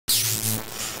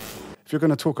if you're going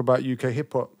to talk about UK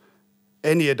hip hop,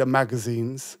 any of the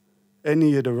magazines,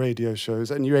 any of the radio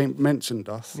shows, and you ain't mentioned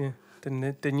us. Yeah.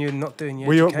 Then you're not doing your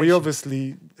education. We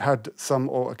obviously had some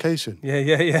altercation.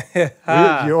 Yeah.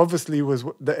 You obviously was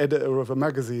the editor of a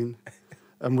magazine,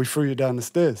 and we threw you down the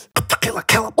stairs. Killer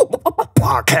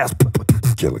podcast.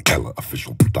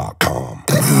 KillerOfficial.com.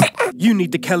 You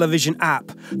need the Television app.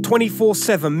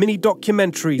 24/7 mini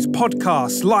documentaries,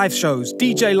 podcasts, live shows,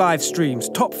 DJ live streams,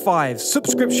 top 5,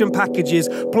 subscription packages,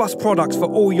 plus products for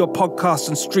all your podcasts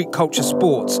and street culture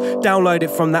sports. Download it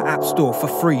from the App Store for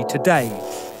free today.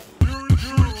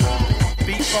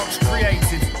 Beatbox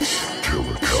created.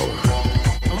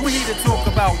 And we're here to talk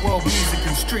about world music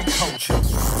and street culture.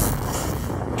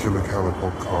 Killer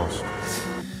Podcast.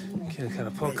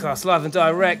 Killer Podcast, live and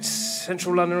direct,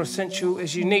 Central London, essential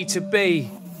as you need to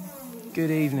be. Good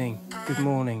evening, good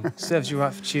morning. Serves you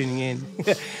right for tuning in.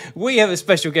 We have a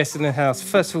special guest in the house.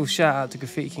 First of all, shout out to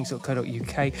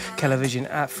graffitikings.co.uk, Television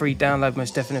app, free download,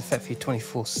 most definite effect for your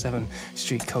 24/7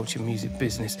 street culture music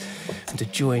business. And to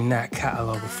join that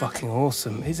catalogue of fucking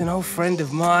awesome is an old friend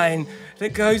of mine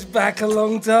that goes back a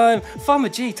long time.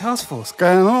 Farma G, Task Force.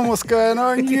 What's going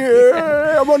on?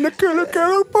 Yeah, I'm on the Killer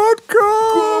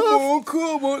podcast.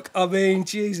 Come on. I mean,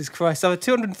 Jesus Christ. Over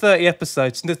 230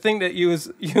 episodes. And to think that you were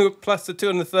plus the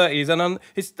 230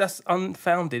 that's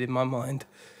unfounded in my mind.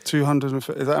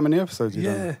 250, is that how many episodes you've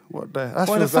done? What the?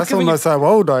 That's almost how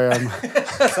old I am.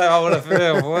 That's how old I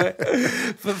feel, boy.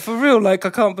 But for real, like, I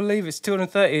can't believe it's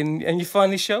 230 and you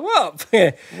finally show up.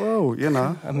 Yeah. Well, you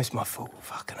know. I miss my fool,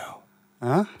 fucking hell.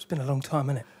 Huh? It's been a long time,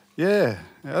 hasn't it? Yeah,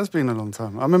 it has been a long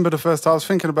time. I remember I was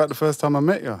thinking about the first time I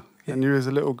met you, and you was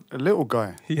a little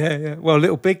guy. Yeah. Well, a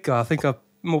little big guy. I think I'm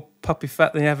more puppy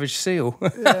fat than the average seal.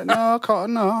 Yeah, I can't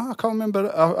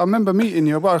remember. I remember meeting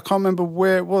you, but I can't remember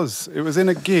where it was. It was in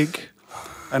a gig,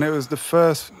 and it was the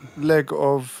first leg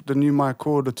of the new Mike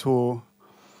Order tour.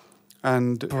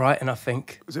 And Brighton, I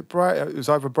think. Was it Brighton? It was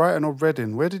either Brighton or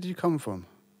Reading. Where did you come from?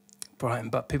 Brighton,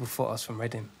 but people thought I was from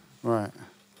Reading. Right.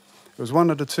 It was one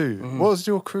of the two. What was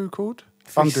your crew called?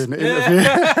 I'm doing the interview.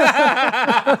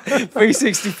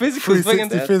 360 Physicals.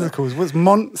 360 Physicals. What's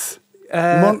Monts?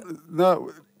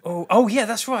 No. Oh, yeah,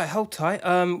 that's right. Hold tight.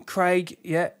 Craig,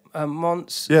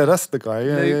 Monts. Yeah, that's the guy.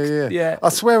 Luke, yeah. I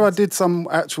swear I did some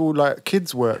actual like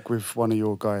kids work with one of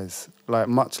your guys, like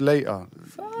much later,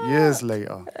 years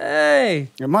later. Hey.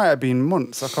 It might have been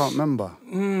months. I can't remember.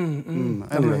 Anyway.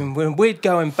 I mean, we're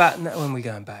going back. When are we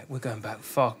going back? We're going back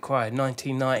far cry.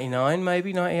 1999,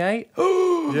 maybe 98.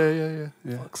 Yeah.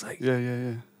 Fuck's sake.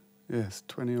 Yeah. Yes,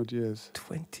 20 odd years.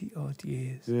 20 odd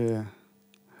years. Yeah.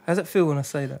 How's it feel when I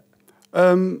say that?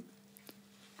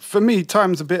 For me,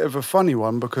 time's a bit of a funny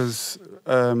one because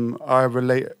I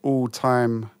relate all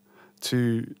time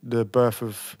to the birth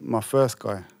of my first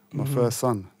guy, my first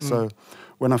son. So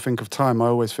when I think of time, I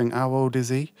always think, how old is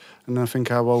he? And then I think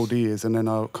how old he is. And then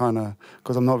I'll kind of,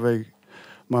 because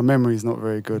my memory's not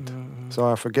very good. So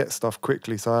I forget stuff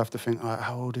quickly. So I have to think,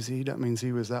 how old is he? That means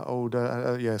he was that old.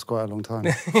 Yeah, it's quite a long time.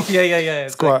 Yeah.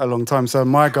 It's quite a long time. So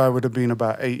my guy would have been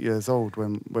about 8 years old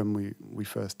when we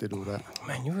first did all that.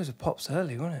 Man, you was a pops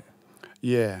early, wasn't it?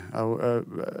 Yeah.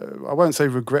 I won't say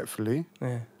regretfully.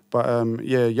 Yeah. But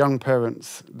young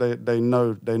parents, they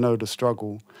know the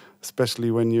struggle,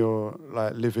 especially when you're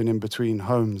like living in between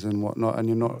homes and whatnot, and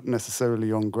you're not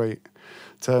necessarily on great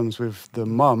terms with the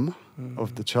mum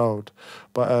of the child.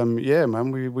 But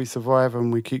man, we survive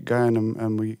and we keep going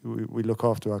and we look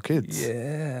after our kids.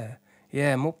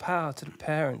 Yeah, more power to the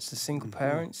parents, the single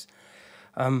parents.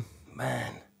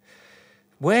 Man,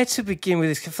 where to begin with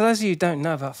this? For those of you who don't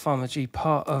know about Farma G,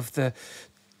 part of the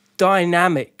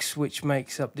dynamics which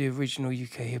makes up the original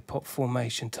UK hip hop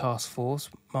formation Task Force,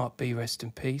 Mark B, rest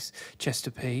in peace, Chester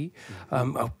P. I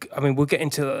mean, we'll get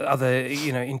into other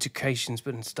integrations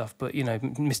and stuff, but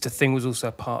Mr. Thing was also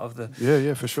part of the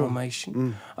for sure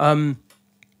formation. And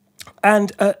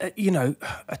a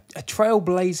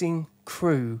trailblazing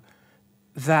crew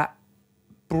that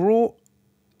brought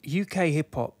UK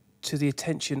hip hop to the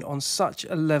attention on such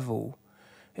a level,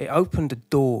 it opened the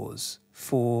doors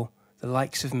for the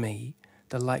likes of me,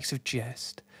 the likes of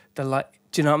Jest,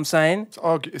 do you know what I'm saying?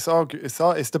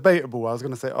 It's debatable. I was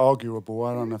going to say arguable.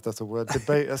 I don't know if that's a word.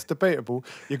 It's debatable.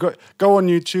 Go on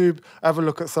YouTube, have a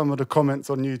look at some of the comments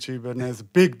on YouTube, and there's a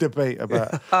big debate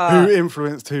about who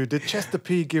influenced who. Did Chester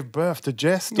P give birth to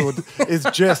Jest, or is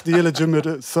Jest the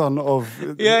illegitimate son of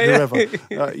whoever?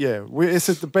 It's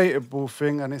a debatable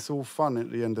thing, and it's all fun at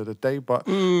the end of the day. But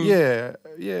go on.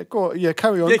 Yeah,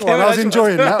 carry on. Go on. I was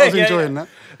enjoying that.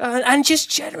 And just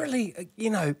generally,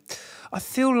 I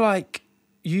feel like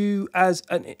you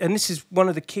and this is one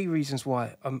of the key reasons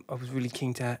why I was really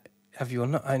keen to have you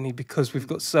on, not only because we've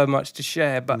got so much to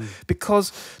share, but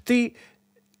because the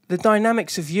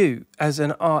dynamics of you as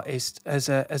an artist, as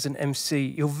an MC,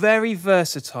 you're very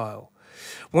versatile.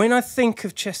 When I think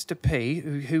of Chester P,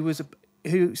 who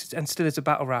and still is a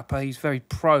battle rapper, he's very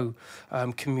pro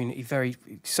community, very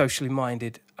socially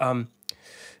minded.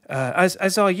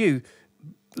 As are you,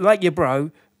 like your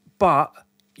bro, but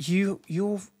you're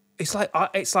it's like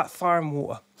fire and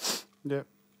water. Yeah.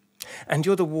 And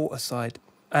you're the water side,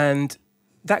 and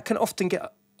that can often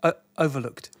get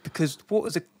overlooked because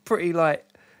water's a pretty like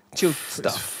chilled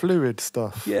stuff. It's fluid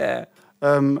stuff. Yeah.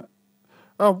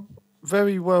 Oh,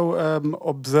 very well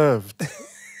observed.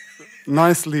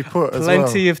 Nicely put as well.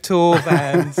 Plenty of tour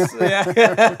bands.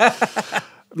 Yeah.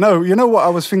 No, you know what I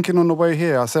was thinking on the way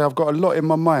here? I say I've got a lot in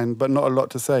my mind, but not a lot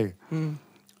to say.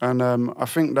 And I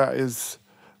think that's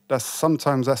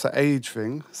sometimes that's an age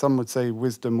thing. Some would say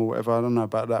wisdom or whatever. I don't know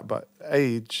about that, but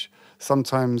age,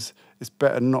 sometimes it's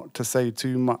better not to say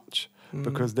too much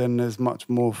because then there's much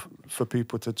more for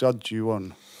people to judge you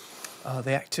on.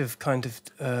 The act of kind of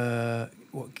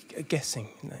guessing,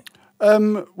 isn't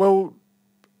it? Well,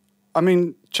 I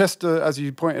mean, Chester, as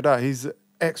you pointed out, he's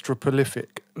extra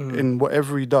prolific in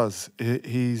whatever he does.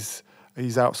 He's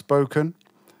outspoken,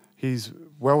 he's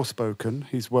well spoken,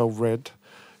 he's well read,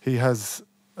 he has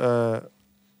a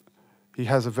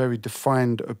very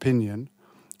defined opinion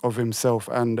of himself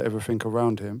and everything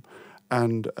around him,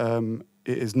 and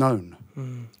it is known.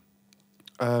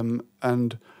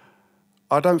 And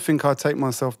I don't think I take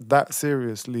myself that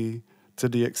seriously to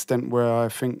the extent where I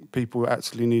think people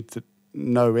actually need to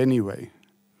know anyway.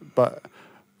 But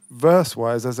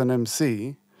verse-wise, as an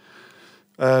MC,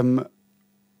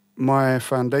 my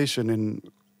foundation in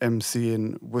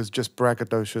MCing was just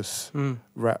braggadocious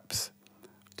raps.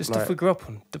 The stuff we grew up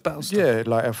on, the battle stuff. Yeah,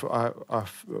 like if I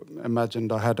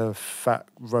imagined I had a fat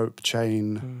rope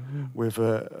chain with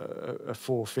a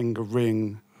four-finger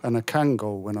ring and a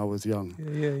Kangol when I was young.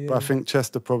 Yeah. But I think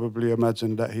Chester probably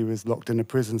imagined that he was locked in a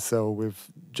prison cell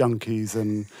with junkies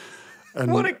and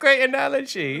what a great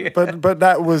analogy. But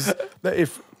that was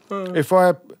if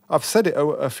I've said it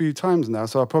a few times now,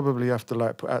 so I probably have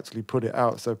to actually put it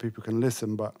out so people can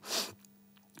listen. But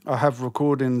I have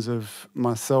recordings of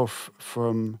myself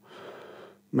from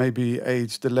maybe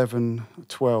aged 11,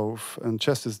 12, and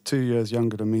Chester's 2 years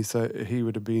younger than me, so he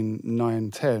would have been 9,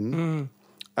 10.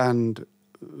 And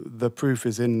the proof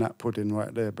is in that pudding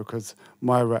right there, because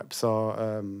my raps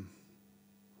are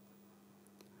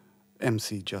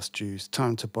MC Just Juice,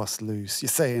 time to bust loose. You're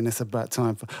saying it's about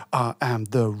time for I am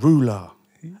the ruler,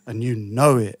 and you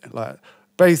know it. Like,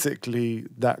 basically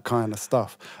that kind of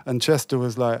stuff. And Chester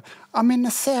was like, I'm in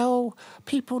the cell,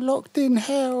 people locked in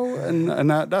hell. And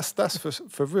that's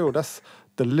for real. That's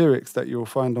the lyrics that you'll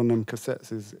find on them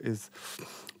cassettes is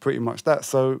pretty much that.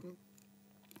 So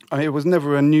I mean, it was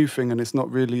never a new thing, and it's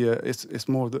not really it's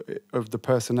more of the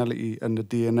personality and the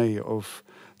DNA of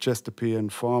Chester P and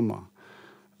Farma.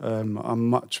 I'm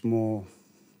much more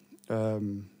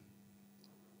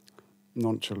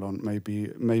nonchalant,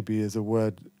 maybe is a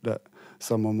word that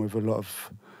someone with a lot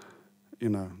of,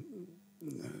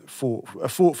 a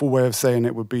thoughtful way of saying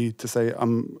it would be to say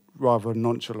I'm rather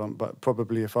nonchalant, but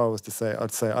probably if I was to say it,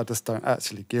 I'd say I just don't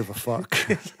actually give a fuck.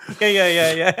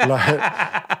 Yeah.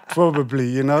 Like,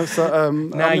 probably, so...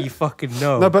 now you fucking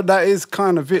know. No, but that is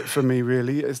kind of it for me,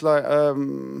 really. It's like... a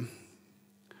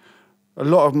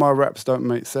lot of my raps don't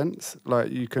make sense.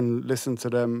 Like, you can listen to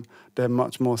them, they're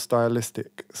much more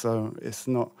stylistic. So it's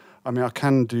not... I mean, I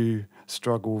can do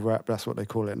struggle rap, that's what they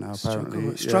call it now,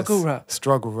 apparently. Struggle rap?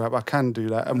 Struggle rap, I can do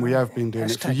that, and we have been doing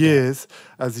it for Hashtag years.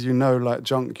 As you know, like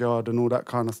Junkyard and all that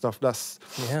kind of stuff, that's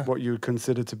what you would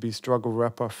consider to be struggle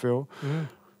rap, I feel.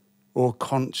 Or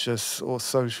conscious or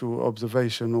social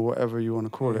observation or whatever you want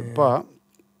to call it. But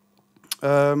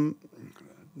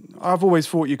I've always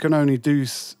thought you can only do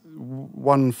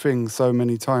one thing so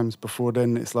many times before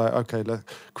then it's like, okay,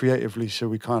 creatively, shall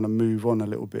we kind of move on a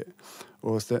little bit?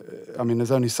 Or is that, I mean,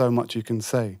 there's only so much you can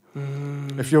say.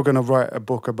 If you're going to write a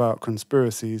book about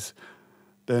conspiracies,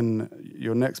 then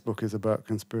your next book is about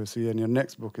conspiracy, and your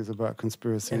next book is about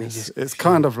conspiracy. It's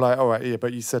kind of like, all right, yeah,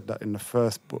 but you said that in the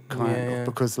first book, kind of,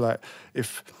 because like,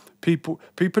 if people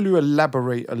who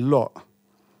elaborate a lot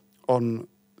on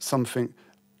something,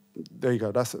 there you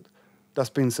go, that's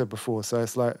been said before. So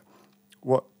it's like,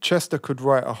 what Chester could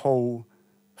write a whole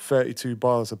 32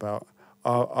 bars about,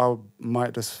 I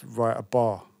might just write a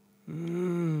bar.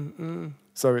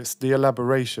 So it's the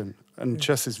elaboration, and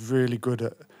Chess is really good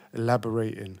at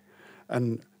elaborating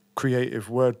and creative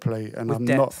wordplay, and With I'm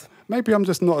depth. not. Maybe I'm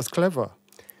just not as clever.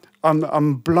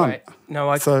 I'm blunt. Right.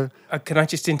 No, So can I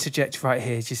just interject right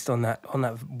here, just on that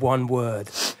one word?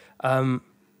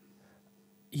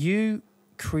 You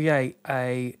create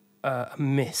a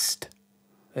mist.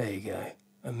 There you go,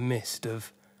 a mist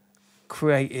of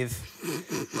creative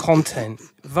content,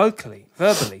 verbally.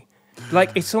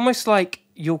 Like it's almost like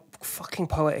you're fucking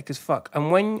poetic as fuck.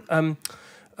 And when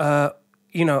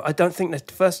you know, I don't think the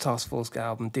first Task Force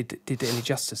album did it any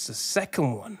justice. The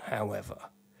second one, however,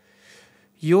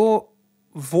 your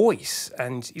voice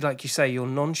and, like you say, your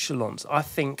nonchalance, I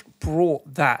think,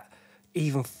 brought that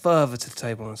even further to the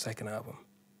table on the second album.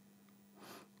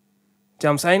 Do you know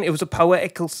what I'm saying? It was a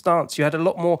poetical stance. You had a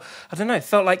lot more, I don't know, it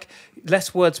felt like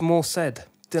less words, more said.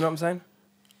 Do you know what I'm saying?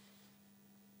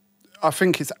 I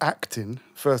think it's acting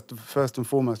first and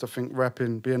foremost. I think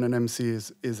rapping, being an MC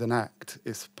is an act.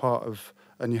 It's part of,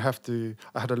 and you have to.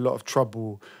 I had a lot of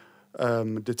trouble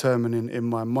determining in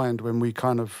my mind when we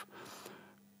kind of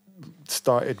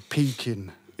started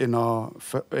peaking in our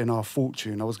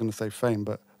fortune. I was going to say fame,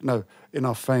 but no, in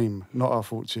our fame, not our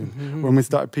fortune. Mm-hmm. When we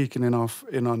started peaking in our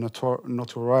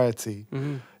notoriety,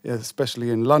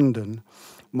 especially in London,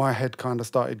 my head kind of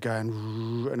started going,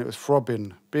 and it was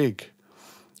throbbing big.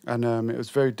 And it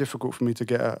was very difficult for me to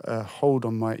get a hold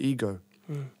on my ego.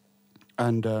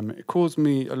 And it caused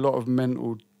me a lot of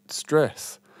mental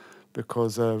stress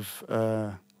because of...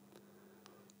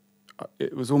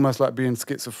 it was almost like being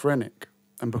schizophrenic.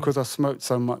 And because I smoked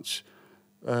so much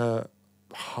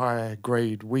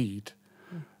high-grade weed,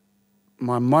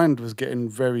 my mind was getting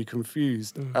very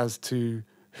confused as to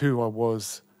who I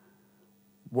was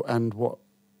and what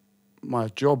my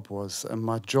job was. And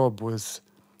my job was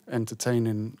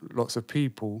entertaining lots of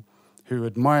people who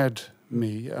admired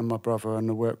me and my brother and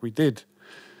the work we did.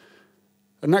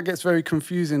 And that gets very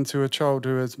confusing to a child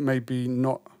who has maybe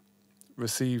not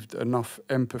received enough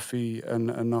empathy and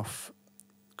enough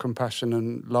compassion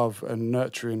and love and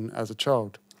nurturing as a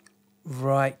child.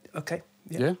 Right. Okay.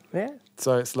 Yeah.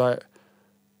 So it's like,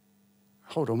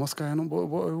 hold on, what's going on?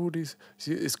 What are all these?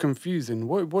 It's confusing.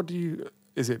 What do you?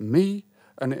 Is it me?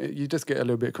 And you just get a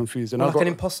little bit confused. And like an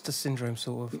imposter syndrome,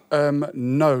 sort of.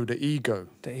 No, the ego.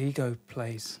 The ego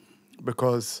plays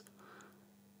because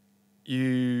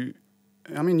you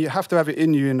have to have it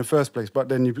in you in the first place, but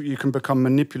then you can become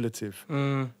manipulative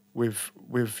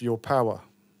with your power.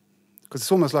 Because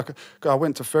it's almost like I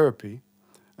went to therapy,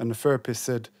 and the therapist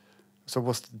said, "So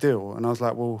what's the deal?" And I was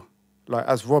like, "Well, like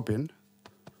as Robin,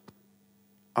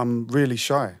 I'm really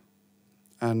shy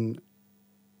and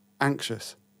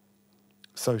anxious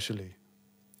socially,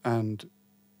 and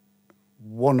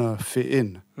wanna fit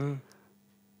in.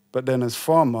 But then as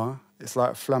Farma, it's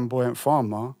like flamboyant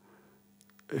Farma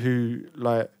who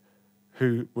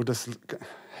will just,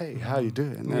 hey, how you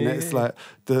doing? And it's like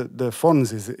the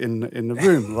Fonzies in the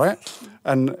room, right?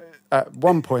 And at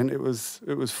one point it was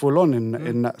full on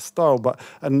in that style. But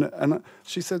and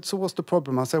she said, so what's the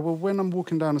problem? I said, well, when I'm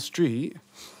walking down the street,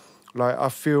 like I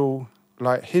feel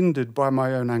like hindered by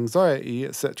my own anxiety,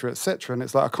 etc., etc. And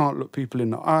it's like I can't look people in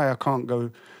the eye. I can't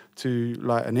go to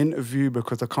like an interview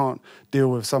because I can't deal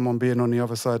with someone being on the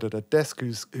other side of the desk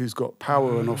who's got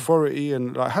power and authority.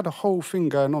 And like, I had a whole thing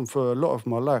going on for a lot of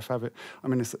my life.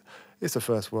 It's a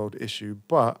first world issue,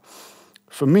 but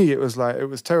for me it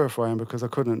was terrifying because I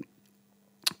couldn't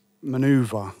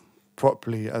maneuver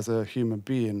properly as a human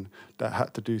being that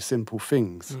had to do simple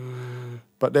things.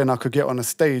 But then I could get on a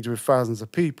stage with thousands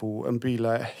of people and be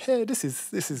like, hey, this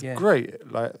is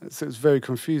great. Like, so it was very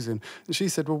confusing. And she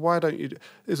said, well, why don't you, it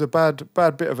was a bad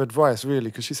bit of advice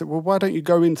really, because she said, well, why don't you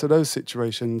go into those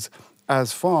situations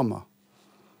as Farma?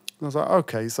 And I was like,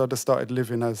 okay. So I just started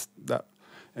living as that.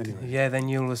 Anyway. Yeah, then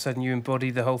you all of a sudden you embody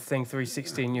the whole thing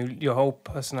 360 and your whole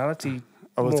personality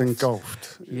I was morphs.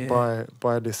 engulfed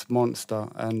by this monster.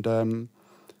 And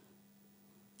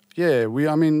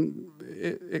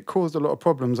it caused a lot of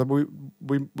problems. We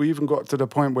even got to the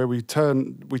point where we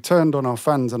turned on our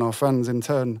fans, and our fans in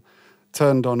turn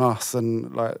turned on us.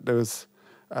 And like there was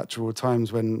actual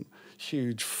times when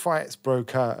huge fights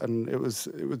broke out, and it was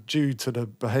due to the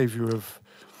behaviour of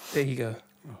there you go.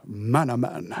 Man.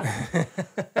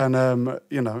 And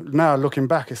now looking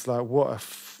back, it's like what a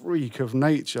freak of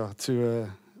nature to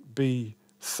be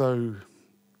so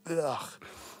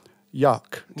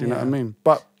yuck. Do you know what I mean?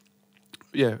 But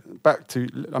yeah, back to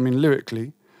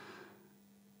lyrically,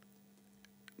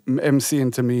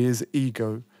 MCing to me is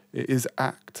ego. It is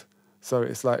act. So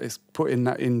it's like it's putting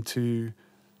that into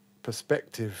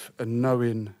perspective and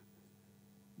knowing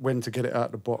when to get it out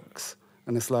of the box.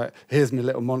 And it's like, here's my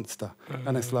little monster.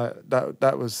 And it's like,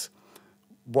 that was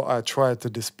what I tried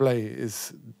to display,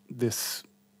 is this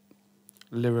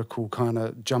lyrical kind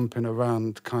of jumping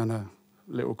around kind of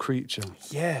little creature.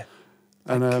 Yeah.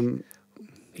 And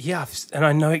Yeah, and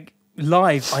I know it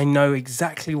live. I know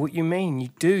exactly what you mean. You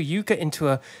do. You get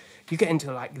into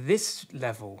like this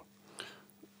level.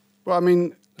 well, I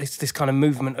mean, This kind of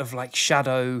movement of like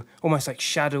shadow, almost like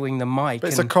shadowing the mic. but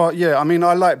it's a car. Yeah, I mean,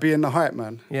 I like being the hype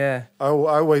man. Yeah, I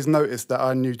always noticed that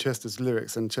I knew Chester's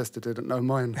lyrics and Chester didn't know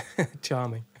mine.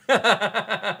 charming.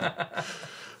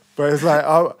 But it's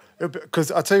like,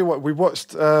 because I tell you what, we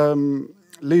watched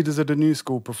Leaders of the New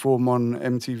School perform on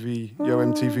MTV,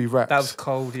 MTV Raps. That was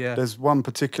cold, yeah. There's one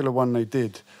particular one they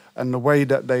did, and the way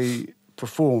that they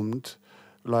performed,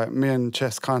 like me and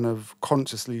Chess kind of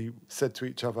consciously said to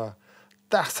each other,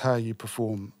 that's how you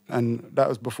perform. And that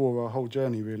was before our whole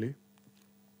journey, really.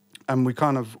 And we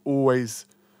kind of always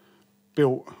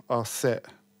built our set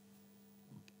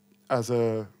as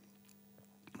a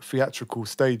theatrical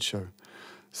stage show.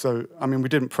 So, I mean, we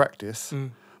didn't practice,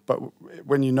 but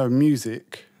when you know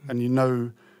music and you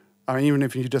know, I mean, even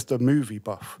if you're just a movie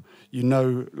buff, you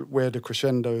know where the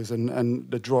crescendos and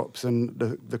the drops and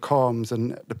the calms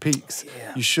and the peaks,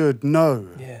 Yeah. you should know.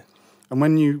 Yeah. And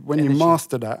when you Energy.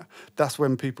 master that, that's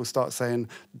when people start saying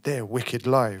they're wicked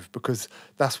live, because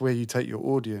that's where you take your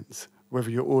audience, whether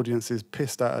your audience is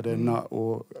pissed out of their nut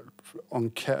or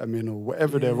on ketamine or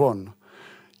whatever they're on.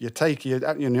 You're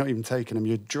not even taking them,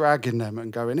 you're dragging them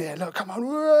and going, here, look, come on,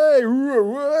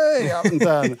 way, up and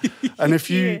down. And if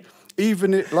you,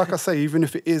 like I say, even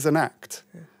if it is an act,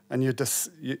 and you're just,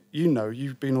 you know,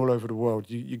 you've been all over the world,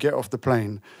 you get off the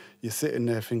plane, you're sitting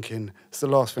there thinking, it's the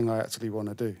last thing I actually want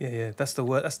to do. Yeah, that's the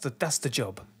word. That's the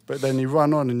job. But then you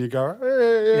run on and you go,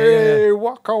 hey,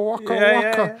 waka, waka, Yeah.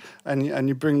 waka. And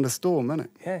you bring the storm, innit?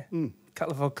 Yeah.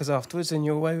 Couple of vodkas afterwards, and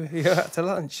you're out to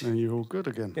lunch. And you're all good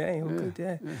again. Yeah, you're good.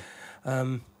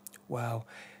 Yeah. Wow.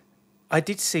 I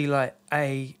did see like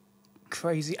a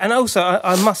crazy, and also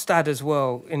I must add as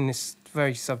well in this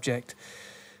very subject,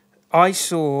 I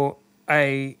saw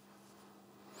a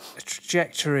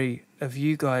trajectory of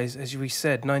you guys, as we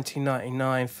said,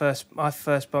 1999. I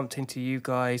first bumped into you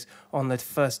guys on the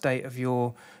first date of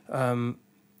your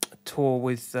tour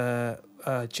with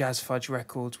Jazz Fudge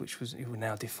Records, which was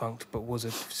now defunct, but was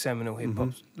a seminal hip hop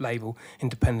label,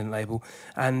 independent label.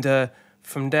 And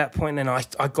from that point, then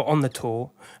I got on the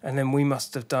tour, and then we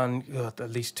must have done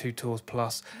at least 2 tours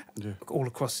plus, all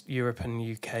across Europe and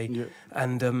the UK. Yeah.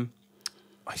 And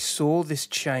I saw this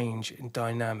change in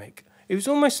dynamic. It was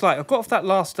almost like I got off that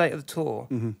last date of the tour,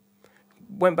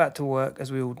 went back to work,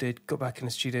 as we all did, got back in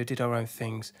the studio, did our own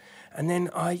things. And then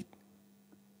I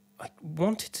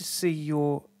wanted to see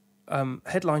your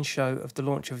headline show of the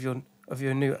launch of your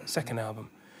new second album.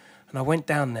 And I went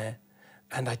down there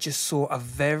and I just saw a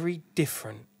very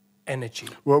different energy.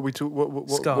 What are we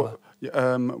Scala.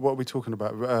 What are we talking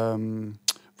about?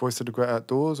 Voice of the Great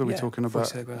Outdoors? Or are we talking about?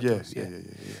 Voice of the Great Outdoors, yeah.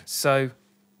 So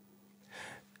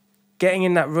getting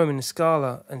in that room in the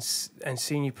Scala and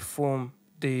seeing you perform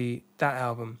that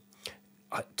album,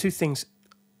 2 things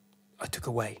I took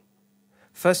away.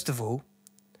 First of all,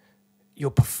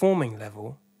 your performing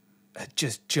level had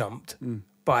just jumped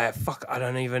by I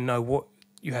don't even know what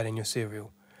you had in your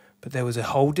cereal, but there was a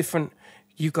whole different,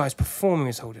 you guys performing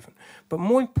is whole different. But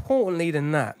more importantly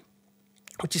than that,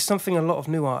 which is something a lot of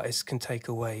new artists can take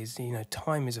away, is, you know,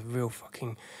 time is a real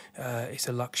fucking, it's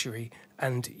a luxury,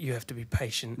 and you have to be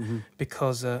patient,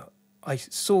 because I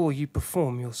saw you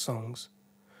perform your songs.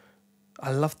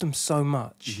 I loved them so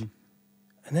much.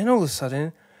 And then all of a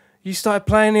sudden, you started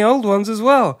playing the old ones as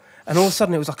well. And all of a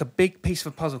sudden, it was like a big piece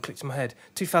of a puzzle clicked in my head.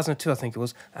 2002, I think it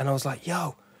was. And I was like,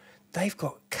 yo, they've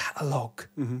got catalogue.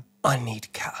 I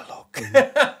need catalogue.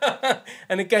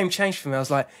 And the game changed for me. I was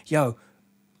like, yo,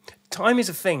 time is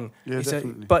a thing. Yeah,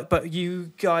 definitely. But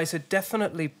you guys had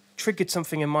definitely triggered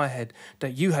something in my head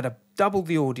that you had double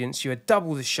the audience, you had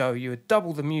double the show, you had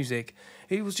double the music.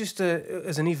 It was just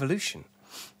as an evolution.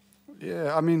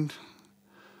 Yeah, I mean,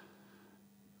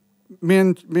 me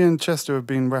and Chester have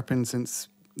been rapping since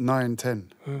 9,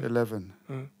 10, 11,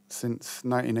 since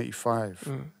 1985.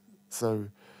 So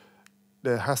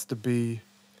there has to be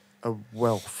a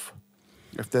wealth.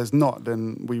 If there's not,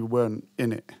 then we weren't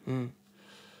in it.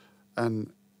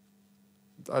 And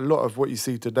a lot of what you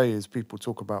see today is people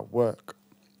talk about work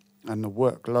and the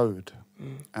workload.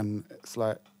 And it's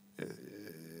like,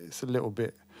 it's a little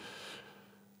bit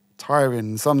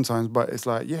tiring sometimes, but it's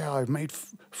like, yeah, I've made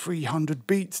 300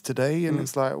 beats today, and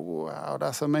it's like, wow,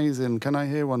 that's amazing. Can I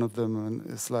hear one of them? And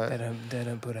it's like, They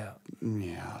don't put out.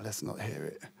 yeah, let's not hear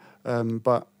it.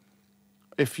 But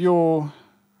if you're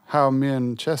how me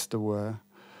and Chester were,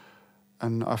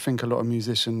 and I think a lot of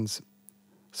musicians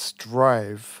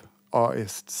strive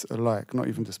artists alike, not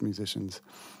even just musicians,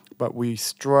 but we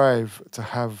strive to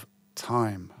have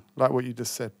time, like what you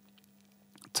just said.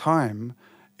 Time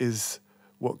is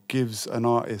what gives an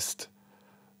artist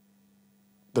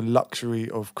the luxury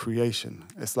of creation.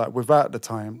 It's like without the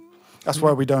time, that's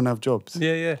why we don't have jobs.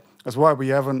 Yeah, yeah. That's why we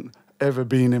haven't ever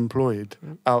been employed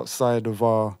outside of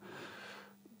our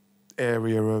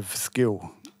area of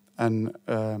skill. And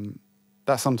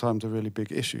that's sometimes a really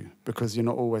big issue because you're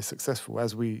not always successful.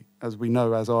 As we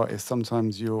know as artists,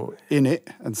 sometimes you're in it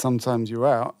and sometimes you're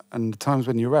out. And the times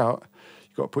when you're out,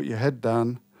 you've got to put your head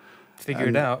down. Figure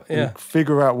it out, yeah. And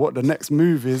figure out what the next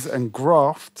move is and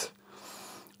graft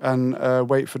and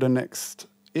wait for the next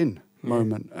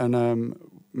moment. And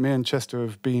me and Chester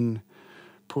have been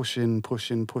pushing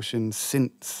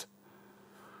since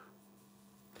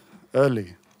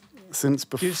early. Since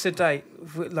before. You said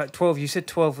like 12. You said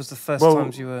 12 was the first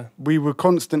times you were... We were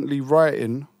constantly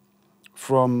writing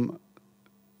from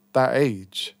that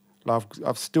age. Like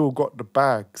I've still got the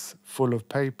bags full of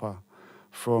paper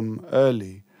from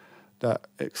early that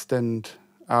extend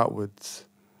outwards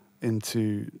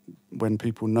into when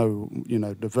people know,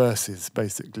 the verses,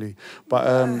 basically.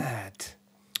 But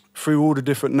through all the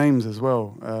different names as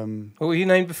well. What were you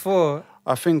named before?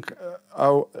 I think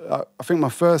my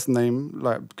first name,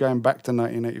 like going back to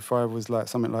 1985, was like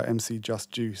something like MC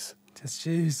Just Juice. Just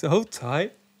Juice, hold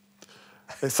tight.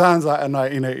 It sounds like a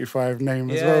 1985 name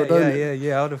as well, doesn't it?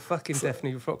 Yeah. I would have fucking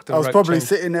definitely rocked a I was rope probably chain.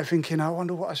 sitting there thinking, I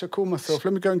wonder what I should call myself.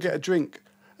 Let me go and get a drink.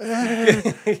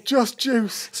 Just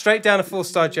Juice. Straight down a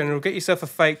 4-star general. Get yourself a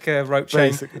fake rope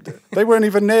chain. Basically. They weren't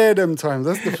even there them times.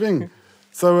 That's the thing.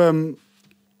 So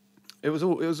it was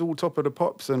all top of the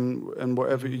pops and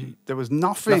whatever. There was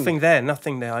nothing.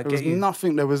 Nothing there. I get you. There was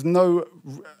nothing. There was no,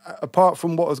 apart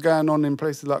from what was going on in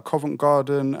places like Covent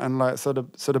Garden and like so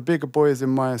the bigger boys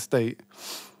in my estate,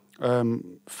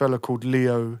 fella called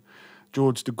Leo,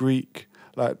 George the Greek,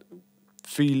 like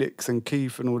Felix and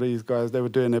Keith and all these guys. They were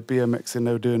doing their BMXing,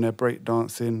 they were doing their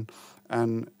breakdancing,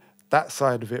 and that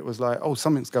side of it was like, oh,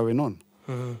 something's going on.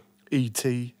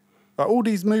 E.T. Like all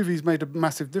these movies made a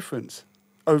massive difference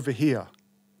over here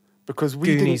because we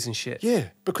Goonies didn't, and shit. Yeah,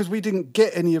 because we didn't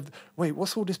get any of. Wait,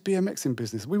 what's all this BMXing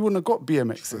business? We wouldn't have got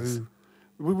BMXs. True.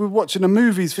 We were watching the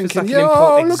movies thinking, like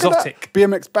yo, an look exotic. at that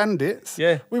BMX bandits.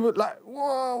 Yeah, we were like,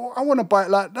 whoa, I want a bike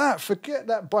like that. Forget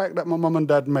that bike that my mum and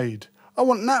dad made. I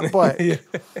want that bike. Yeah.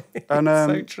 And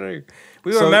so true.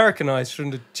 We were Americanized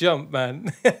from the jump,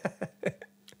 man.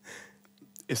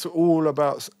 It's all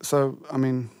about. So I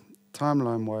mean,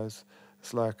 timeline wise,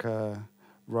 it's like.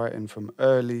 Writing from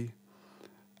early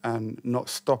and not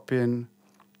stopping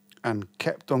and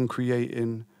kept on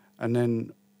creating, and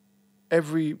then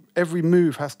every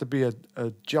move has to be a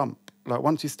jump. Like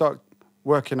once you start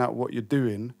working out what you're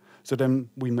doing, so then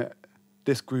we met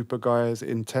this group of guys,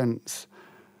 Intense.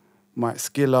 Mike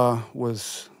Skiller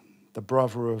was the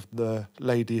brother of the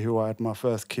lady who I had my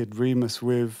first kid, Remus,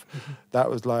 with. That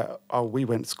was like, oh, we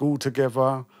went to school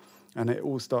together, and it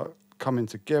all started coming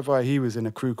together. He was in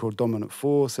a crew called Dominant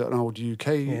Force, an old UK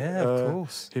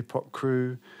hip hop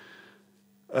crew.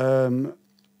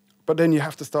 But then you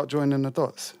have to start joining the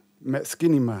dots. Met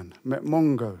Skinny Man, met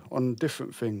Mongo on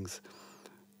different things.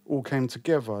 All came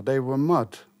together. They were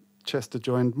Mud. Chester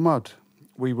joined Mud.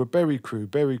 We were Berry Crew,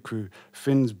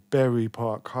 Finsbury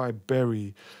Park,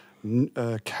 Highbury,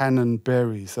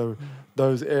 Canonbury. So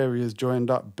those areas joined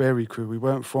up Berry Crew. We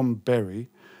weren't from Berry.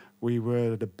 We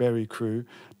were the Berry Crew.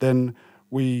 Then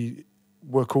we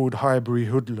were called Highbury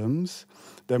Hoodlums.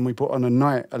 Then we put on a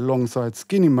night alongside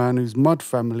Skinny Man, who's Mud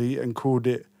family, and called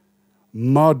it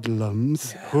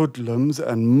Mudlums, Hoodlums,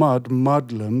 and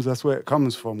Mudlums. That's where it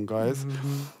comes from, guys.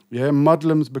 Yeah,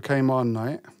 Mudlums became our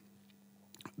night.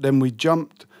 Then we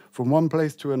jumped from one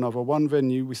place to another, one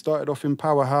venue. We started off in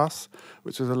Powerhouse,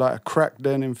 which was like a crack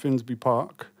den in Finsbury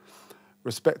Park.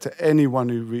 Respect to anyone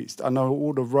who reached. I know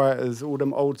all the writers, all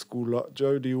them old school lot,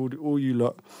 Jody, all you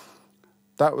lot.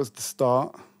 That was the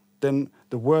start. Then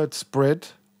the word spread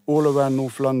all around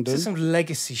North London. This is some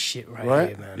legacy shit right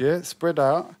here, man. Yeah, spread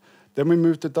out. Then we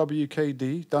moved to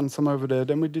WKD, done some over there.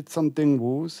 Then we did some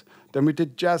Dingwalls. Then we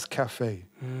did Jazz Cafe,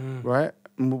 right?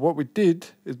 And what we did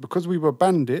is because we were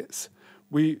bandits,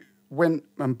 we went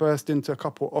and burst into a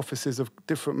couple of offices of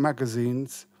different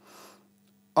magazines,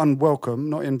 unwelcome,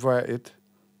 not invited.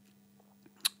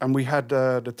 And we had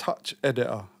the Touch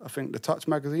editor, I think, the Touch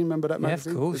magazine. Remember that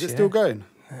magazine? Yeah, of course, Is it still going?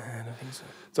 I don't think so.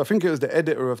 So I think it was the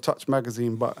editor of Touch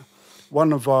magazine, but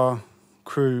one of our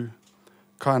crew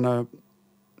kind of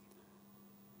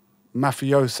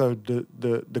mafiosoed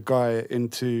the guy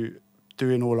into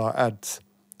doing all our ads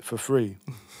for free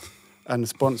and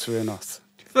sponsoring us.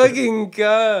 Fucking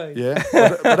go. Yeah,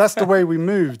 but that's the way we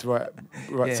moved, right?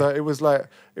 Right. Yeah. So it was like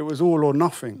it was all or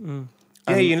nothing.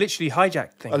 Yeah, you literally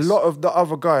hijacked things. A lot of the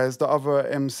other guys, the other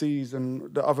MCs,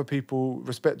 and the other people,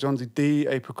 Respect Johnsy D,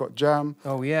 Apricot Jam,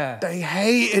 Oh, yeah. they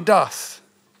hated us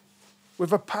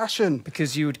with a passion.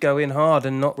 Because you would go in hard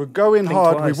and not. We'd go in think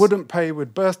hard. twice. We wouldn't pay.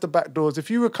 We'd burst the back doors.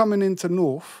 If you were coming into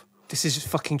North, This is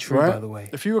fucking true, right? by the way.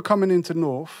 If you were coming into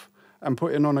North and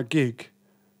putting on a gig,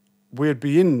 we'd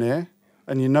be in there,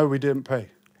 and you know we didn't pay.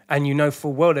 And you know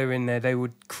full well they're in there, they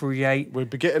would create. We'd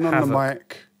be getting on the havoc.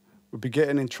 mic, we'd be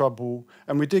getting in trouble,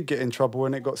 and we did get in trouble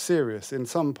and it got serious. In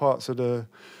some parts of the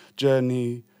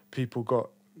journey, people got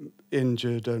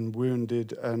injured and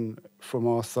wounded and from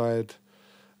our side.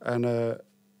 And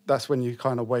that's when you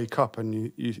kind of wake up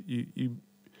and you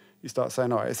start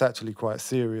saying, oh, it's actually quite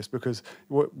serious, because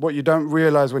what you don't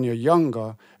realise when you're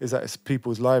younger is that it's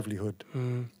people's livelihood.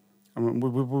 I mean, we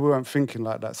weren't thinking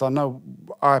like that. So I know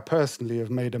I personally have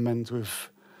made amends with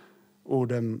all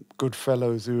them good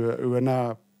fellows who are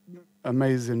now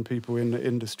amazing people in the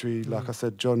industry. Like I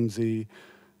said, John Z,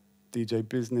 DJ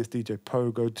Business, DJ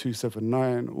Pogo,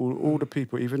 279, all the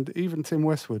people, even Tim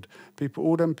Westwood, people,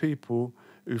 all them people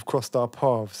who've crossed our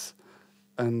paths,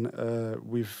 and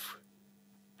we've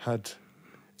had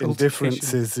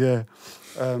indifferences, yeah.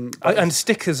 And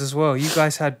stickers as well. You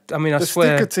guys had, I mean, I The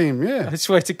swear. sticker team, yeah. I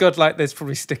swear to God, like there's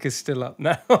probably stickers still up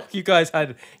now. You guys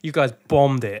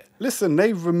bombed it. Listen,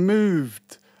 they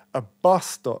removed a bus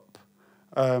stop.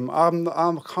 I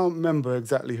can't remember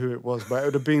exactly who it was, but it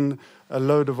would have been a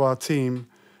load of our team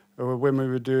when we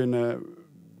were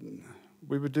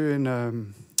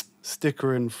doing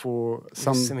stickering for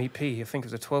Some EP, I think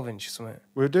it was a 12-inch or something.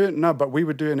 We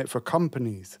were doing it for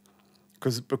companies,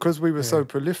 because we were so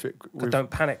prolific. The Don't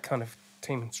Panic kind of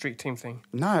street team thing.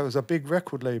 No, it was a big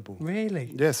record label.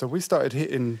 Really? Yeah, so we started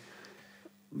hitting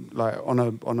like on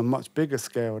a much bigger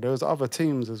scale. There was other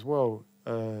teams as well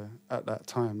at that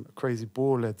time. Crazy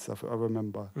Ballheads, I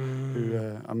remember,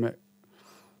 who I met.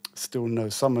 Still know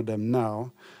some of them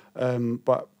now,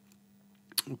 but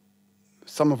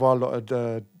some of our lot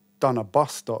had done a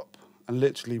bus stop and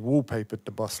literally wallpapered the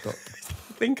bus stop.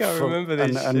 I think I remember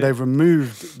this. And they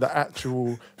removed the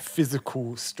actual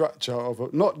physical structure of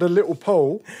it, not the little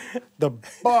pole, the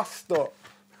bus stop.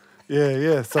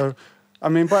 Yeah. So, I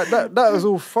mean, but that was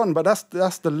all fun. But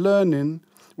that's the learning.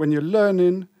 When you're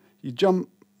learning, you jump,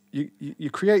 you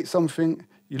create something,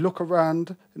 you look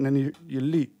around, and then you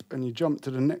leap and you jump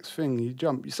to the next thing. You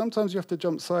jump. Sometimes you have to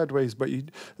jump sideways, but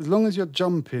as long as you're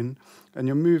jumping and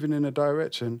you're moving in a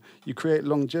direction, you create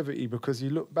longevity, because you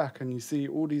look back and you see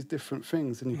all these different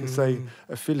things, and you can say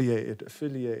affiliated.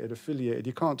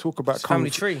 You can't talk about It's family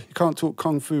tree. You can't talk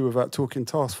kung fu without talking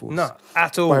task force. No,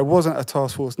 at all. But it wasn't a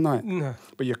task force night. No.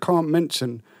 But you can't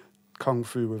mention kung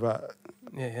fu without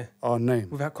Yeah. our name.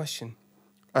 Without question.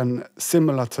 And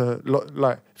similar to,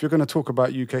 like, if you're going to talk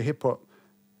about UK hip-hop,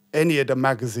 any of the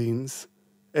magazines,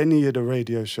 any of the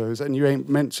radio shows, and you ain't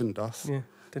mentioned us, Yeah.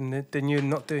 Then you're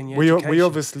not doing your we education.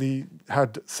 obviously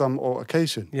had some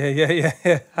altercation.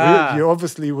 Yeah. You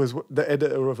obviously was the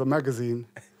editor of a magazine,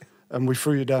 and we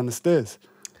threw you down the stairs.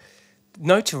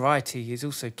 Notoriety is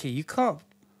also key. You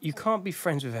can't be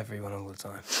friends with everyone all the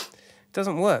time. It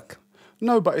doesn't work.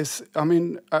 No, but it's, I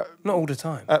mean... Not all the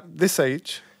time. At this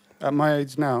age, at my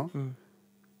age now,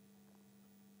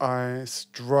 I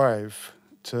strive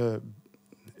to,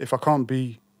 if I can't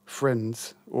be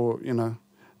friends or,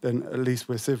 then at least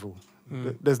we're civil.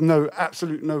 There's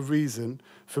absolute no reason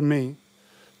for me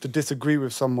to disagree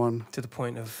with someone To the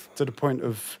point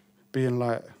of... being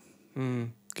like,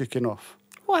 kicking off.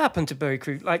 What happened to Berry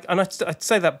Crew? Like, and I'd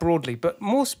say that broadly, but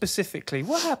more specifically,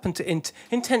 what happened to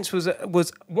Intense?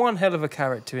 Was one hell of a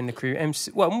character in the crew.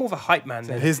 More of a hype man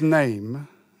then. His name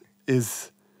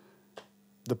is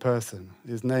the person.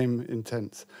 His name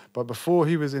Intense. But before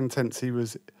he was Intense, he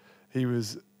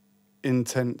was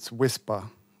Intense Whisper,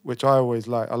 which I always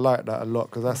like. I like that a lot,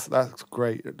 because that's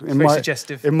great. Very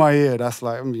suggestive. In my ear, that's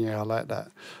like, I like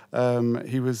that.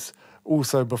 He was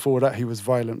also, before that, he was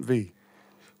Violent V.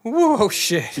 Whoa,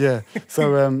 shit. Yeah.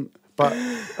 So, but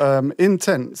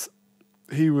Intense,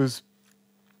 he was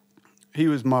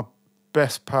my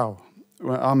best pal.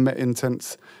 When I met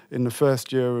Intense in the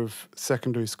first year of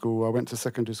secondary school. I went to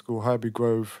secondary school, Highbury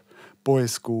Grove,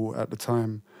 boys' school at the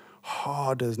time.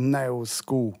 Hard as nails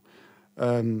school.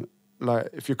 Like,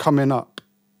 if you're coming up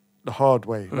the hard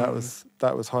way,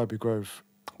 that was Highbury Grove.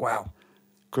 Wow.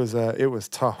 Because it was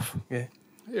tough. Yeah.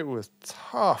 It was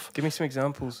tough. Give me some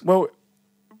examples. Well,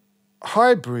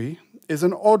 Highbury is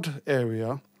an odd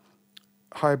area.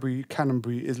 Highbury,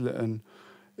 Canonbury, Islington.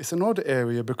 It's an odd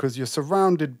area because you're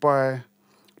surrounded by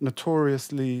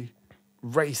notoriously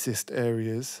racist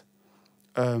areas,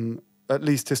 at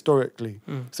least historically.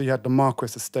 So you had the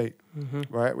Marquis Estate,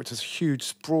 right, which is a huge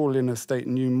sprawling estate,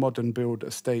 new modern build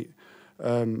estate,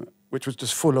 which was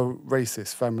just full of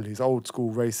racist families, old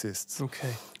school racists.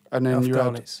 Okay. And then you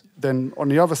had, then on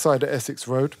the other side of Essex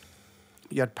Road,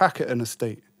 you had Packetton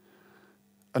Estate,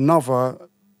 another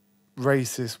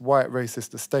racist, white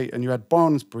racist estate, and you had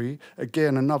Barnsbury,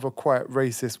 again another quite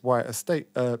racist white estate,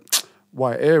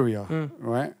 white area,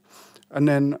 right? And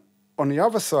then on the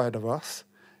other side of us,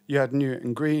 you had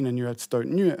Newton Green and you had Stoke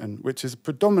Newton, which is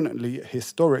predominantly,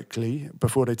 historically,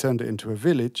 before they turned it into a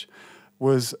village,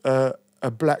 was a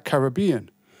Black Caribbean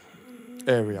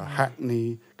area,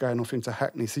 Hackney, going off into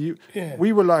Hackney. So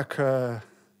we were like a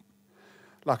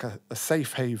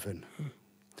safe haven.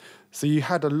 So you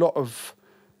had a lot of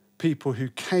people who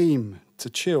came to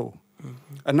chill.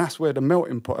 And that's where the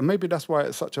melting pot, and maybe that's why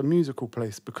it's such a musical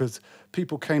place, because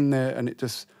people came there and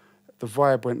the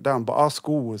vibe went down. But our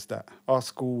school was that. Our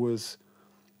school was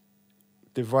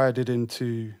divided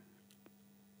into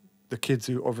the kids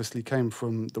who obviously came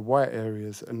from the white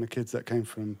areas and the kids that came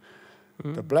from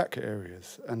the black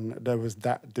areas. And there was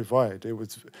that divide. It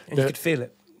was... And you could feel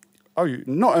it. Oh, you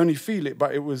not only feel it,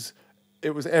 but it was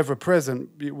ever present.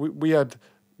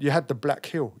 You had the Black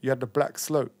Hill, you had the Black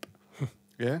Slope,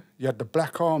 yeah? You had the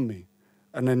Black Army,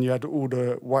 and then you had all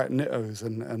the white Nittos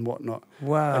and whatnot.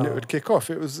 Wow. And it would kick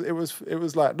off. It was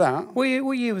like that. What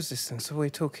year was this then? So we're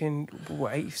talking,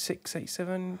 what, 86,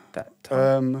 87, that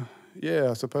time? Yeah,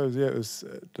 I suppose, yeah, it was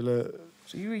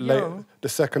so you were young. The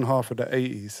second half of the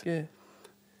 80s. Yeah.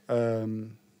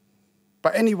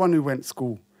 But anyone who went to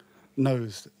school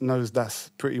knows that's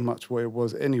pretty much what it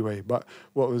was anyway. But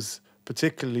what was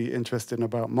particularly interesting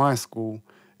about my school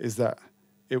is that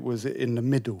it was in the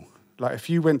middle. Like if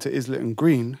you went to Islington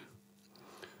Green,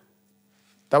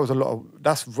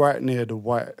 that's right near the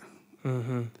white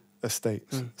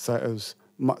estates. So it was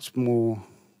much more,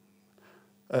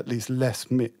 at least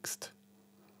less mixed.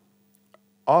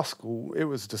 Our school, it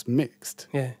was just mixed.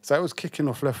 Yeah. So it was kicking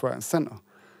off left, right and centre.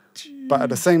 But at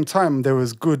the same time, there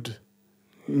was good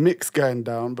mix going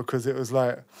down, because it was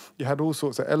like you had all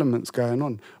sorts of elements going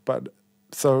on. But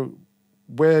so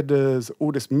where does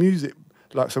all this music,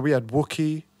 like, so we had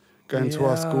Wookiee going to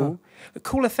our school. But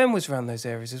Cool FM was around those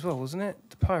areas as well, wasn't it?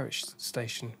 The pirate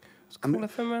station. Was Cool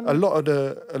FM around there?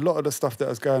 A lot of the stuff that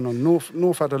was going on.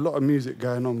 North had a lot of music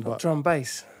going on, but drum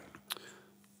bass.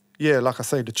 Yeah, like I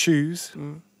say, the Chews.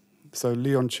 So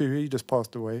Leon Chew, he just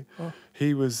passed away. Oh.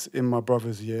 He was in my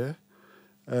brother's year.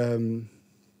 You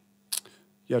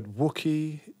had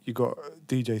Wookiee, you got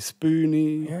DJ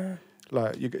Spoonie. Yeah.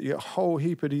 Like, you get a whole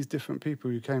heap of these different people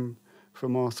who came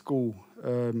from our school.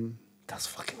 That's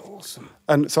fucking awesome.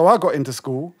 And so I got into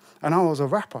school, and I was a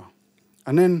rapper.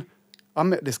 And then I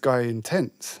met this guy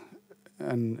Intense,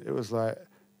 and it was like,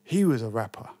 he was a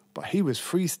rapper, but he was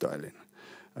freestyling.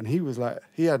 And he was like,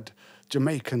 he had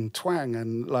Jamaican twang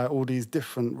and like all these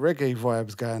different reggae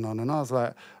vibes going on. And I was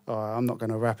like, oh, I'm not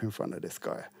going to rap in front of this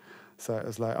guy. So it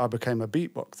was like, I became a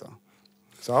beatboxer.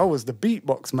 So I was the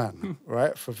beatbox man,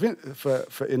 right,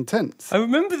 for Intense. I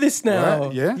remember this now.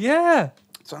 Right? Yeah? Yeah.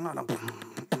 So I'm like,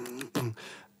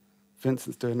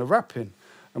 Vincent's doing the rapping.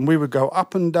 And we would go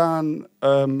up and down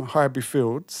Highbury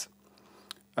Fields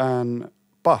and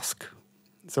busk.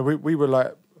 So we were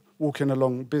like walking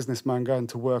along, businessman going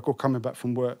to work or coming back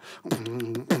from work.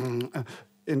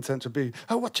 Intense would be,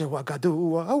 oh, what you wagga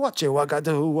do, oh, what you wagga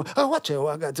do, oh, what you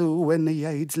wagga do when the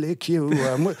AIDS lick you.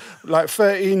 Like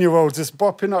 13-year-olds just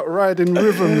bopping up, riding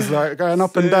rhythms, like going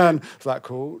up and down. It's like,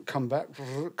 cool, come back,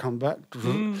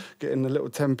 getting the little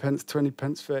 10 pence, 20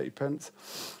 pence, 30 pence.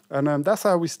 And that's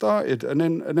how we started. And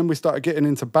then we started getting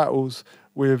into battles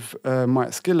with Mike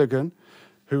Skilligan,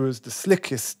 who was the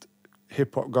slickest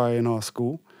hip-hop guy in our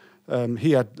school.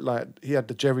 He had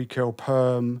the Jerry curl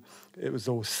perm. It was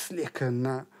all slick and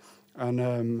that,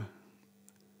 and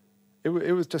it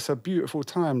was just a beautiful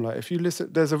time. Like if you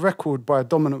listen, there's a record by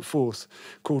Dominant Force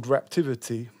called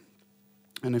Raptivity,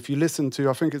 and if you listen to,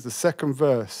 I think it's the second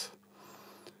verse,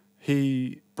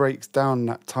 he breaks down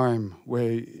that time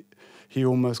where he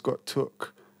almost got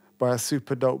took by a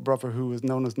super dope brother who was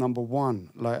known as Number One.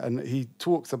 Like, and he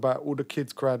talks about all the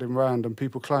kids crowding round and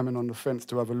people climbing on the fence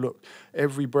to have a look.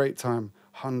 Every break time,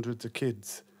 hundreds of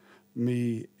kids.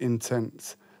 Me,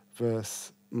 Intense,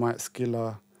 versus Mike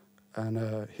Skiller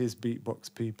and his beatbox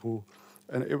people.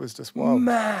 And it was just wild.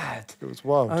 Mad. It was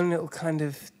wild. Own little kind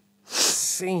of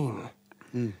scene.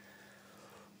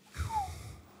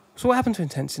 So what happened to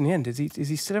Intense in the end? Is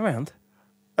he still around?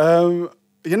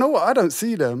 You know what? I don't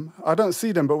see them.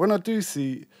 But when I do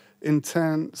see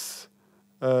Intense,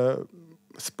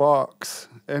 Sparks,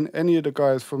 and any of the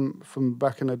guys from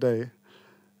back in the day,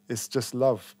 it's just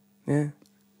love. Yeah.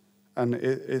 And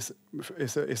it's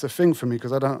a thing for me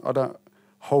because I don't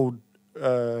hold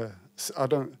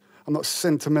I'm not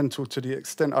sentimental to the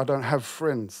extent I don't have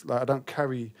friends. Like I don't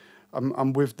carry.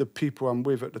 I'm with the people I'm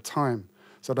with at the time,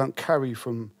 so I don't carry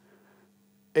from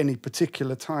any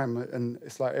particular time. And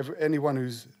it's like anyone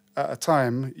who's at a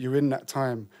time, you're in that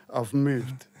time. I've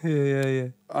moved. Yeah.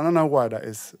 I don't know why that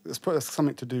is. It's probably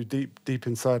something to do deep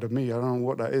inside of me. I don't know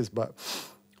what that is, but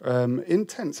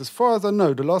intense. As far as I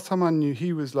know, the last time I knew,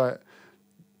 he was like,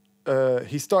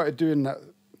 he started doing that.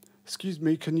 Excuse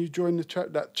me, can you join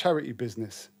that charity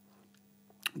business,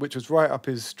 which was right up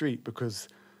his street because,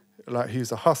 like, he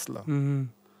was a hustler. Mm-hmm.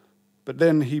 But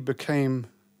then he became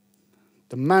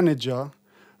the manager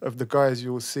of the guys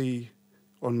you'll see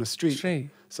on the street.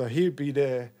 So he'd be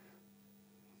there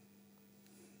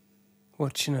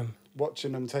watching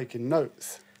them, taking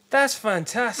notes. That's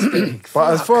fantastic.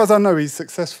 But as far as I know, he's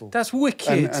successful. That's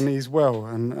wicked. And he's well,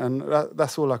 and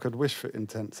that's all I could wish for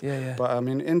Intense. Yeah. But I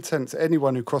mean, Intense,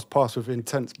 anyone who crossed paths with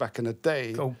Intense back in the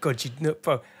day. Oh, God,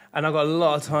 bro. And I got a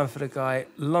lot of time for the guy.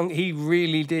 He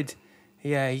really did.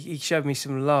 Yeah, he showed me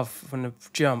some love from the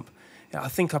jump. Yeah, I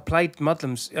think I played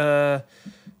Mudlum's,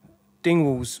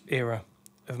 Dingwall's era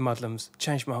of Mudlum's.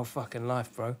 Changed my whole fucking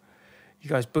life, bro. You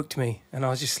guys booked me, and I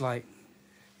was just like,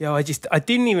 yo, I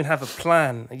didn't even have a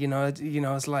plan.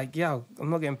 I was like, yo, I'm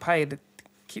not getting paid to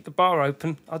keep the bar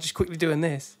open. I'll just quickly doing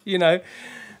this,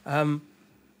 And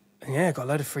yeah, got a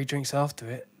load of free drinks after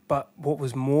it. But what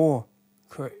was more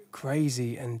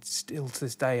crazy, and still to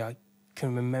this day I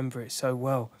can remember it so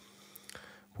well,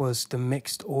 was the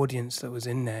mixed audience that was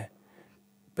in there.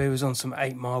 But it was on some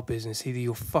 8 Mile business. Either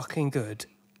you're fucking good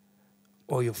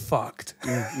or you're fucked.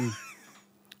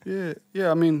 Yeah.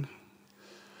 I mean,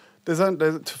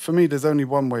 for me, there's only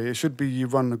one way. It should be you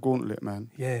run the gauntlet,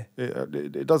 man. Yeah.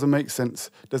 It doesn't make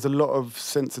sense. There's a lot of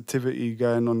sensitivity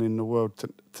going on in the world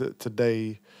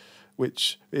today,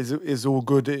 which is all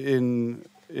good in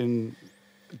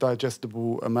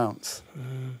digestible amounts.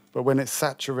 But when it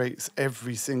saturates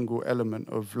every single element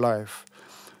of life,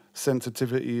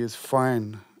 sensitivity is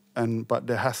fine, but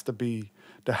there has to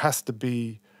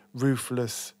be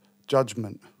ruthless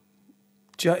judgment.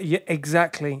 Yeah,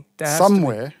 exactly.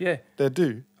 Somewhere, they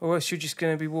do. Or else you're just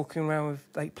going to be walking around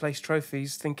with 8th place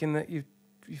trophies, thinking that you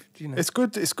know. It's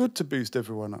good to boost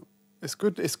everyone up. It's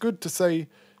good to say,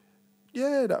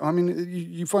 yeah.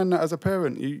 You find that as a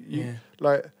parent, you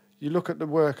look at the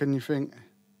work and you think,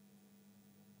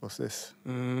 what's this?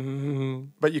 Mm-hmm.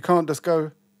 But you can't just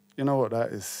go, you know what, that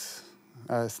is,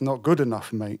 it's not good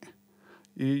enough, mate.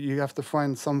 You have to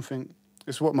find something.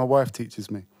 It's what my wife teaches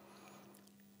me.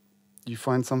 You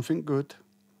find something good,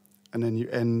 and then you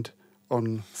end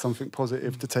on something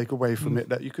positive to take away from it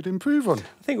that you could improve on.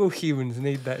 I think all humans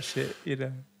need that shit,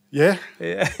 Yeah?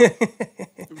 Yeah.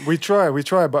 We try,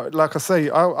 but like I say,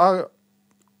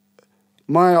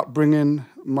 my upbringing,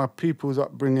 my people's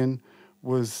upbringing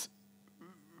was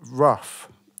rough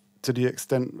to the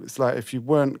extent, it's like if you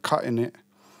weren't cutting it,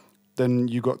 then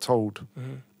you got told.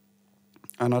 Mm-hmm.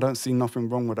 And I don't see nothing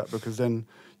wrong with that, because then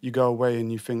you go away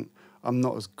and you think, I'm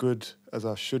not as good as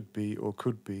I should be or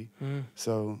could be,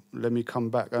 so let me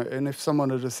come back. And if someone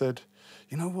had just said,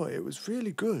 you know what, it was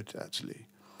really good, actually,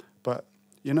 but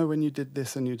when you did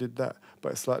this and you did that,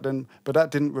 but it's like then, but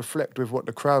that didn't reflect with what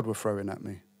the crowd were throwing at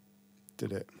me,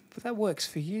 did it? But that works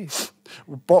for you.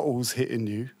 Bottles hitting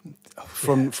you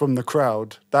from the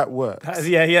crowd, that works.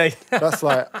 Yeah. That's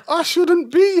like, I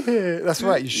shouldn't be here. That's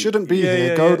right, you shouldn't be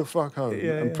here. Go the fuck home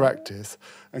and practice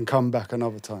and come back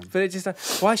another time. But it just,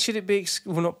 why should it be,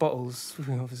 well, not bottles,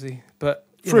 obviously, but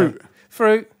fruit.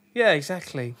 Fruit, yeah,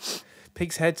 exactly.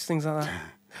 Pigs' heads, things like that.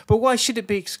 But why should it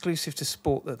be exclusive to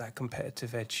sport that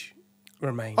competitive edge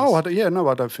remains? Oh, I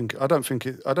don't think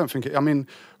it. I mean,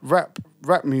 rap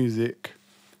music.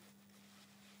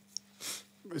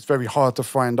 It's very hard to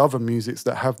find other musics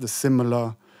that have the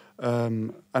similar,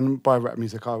 and by rap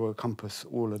music I will encompass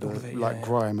all of the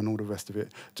grime and all the rest of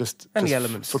it. Just the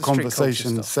elements for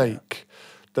conversation's sake,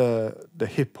 the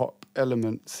hip hop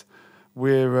elements.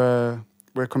 We're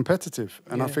competitive,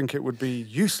 and I think it would be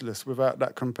useless without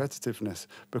that competitiveness,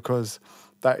 because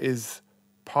that is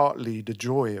partly the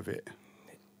joy of it.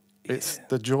 It's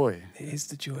the joy. It is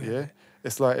the joy. Yeah,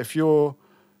 it's like if you're.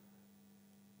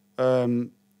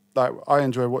 Like I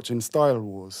enjoy watching Style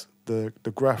Wars, the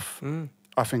graph.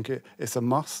 I think it's a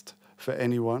must for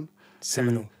anyone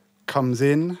who comes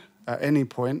in at any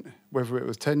point, whether it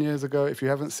was 10 years ago. If you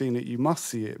haven't seen it, you must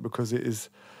see it, because it is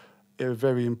a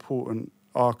very important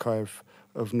archive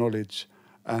of knowledge,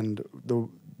 and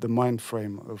the mind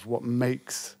frame of what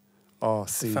makes our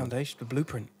scene. The foundation, the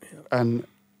blueprint. Yeah. And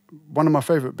one of my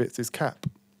favourite bits is Cap.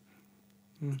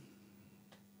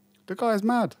 The guy's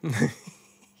mad.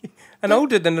 And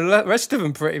older than the rest of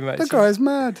them, pretty much. The guy's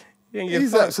mad. Yeah,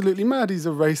 He's absolutely mad. He's a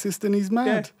racist and he's mad.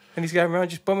 Yeah. And he's going around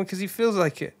just bombing because he feels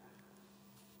like it.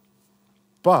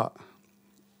 But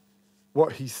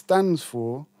what he stands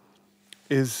for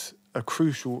is a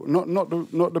crucial, not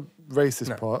the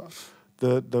racist part,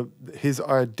 his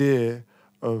idea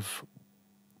of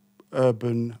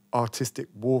urban artistic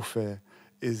warfare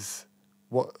is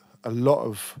what at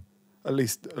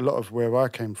least a lot of where I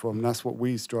came from, that's what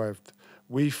we strived.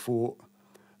 We thought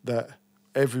that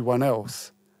everyone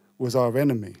else was our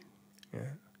enemy. Yeah.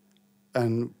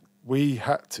 And we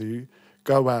had to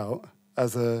go out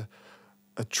as a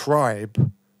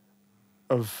tribe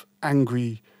of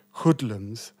angry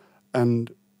hoodlums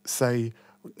and say,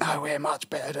 no, we're much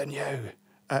better than you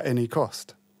at any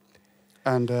cost.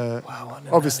 And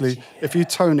obviously, if you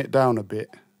tone it down a bit,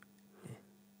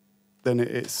 then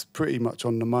it's pretty much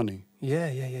on the money.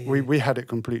 Yeah. We had it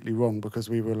completely wrong because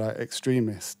we were like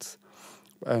extremists.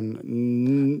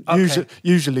 And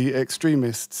usually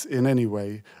extremists in any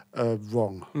way are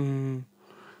wrong.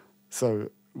 So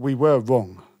we were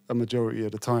wrong a majority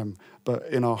of the time. But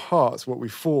in our hearts, what we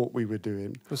thought we were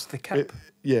doing was the cap.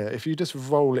 If you just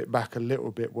roll it back a little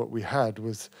bit, what we had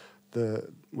was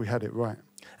we had it right.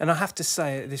 And I have to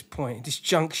say at this point, at this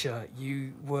juncture,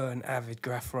 you were an avid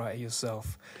graph writer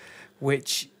yourself,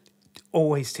 which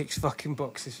always ticks fucking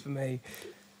boxes for me.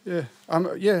 Yeah,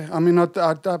 I mean,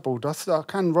 I dabbled. I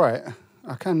can write,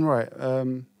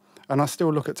 and I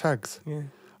still look at tags. Yeah,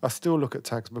 I still look at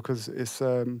tags because it's,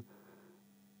 and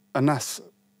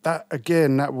that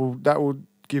again. That will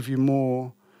give you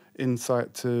more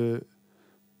insight to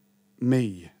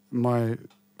me, my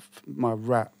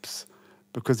raps,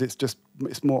 because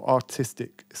it's more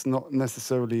artistic. It's not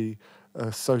necessarily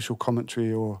a social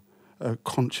commentary or a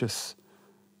conscious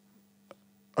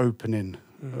opening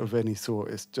of any sort.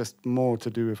 It's just more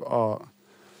to do with art.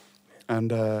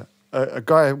 And a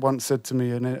guy once said to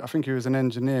me, and I think he was an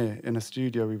engineer in a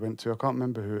studio we went to, I can't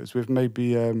remember who it was with,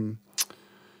 maybe,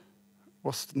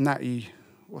 what's Natty,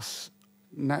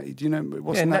 do you know,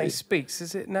 what's Natty Speaks,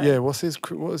 is it Natty? Yeah, what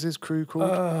was his crew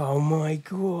called? Oh my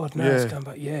God, no, it's going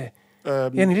back, yeah.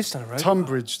 And he lives down the road.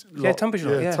 Tunbridge lot. Yeah, Tunbridge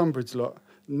lot, yeah. Tunbridge lot.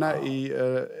 Natty...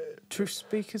 Truth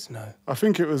Speakers? No. I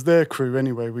think it was their crew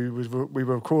anyway. We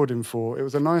were recording for. It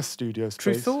was a nice studio space.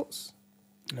 True Thoughts?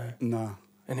 No. No.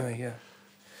 Anyway, yeah.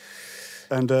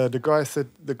 And the guy said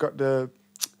the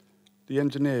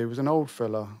engineer was an old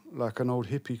fella, like an old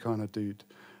hippie kind of dude.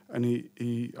 And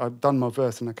I'd done my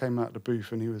verse and I came out of the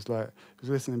booth and he was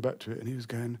listening back to it and he was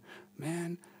going,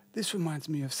 man, this reminds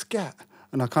me of scat.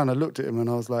 And I kind of looked at him and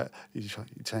I was like, you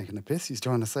taking a piss? He's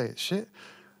trying to say it's shit.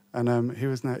 And he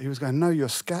was going, no, you're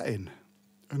scatting.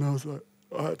 And I was like,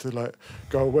 I had to like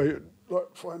go away,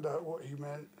 like find out what he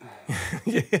meant.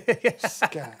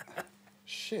 Scat.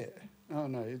 Shit. Oh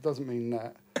no, it doesn't mean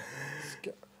that.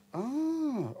 Scat.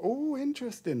 Oh,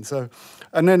 interesting. So,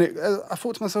 and then I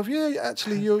thought to myself, yeah,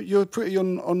 actually, you're pretty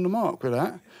on the mark with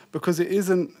that because it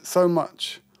isn't so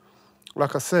much.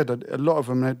 Like I said, a lot of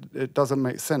them it doesn't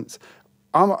make sense.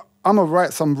 I'm gonna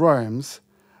write some rhymes.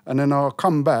 And then I'll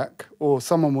come back, or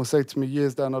someone will say to me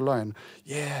years down the line,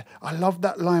 yeah, I love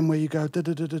that line where you go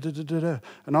da-da-da-da-da-da-da.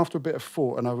 And after a bit of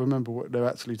thought, and I remember what they're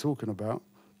actually talking about,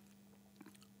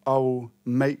 I'll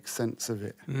make sense of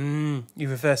it. You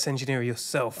reverse engineer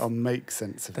yourself. I'll make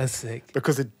sense of it. That's sick.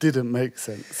 Because it didn't make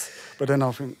sense. But then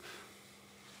I'll think,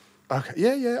 okay,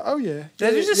 yeah.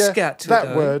 There's a scat to that it,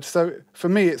 though. word. So for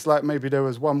me, it's like maybe there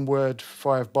was one word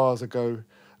 5 bars ago,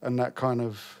 and that kind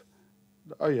of...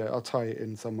 Oh yeah, I'll tie it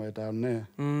in somewhere down there.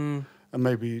 And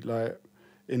maybe like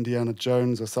Indiana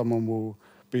Jones or someone will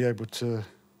be able to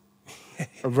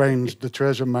arrange the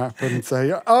treasure map and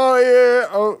say,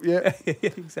 oh yeah.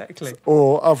 Exactly.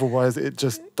 Or otherwise it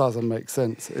just doesn't make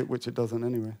sense, which it doesn't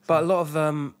anyway. So. But a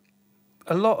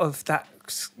lot of that,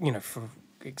 you know, for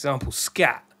example,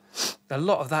 scat, a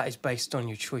lot of that is based on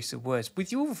your choice of words.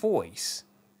 With your voice,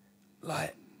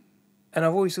 like, and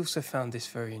I've always also found this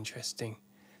very interesting,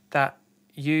 that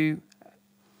you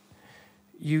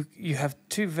have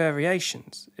 2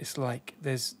 variations. It's like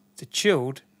there's the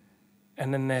chilled,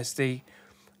 and then there's the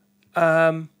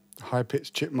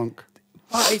high-pitched chipmunk.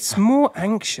 But it's more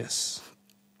anxious.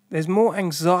 There's more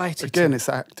anxiety. Again, it's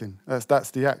acting.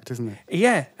 That's the act, isn't it?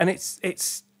 Yeah, and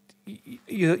it's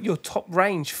your top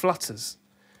range flutters,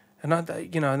 and I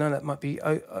know that might be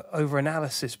over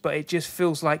analysis, but it just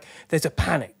feels like there's a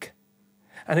panic,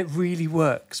 and it really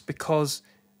works because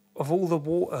of all the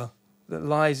water that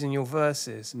lies in your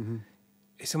verses.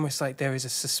 It's almost like there is a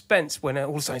suspense when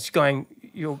all of a sudden it's going,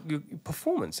 your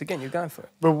performance, again, you're going for it.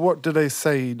 But what do they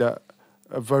say that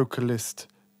a vocalist,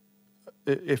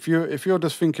 if you're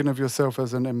just thinking of yourself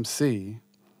as an MC,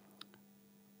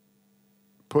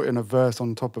 putting a verse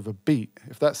on top of a beat,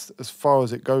 if that's as far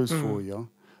as it goes for you,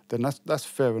 then that's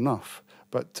fair enough.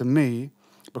 But to me,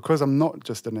 because I'm not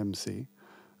just an MC,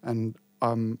 and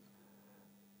I'm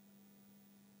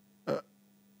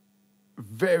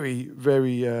very,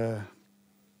 very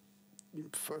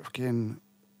fucking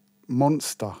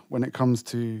monster when it comes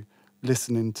to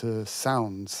listening to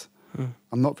sounds.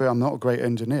 I'm not a great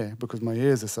engineer because my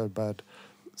ears are so bad.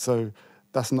 So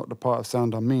that's not the part of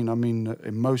sound I mean. I mean the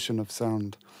emotion of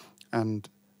sound and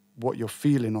what you're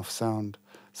feeling off sound.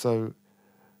 So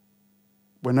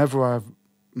whenever I've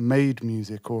made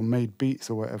music or made beats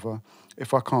or whatever,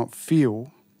 if I can't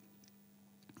feel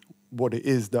what it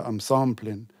is that I'm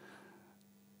sampling,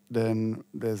 then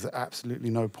there's absolutely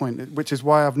no point. Which is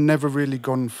why I've never really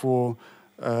gone for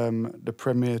the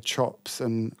Premier chops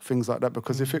and things like that,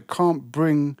 because if it can't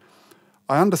bring...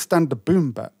 I understand the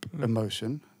boom bap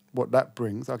emotion, what that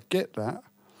brings, I get that,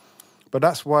 but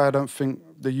that's why I don't think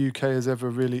the UK has ever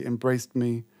really embraced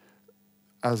me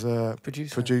as a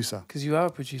producer. Because you are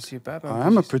a producer, you're a bad man. I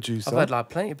am a producer. I've had like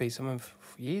plenty of beats on them for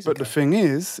years ago. But the thing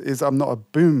is I'm not a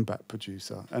boom bap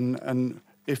producer, and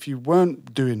if you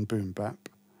weren't doing boom bap,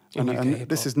 and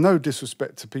this is no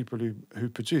disrespect to people who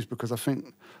produce, because I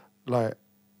think like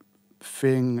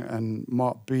Thing and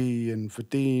Mark B and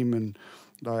Vadim and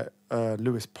like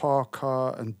Lewis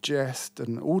Parker and Jest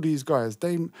and all these guys,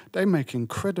 they make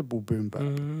incredible boom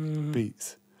bap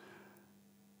beats.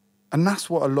 And that's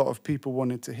what a lot of people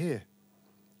wanted to hear.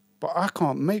 But I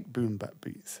can't make boom bap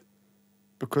beats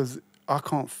because I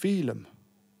can't feel them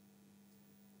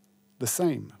the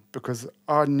same, because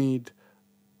I need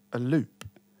a loop.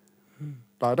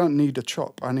 But I don't need a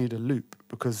chop, I need a loop,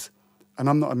 and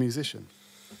I'm not a musician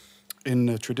in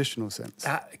the traditional sense.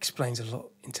 That explains a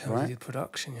lot in terms of your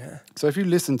production, yeah. So if you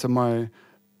listen to my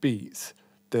beats,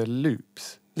 they're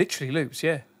loops. Literally loops,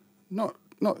 yeah. Not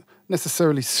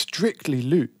necessarily strictly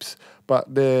loops,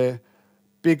 but they're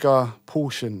bigger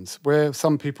portions where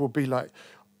some people will be like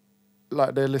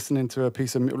they're listening to a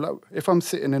piece of music. Like if I'm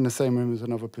sitting in the same room as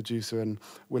another producer and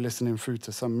we're listening through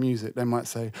to some music, they might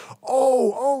say,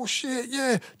 oh shit,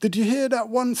 yeah, did you hear that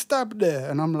one stab there?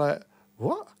 And I'm like,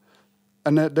 what?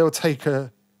 And they'll take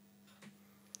a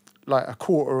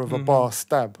quarter of a bar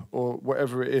stab or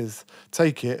whatever it is,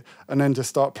 take it and then just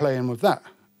start playing with that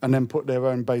and then put their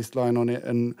own bass line on it,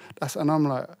 and I'm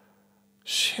like,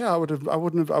 shit, I would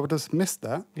have just missed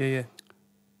that. Yeah.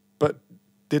 But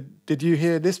did you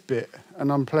hear this bit?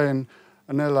 And I'm playing,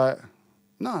 and they're like,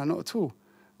 no, not at all.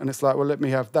 And it's like, well, let me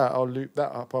have that. I'll loop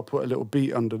that up. I'll put a little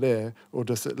beat under there, or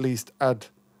just at least add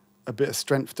a bit of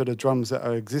strength to the drums that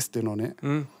are existing on it.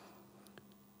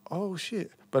 Oh,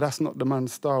 shit. But that's not the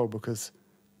man's style, because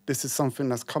this is something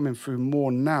that's coming through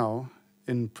more now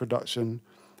in production,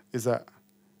 is that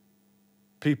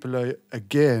people are,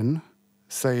 again,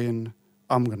 saying,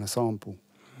 I'm going to sample.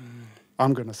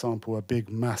 I'm going to sample a big,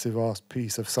 massive-ass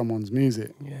piece of someone's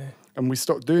music. Yeah. And we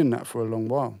stopped doing that for a long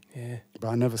while. Yeah. But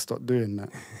I never stopped doing that.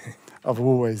 I've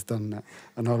always done that.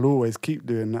 And I'll always keep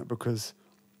doing that, because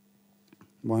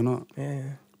why not? Yeah.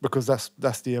 Because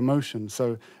that's the emotion.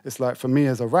 So it's like, for me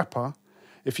as a rapper,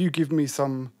 if you give me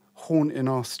some haunting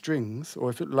ass strings, or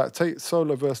if it, like, take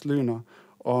Solar vs. Luna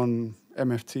on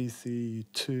MFTC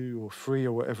 2 or 3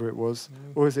 or whatever it was,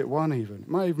 or is it 1 even? It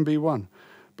might even be 1.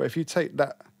 But if you take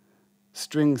that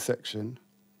string section,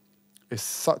 it's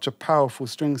such a powerful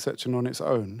string section on its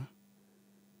own,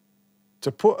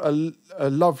 to put a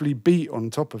lovely beat on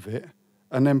top of it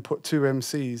and then put 2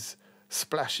 MCs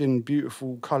splashing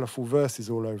beautiful, colourful verses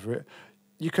all over it,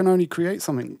 you can only create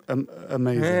something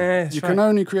amazing. Yeah, you can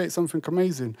only create something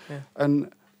amazing. Yeah.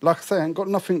 And like I say, I ain't got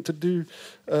nothing to do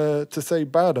to say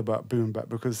bad about boom bap,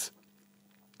 because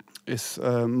it's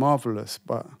marvellous.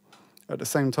 But at the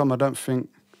same time, I don't think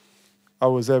I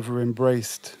was ever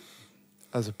embraced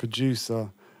as a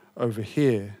producer over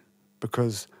here,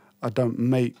 because I don't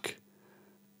make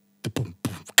the boom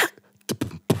boom.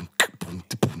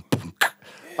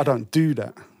 I don't do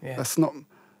that. Yeah. That's not.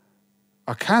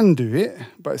 I can do it,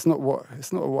 but it's not what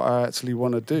I actually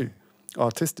want to do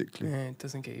artistically. Yeah, it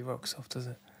doesn't get you rocks off, does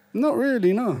it? Not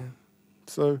really, no.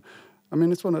 So, I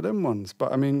mean, it's one of them ones.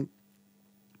 But I mean,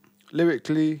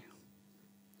 lyrically,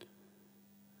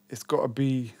 it's got to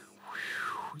be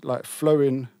like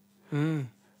flowing.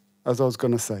 As I was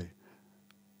gonna say,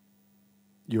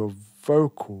 your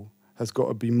vocal has got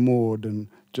to be more than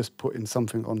just putting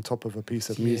something on top of a piece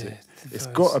of music. the It's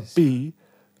got to verses. be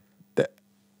the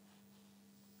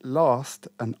last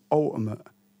and ultimate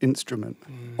instrument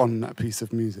on that piece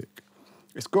of music.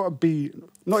 It's got to be,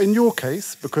 not in your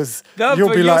case, because No, you'll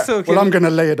but be you're like, talking- well, I'm going to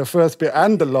layer the first bit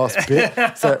and the last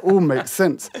bit, so it all makes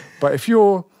sense. But if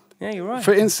you're, Yeah, you're right.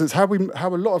 for instance, how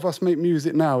a lot of us make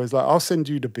music now is like, I'll send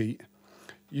you the beat,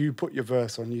 you put your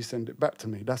verse on, you send it back to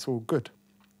me. That's all good.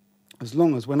 As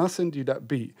long as when I send you that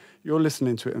beat, you're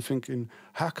listening to it and thinking,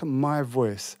 how can my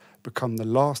voice become the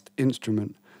last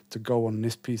instrument to go on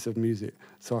this piece of music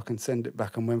so I can send it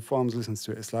back? And when Farms listens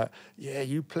to it, it's like, yeah,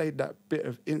 you played that bit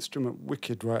of instrument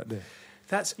wicked right there.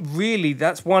 That's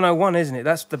 101, isn't it?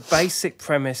 That's the basic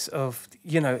premise of,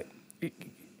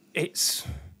 it's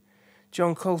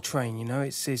John Coltrane,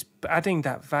 it's adding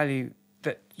that value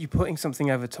that you're putting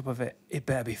something over top of it. It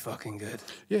better be fucking good.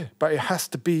 Yeah, but it has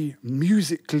to be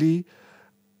musically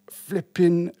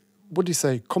flipping, what do you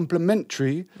say,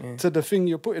 complementary to the thing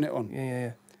you're putting it on.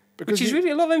 Yeah. Because Which is really,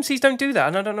 a lot of MCs don't do that,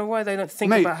 and I don't know why they don't think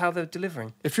Mate, about how they're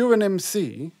delivering. if you're an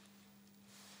MC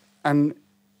and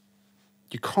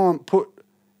you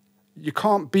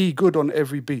can't be good on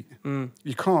every beat.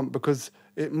 You can't, because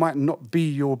it might not be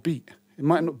your beat. It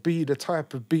might not be the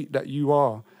type of beat that you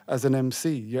are as an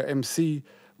MC. Your MC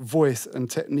voice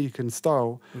and technique and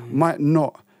style might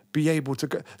not be able to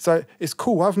go. So it's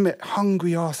cool. I've met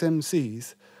hungry ass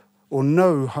MCs or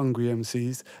no hungry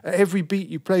MCs. At every beat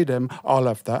you play them, I'll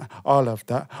have that, I'll have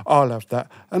that, I'll have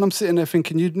that. And I'm sitting there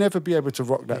thinking, you'd never be able to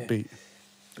rock that beat.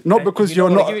 Not because you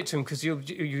don't you're want not... to give it to them because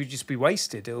you'll just be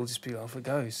wasted. It'll just be off it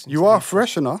goes. You are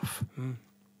fresh enough,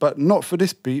 but not for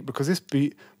this beat, because this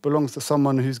beat belongs to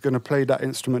someone who's going to play that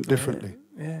instrument differently.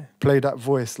 Yeah. Play that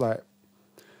voice like...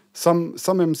 Some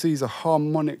MCs are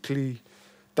harmonically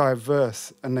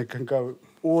diverse and they can go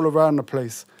all around the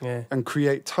place and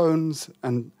create tones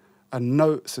and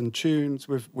notes and tunes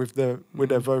with their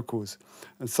vocals.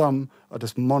 And some are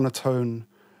just monotone.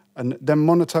 And them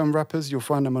monotone rappers, you'll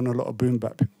find them on a lot of boom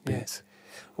bap beats.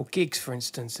 Or Giggs, for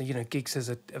instance. Giggs has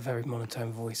a very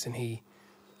monotone voice, and he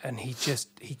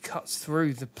cuts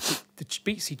through the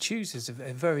beats he chooses are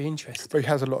very interesting. But he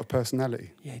has a lot of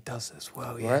personality. Yeah, he does as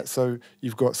well. Yeah. Right? So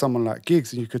you've got someone like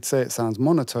Giggs, and you could say it sounds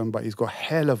monotone, but he's got a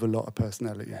hell of a lot of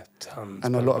personality. Yeah, tons.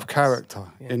 And a lot of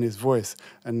character Yeah. in his voice.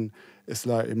 And it's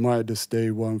like, it might just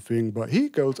stay one thing, but he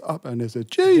goes up and there's a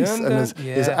jeez. And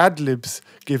his ad-libs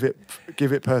give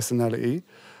it personality.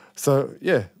 So,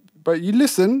 yeah. But you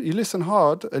listen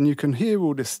hard, and you can hear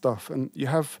all this stuff. And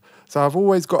so I've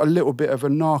always got a little bit of a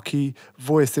narky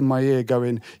voice in my ear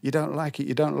going, you don't like it,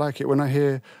 you don't like it. When I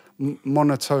hear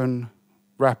monotone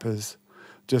rappers,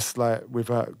 just like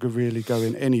without really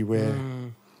going anywhere,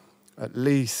 at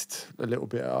least a little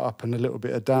bit up and a little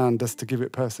bit of down, just to give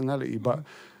it personality. But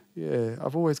yeah,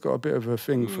 I've always got a bit of a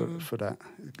thing for that.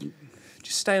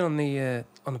 Just staying on the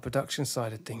production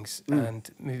side of things and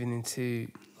moving into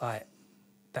like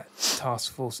that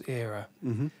Task Force era,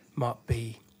 Mark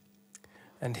B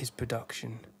and his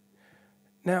production.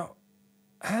 Now,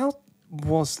 how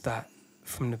was that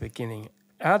from the beginning?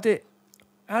 How did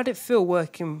it feel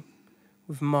working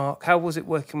with Mark? How was it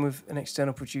working with an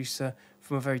external producer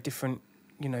from a very different,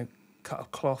 cut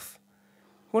of cloth?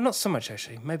 Well, not so much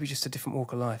actually. Maybe just a different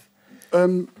walk of life.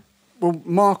 Well,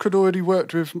 Mark had already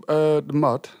worked with the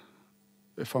Mud,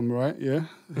 if I'm right. Yeah,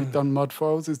 he'd done Mud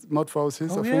Files. Is Mud Files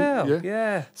his? Oh, I think.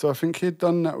 yeah. So I think he'd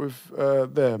done that with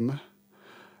them,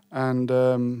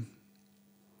 and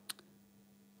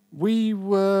we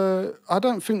were. I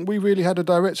don't think we really had a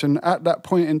direction at that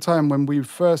point in time when we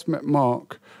first met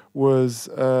Mark. Was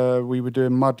we were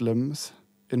doing Mudlums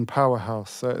in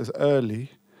Powerhouse, so it was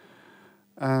early.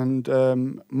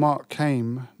 And Mark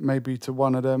came maybe to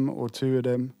one of them or two of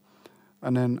them.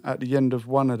 And then at the end of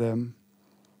one of them,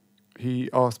 he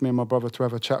asked me and my brother to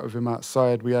have a chat with him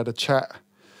outside. We had a chat.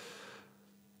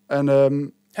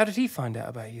 And How did he find out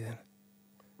about you then?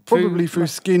 probably through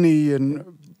Skinny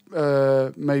and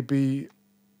maybe...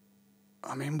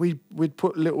 I mean, we'd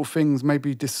put little things,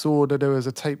 maybe Disorder. There was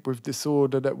a tape with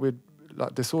Disorder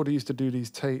that Disorder used to do these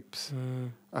tapes.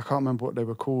 I can't remember what they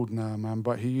were called now, man,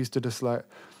 but he used to just like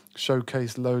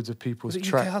showcase loads of people's Was it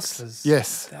tracks. UK Hustlers?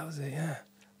 Yes. That was it, yeah.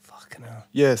 Fucking hell.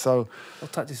 Yeah, so...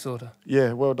 What type Disorder?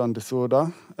 Yeah, well done,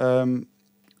 Disorder.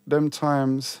 Them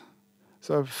times...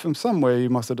 So from somewhere you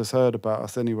must have just heard about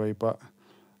us anyway, but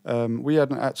we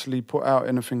hadn't actually put out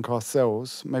anything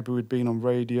ourselves. Maybe we'd been on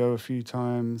radio a few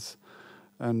times.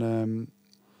 And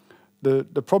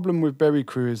the problem with Berry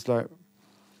Crew is like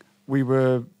we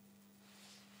were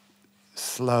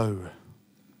slow.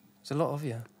 There's a lot of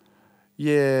you.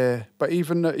 Yeah, but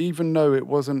even though it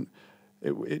wasn't,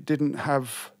 it didn't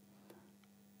have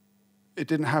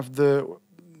the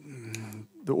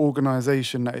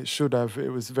organisation that it should have. It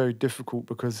was very difficult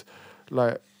because,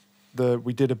 like,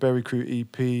 we did a Berry Crew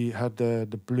EP, had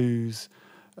the blues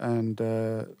and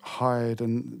Hyde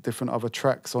and different other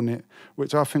tracks on it,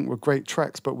 which I think were great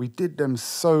tracks, but we did them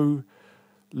so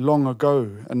long ago,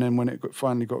 and then when it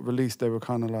finally got released, they were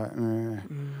kind of like,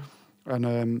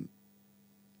 and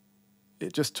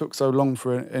it just took so long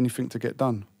for anything to get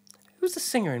done. Who was the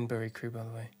singer in Berry Crew, by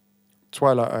the way?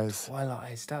 Twilight Eyes.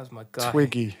 Twilight Eyes, that was my guy.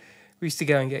 Twiggy. We used to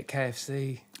go and get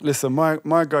KFC. Listen,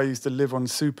 my guy used to live on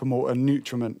Supermalt and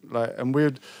Nutriment, like, and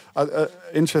we'd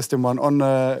interesting one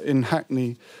in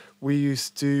Hackney. We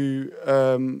used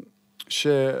to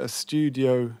share a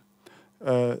studio,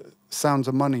 Sounds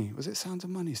of Money. Was it Sounds of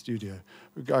Money studio?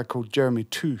 A guy called Jeremy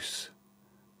Toos.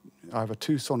 I have a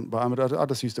Toos on, but I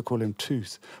just used to call him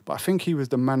Toos. But I think he was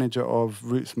the manager of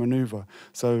Roots Maneuver.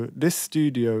 So this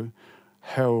studio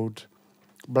held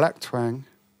Black Twang,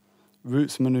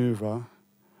 Roots Maneuver,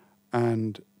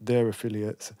 and their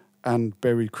affiliates, and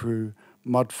Berry Crew,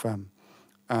 Mudfam,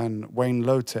 and Wayne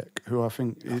Lowtech, who I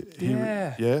think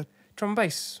yeah, drum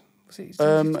bass. Was it?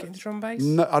 Did you get into drum bass?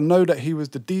 No, I know that he was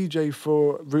the DJ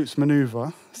for Roots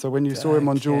Maneuver. So when you saw him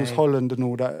on Jules Holland and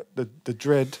all that, the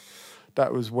Dread,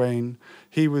 that was Wayne.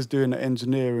 He was doing the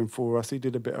engineering for us. He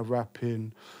did a bit of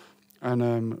rapping,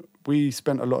 and we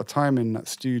spent a lot of time in that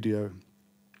studio.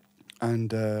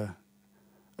 And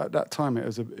at that time, it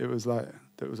was like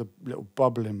there was a little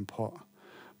bubbling pot.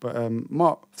 But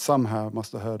Mark somehow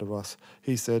must have heard of us.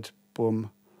 He said, "Boom,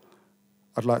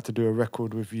 I'd like to do a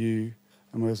record with you."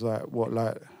 And we was like, "What,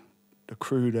 like the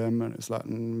crew them?" And it's like,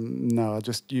 "No,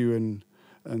 just you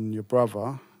and your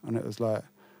brother." And it was like,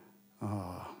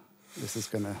 "Oh, this is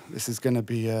gonna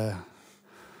be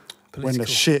when the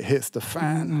shit hits the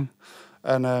fan."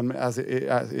 And as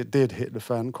it did hit the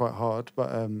fan quite hard, but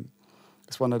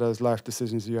it's one of those life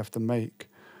decisions you have to make.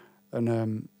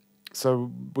 And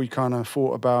so we kind of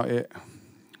thought about it,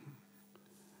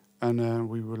 and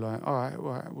we were like, all right,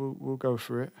 we'll go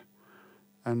for it.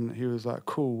 And he was like,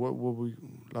 cool, what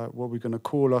are we going to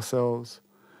call ourselves?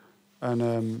 And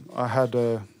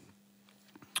I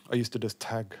used to just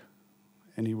tag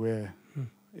anywhere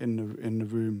in the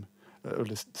room, or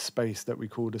the space that we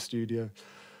called the studio.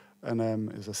 And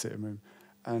it was a sitting room.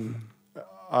 And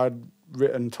I'd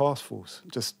written Task Force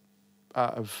just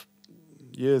out of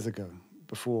years ago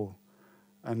before.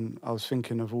 And I was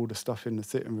thinking of all the stuff in the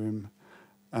sitting room,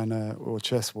 and or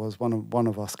Chess was, one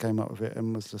of us came up with it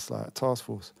and was just like, Task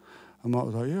Force. And Mark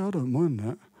was like, yeah, I don't mind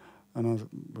that. And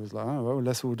I was like, oh, well,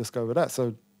 let's all discover that.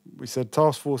 So we said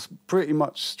Task Force pretty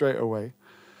much straight away.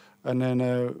 And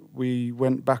then we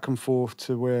went back and forth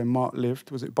to where Mark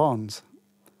lived. Was it Barnes?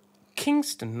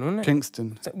 Kingston, wasn't it?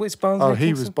 Kingston. Which Barnes? Oh,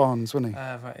 he was Barnes, wasn't he?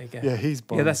 Right, there you go. Yeah, he's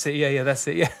Barnes. Yeah, that's it. Yeah, that's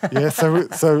it. Yeah. Yeah,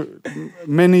 so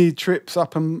many trips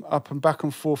up and back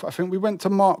and forth. I think we went to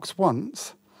Mark's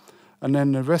once, and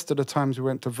then the rest of the times we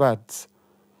went to Vad's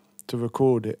to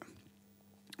record it.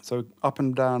 So up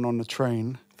and down on the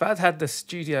train. Vad had the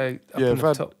studio up on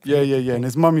the top. Yeah. And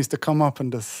his mum used to come up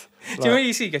and just... Do you know when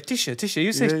you see, you go, Tisha?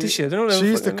 You say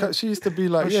Tisha. She used to be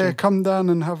like, yeah, come down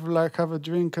and have a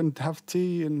drink and have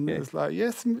tea. And it's like,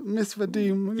 yes, Miss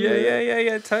Vadim.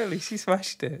 Yeah, totally. She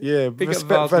smashed it. Yeah, Big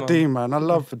respect Vadim, man. I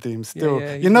love Vadim still.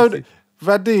 Yeah, you know,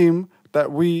 Vadim,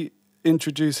 that we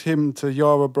introduced him to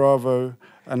Yara Bravo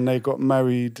and they got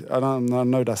married. I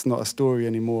know that's not a story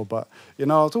anymore, but, you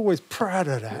know, I was always proud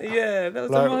of that. Yeah, that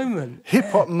was a moment.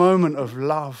 Hip-hop moment of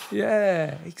love.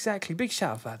 Yeah, exactly. Big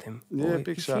shout out to him. Yeah,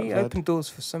 big shout out. He opened doors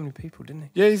for so many people, didn't he?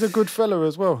 Yeah, he's a good fella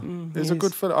as well. He's a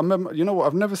good fella. I remember, you know what,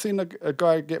 I've never seen a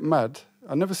guy get mad.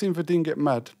 I've never seen Vadim get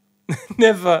mad.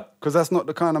 Never. Because that's not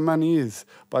the kind of man he is.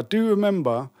 But I do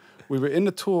remember we were in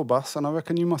the tour bus, and I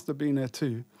reckon you must have been there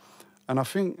too. And I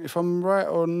think, if I'm right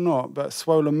or not, but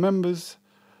Swollen members,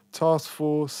 Task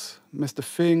Force, Mr.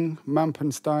 Thing,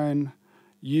 Mampenstein,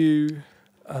 you,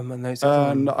 and the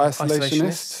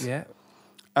Isolationists, yeah,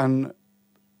 and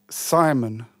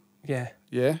Simon. Yeah.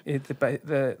 Yeah?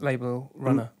 The label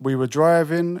runner. We were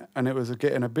driving, and it was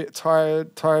getting a bit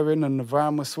tiring, and the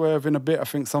van was swerving a bit. I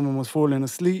think someone was falling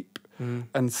asleep,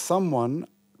 and someone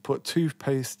put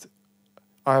toothpaste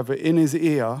either in his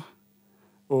ear,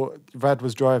 or Vad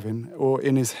was driving, or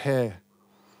in his hair.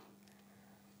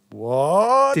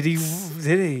 What? Did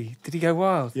he go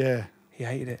wild? Yeah. He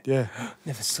hated it? Yeah.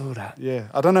 Never saw that. Yeah.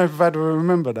 I don't know if Vad will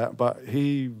remember that, but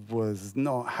he was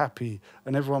not happy.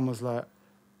 And everyone was like,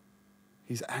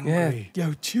 he's angry. Yeah.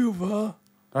 Yo, chill, va.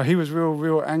 He was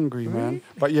real angry, man.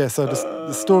 But yeah, so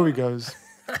the story goes,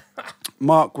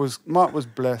 Mark was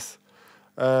blessed.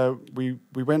 we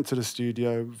went to the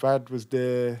studio. Vad was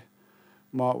there,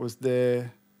 Mark was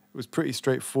there. It was pretty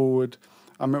straightforward.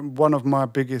 I mean, one of my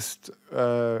biggest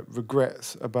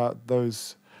regrets about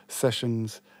those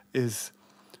sessions is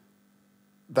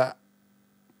that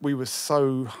we were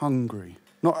so hungry,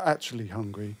 not actually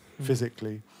hungry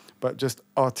physically, but just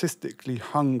artistically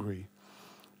hungry,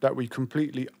 that we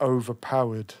completely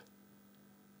overpowered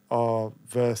our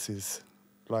verses.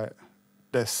 Like,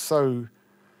 they're so,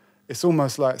 it's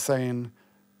almost like saying,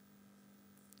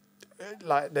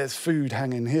 like, there's food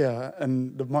hanging here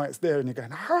and the mic's there and you're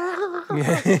going,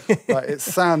 like, it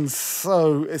sounds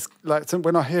so, it's like,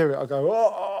 when I hear it, I go,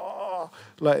 oh,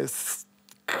 like, it's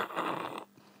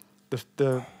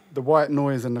the white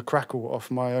noise and the crackle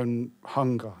off my own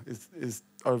hunger is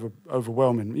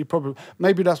overwhelming. You probably,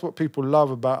 maybe that's what people love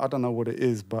about, I don't know what it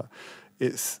is, but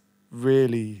it's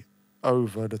really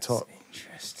over the top. That's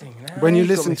interesting. Now When you you've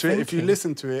got listen me to it, if you thinking.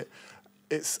 listen to it,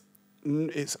 it's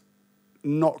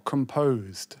not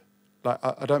composed. Like,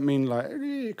 I don't mean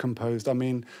like composed. I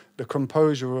mean the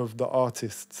composure of the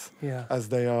artists as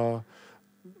they are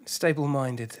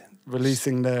Stable-minded.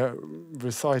 reciting their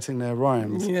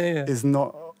rhymes is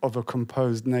not of a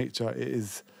composed nature. It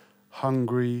is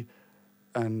hungry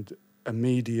and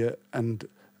immediate and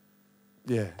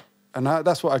and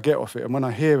that's what I get off it. And when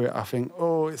I hear it, I think,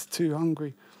 oh, it's too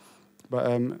hungry. But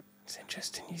It's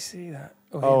interesting you see that.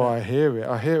 I hear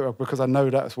it because I know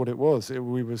that's what it was.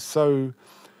 We were so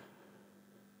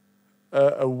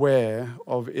aware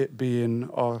of it being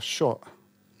our shot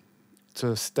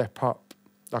to step up.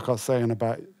 Like I was saying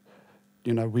about,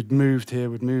 you know, we'd moved here,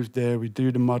 we'd moved there, we'd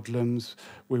do the Mudlums,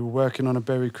 we were working on a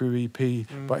Berry Crew EP,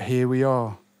 but here we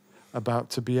are, about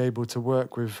to be able to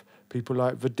work with people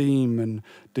like Vadim and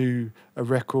do a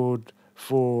record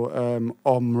for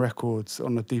Records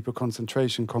on a Deeper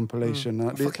Concentration compilation.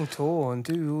 Fucking tour and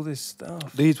do all this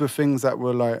stuff. These were things that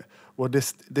were like, well,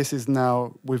 this is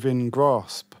now within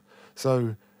grasp,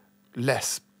 so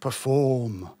let's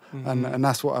perform. And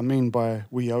that's what I mean by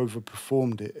we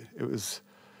overperformed it. It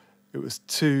was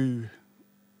too,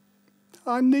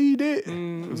 I need it.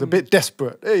 It was a bit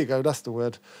desperate. There you go, that's the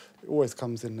word. It always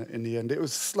comes in the end. It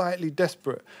was slightly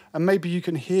desperate. And maybe you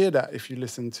can hear that if you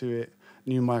listen to it,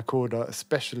 New Mic Order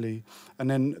especially. And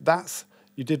then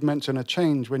you did mention a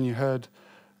change when you heard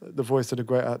the Voice of the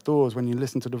Great Outdoors, when you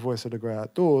listened to the Voice of the Great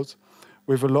Outdoors,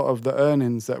 with a lot of the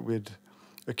earnings that we'd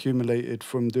accumulated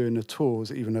from doing the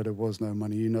tours, even though there was no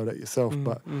money, you know that yourself,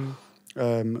 but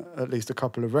at least a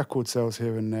couple of record sales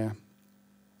here and there.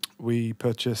 We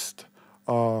purchased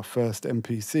our first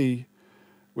MPC,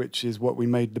 which is what we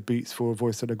made the beats for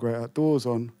Voice of the Great Outdoors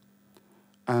on,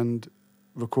 and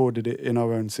recorded it in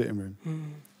our own sitting room.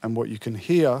 And what you can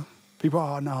hear, people,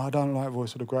 oh no, I don't like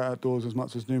Voice of the Great Outdoors as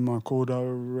much as New Mic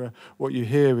Order. What you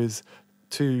hear is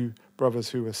two brothers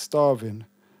who were starving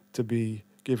to be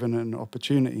given an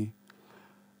opportunity,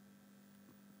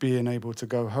 being able to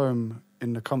go home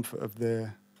in the comfort of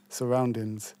their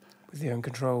surroundings. With their own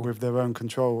control. With their own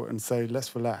control, and say,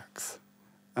 let's relax.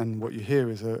 And what you hear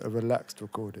is a relaxed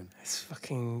recording. It's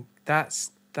fucking, that's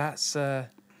the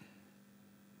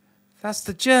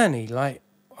journey. Like,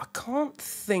 I can't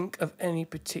think of any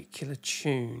particular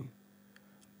tune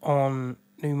on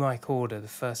New Mic Order, the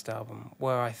first album,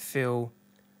 where I feel,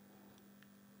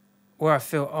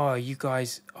 oh, you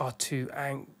guys are too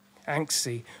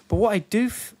angsty. But what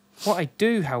I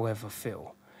do, however,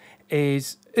 feel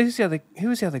is, who was the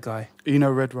other guy?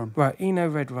 Eno Redrum. Right, Eno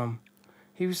Redrum.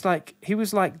 He was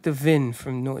like the Vin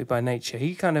from Naughty by Nature.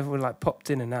 He kind of like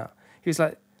popped in and out. He was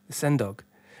like the Sendog.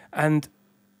 And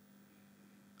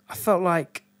I felt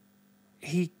like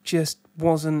he just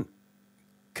wasn't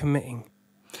committing.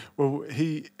 Well,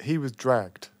 he was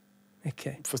dragged.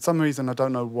 Okay. For some reason, I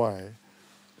don't know why,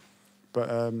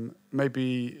 but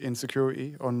maybe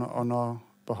insecurity on our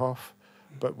behalf.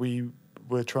 But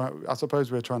I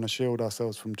suppose we're trying to shield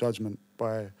ourselves from judgment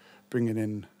by bringing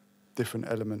in different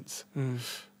elements.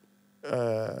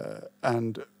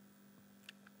 And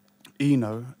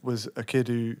Eno was a kid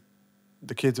who,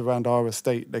 the kids around our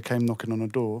estate, they came knocking on the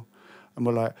door and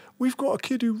were like, we've got a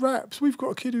kid who raps.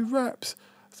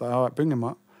 It's like, all right, bring him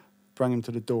up. Bring him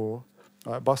to the door.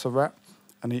 All right, bust a rap.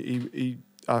 And he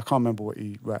I can't remember what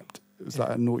he rapped. It was like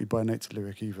a Naughty by Nature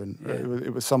lyric even. Yeah.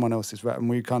 It was someone else's rap. And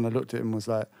we kind of looked at him and was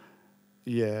like,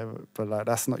 yeah, but like,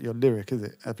 that's not your lyric, is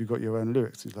it? Have you got your own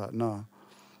lyrics? He's like, no.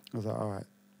 I was like, all right.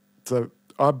 So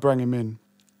I brought him in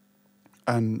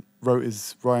and wrote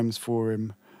his rhymes for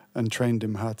him and trained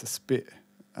him how to spit.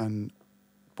 And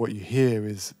what you hear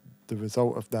is the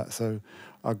result of that. So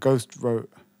I ghost wrote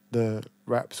the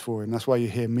raps for him. That's why you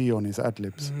hear me on his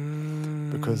ad-libs,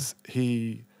 because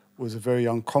he was a very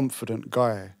unconfident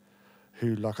guy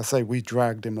who, like I say, we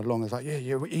dragged him along. It's like, yeah,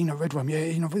 Eno Redrum,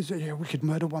 yeah, we could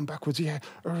murder one backwards, yeah,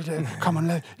 come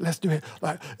on, let's do it.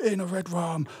 Like, Eno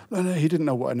Redrum. No, he didn't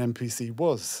know what an NPC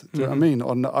was. Do you know what I mean?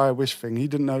 On the I Wish thing, he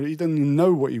didn't even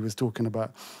know what he was talking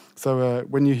about. So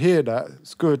when you hear that,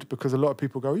 it's good because a lot of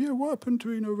people go, yeah, what happened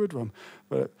to Eno Redrum?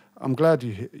 But I'm glad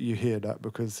you hear that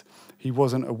because he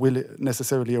wasn't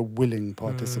necessarily a willing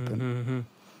participant.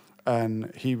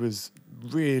 And he was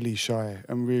really shy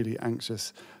and really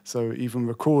anxious. So even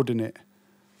recording it,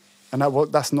 and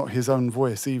that's not his own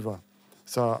voice either.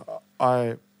 So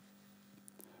I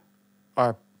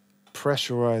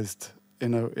pressurized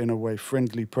in a way,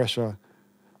 friendly pressure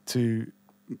to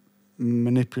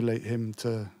manipulate him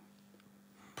to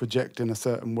project in a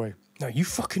certain way. No, you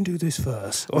fucking do this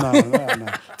first. No.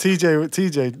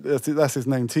 TJ, that's his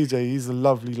name. TJ, he's a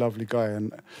lovely, lovely guy,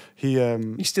 and he.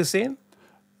 You still see him?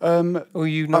 Or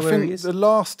you know I where think he is? the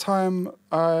last time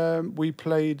we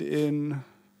played in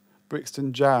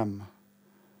Brixton Jam,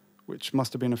 which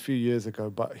must have been a few years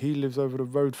ago, but he lives over the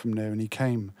road from there, and he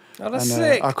came. Oh, that's and,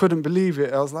 sick. I couldn't believe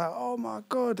it. I was like, oh my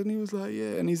God. And he was like,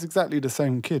 yeah. And he's exactly the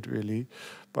same kid, really.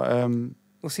 But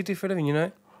what's he do for a living, you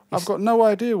know? I've got no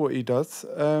idea what he does.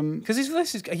 Because his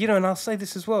voice is, you know, and I'll say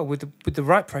this as well, with the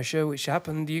right pressure, which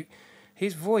happened,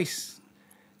 his voice,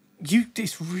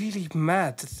 it's really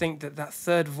mad to think that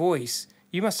third voice,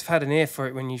 you must have had an ear for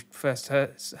it when you first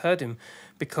heard him,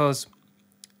 because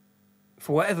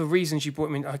for whatever reasons you brought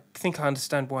him in, I think I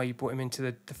understand why you brought him into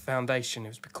the foundation. It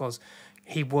was because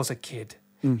he was a kid.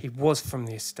 He was from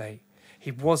the estate.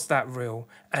 He was that real.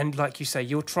 And like you say,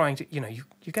 you're trying to, you know,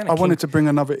 you're going to... I wanted to bring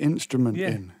another instrument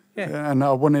in. Yeah. And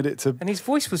I wanted it to... And his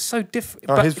voice was so different.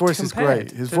 Oh, his voice is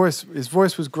great. His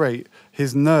voice was great.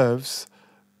 His nerves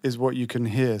is what you can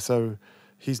hear. So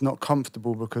he's not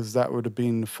comfortable because that would have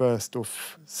been the first or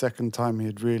second time he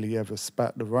had really ever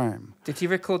spat the rhyme. Did he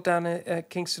record down at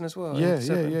Kingston as well? Yeah.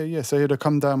 So he'd have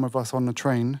come down with us on the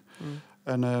train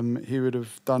and he would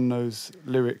have done those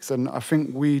lyrics. And I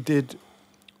think we did...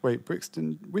 Wait,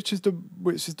 Brixton, which is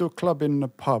the club in the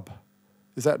pub?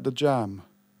 Is that the Jam?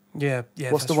 Yeah.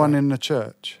 What's the one in the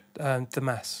church? The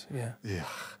Mass, yeah.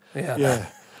 Yeah.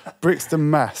 Brixton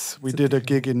Mass. We did a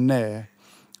gig in there,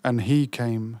 and he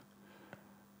came,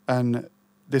 and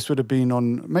this would have been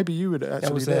on. Maybe you would actually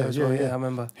I was there as well. Yeah, I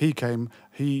remember. He came.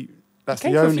 That's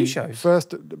came the for a only few shows.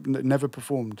 first. Never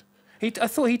performed. I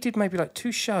thought he did maybe like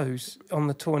 2 shows on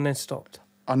the tour and then stopped.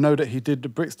 I know that he did the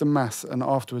Brixton Mass, and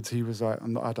afterwards he was like,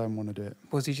 I don't want to do it.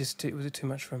 Was it too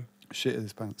much for him? Shit in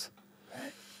his pants.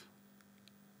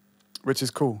 Which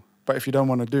is cool. But if you don't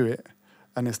want to do it,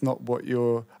 and it's not what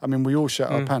you're... I mean, we all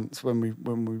shut our pants when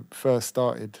we first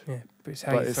started. Yeah, but it's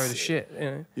how you throw the shit, you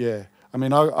know? Yeah. I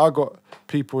mean, I got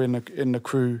people in the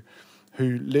crew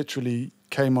who literally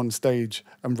came on stage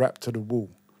and rapped to the wall.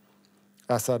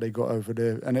 That's how they got over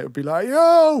there. And it would be like,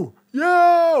 yo,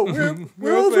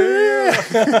 we're over here.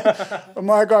 And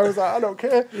my guy was like, I don't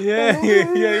care.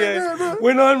 Yeah.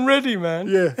 When I'm ready, man.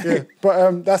 Yeah.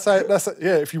 But that's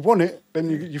if you want it, then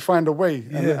you find a way.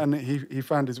 And he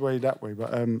found his way that way.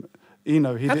 But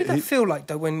Eno, How did that feel like,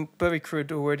 though, when Bury Crew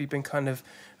had already been kind of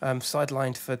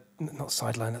sidelined for... Not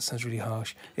sidelined, that sounds really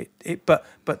harsh. But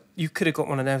you could have got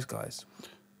one of those guys.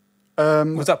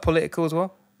 Was that political as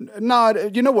well? No,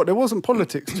 you know what? There wasn't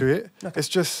politics to it. Okay. It's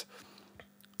just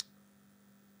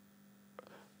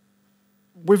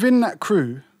within that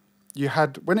crew, you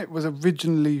had when it was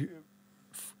originally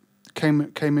came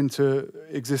into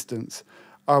existence.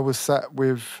 I was sat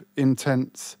with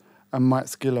Intense and Mike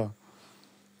Skiller,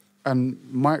 and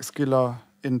Mike Skiller,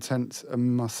 Intense,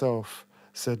 and myself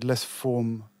said, "Let's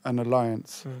form an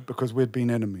alliance because we'd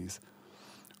been enemies."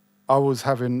 I was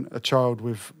having a child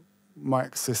with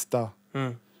Mike's sister.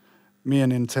 Me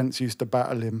and Intense used to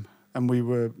battle him, and we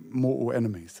were mortal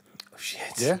enemies. Oh,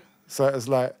 shit. Yeah? So it was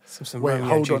like, wait,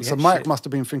 hold on. So Mike must have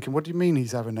been thinking, what do you mean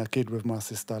he's having a kid with my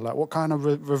sister? Like, what kind of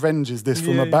revenge is this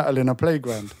from a battle in a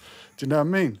playground? Do you know what I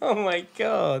mean? Oh, my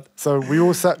God. So we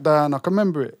all sat down. I can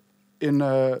remember it in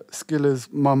Skiller's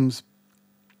mum's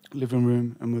living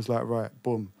room and was like, right,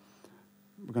 boom,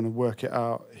 we're going to work it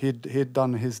out. He'd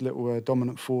done his little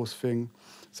dominant force thing.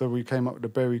 So we came up with the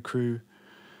Bury Crew.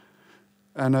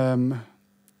 And,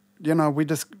 we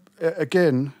just,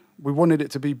 again, we wanted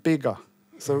it to be bigger.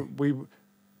 So we,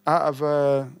 out of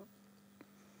a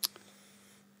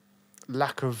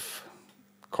lack of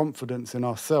confidence in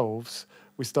ourselves,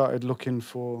 we started looking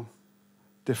for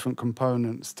different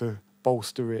components to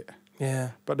bolster it. Yeah.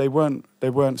 But they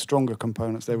weren't stronger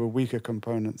components, they were weaker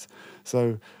components.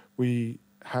 So we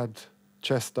had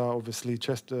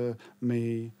Chester,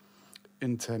 me,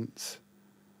 Intense,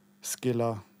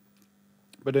 Skiller,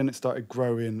 But then it started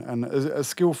growing, and as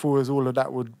skillful as all of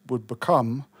that would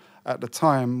become at the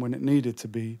time when it needed to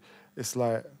be, it's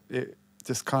like it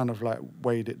just kind of like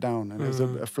weighed it down, and it was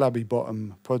a flabby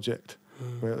bottom project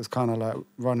where it was kind of like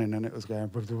running and it was going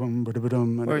ba-da-bum,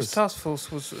 ba-da-ba-dum, and Whereas Task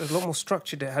Force was a lot more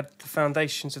structured. It had the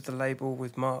foundations of the label,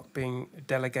 with Mark being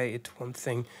delegated to one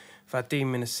thing,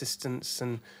 Vadim in assistance,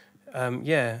 and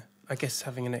I guess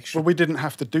having an extra. Well, we didn't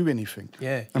have to do anything.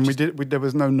 Yeah, and there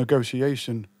was no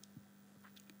negotiation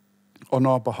on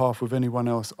our behalf with anyone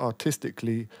else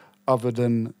artistically, other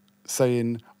than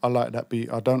saying, I like that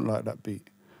beat, I don't like that beat.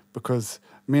 Because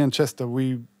me and Chester,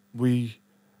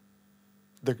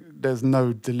 there's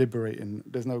no deliberating,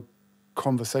 there's no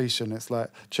conversation. It's like,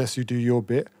 Chess, you do your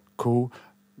bit, cool.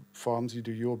 Farms, you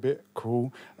do your bit,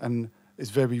 cool. And it's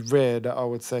very rare that I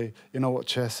would say, you know what,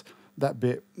 Chess, that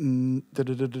bit,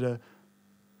 da-da-da-da-da.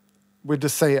 We'd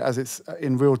just say it as it's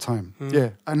in real time. Yeah,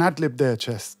 an ad-lib there,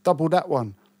 Chess, double that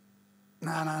one.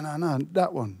 No,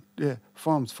 that one. Yeah,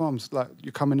 farms, like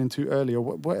you're coming in too early or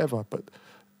whatever. But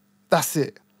that's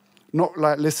it. Not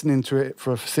like listening to it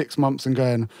for 6 months and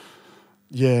going,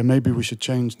 yeah, maybe we should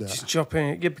change that. Just drop in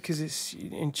it. Yeah, because it's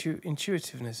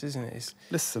intuitiveness, isn't it?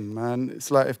 Listen, man, it's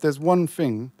like if there's one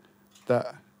thing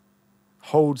that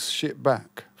holds shit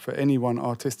back for anyone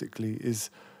artistically is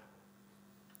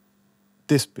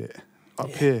this bit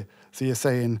up here. So you're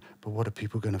saying, but what are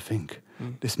people going to think?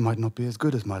 This might not be as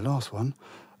good as my last one.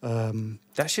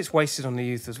 That shit's wasted on the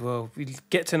youth as well. You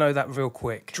get to know that real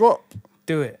quick. Drop.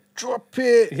 Do it. Drop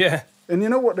it. Yeah. And you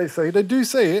know what they say? They do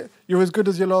say it, you're as good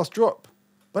as your last drop.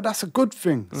 But that's a good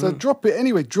thing. So drop it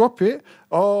anyway. Drop it.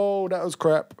 Oh, that was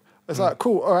crap. It's like,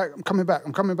 cool. All right, I'm coming back.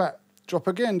 Drop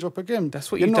again.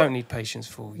 That's what you don't need patience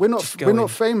for. We're not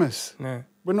famous. No.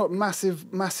 We're not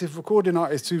massive recording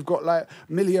artists who've got like £1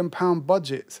 million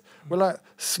budgets. We're like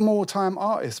small time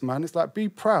artists, man. It's like, be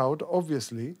proud,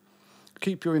 obviously,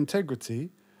 keep your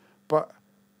integrity, but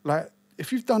like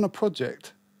if you've done a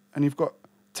project and you've got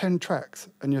 10 tracks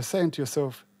and you're saying to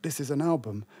yourself, this is an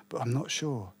album, but I'm not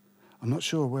sure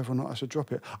whether or not I should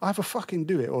drop it. Either fucking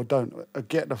do it or don't, or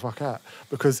get the fuck out,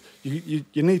 because you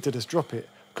need to just drop it.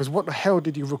 Because what the hell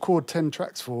did you record 10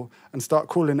 tracks for and start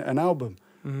calling it an album?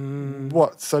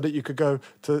 What? So that you could go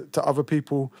to other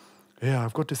people, yeah,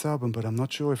 I've got this album, but I'm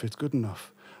not sure if it's good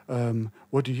enough.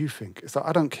 What do you think? It's like,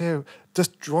 I don't care.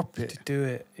 Just drop it. To do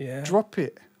it, yeah. Drop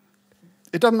it.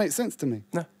 It doesn't make sense to me.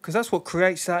 No, because that's what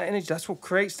creates that energy. That's what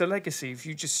creates the legacy. If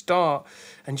you just start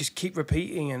and just keep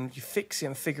repeating and you fix it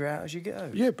and figure it out as you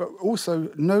go. Yeah, but also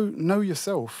know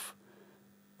yourself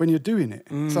when you're doing it.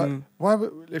 It's like, why?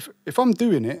 If I'm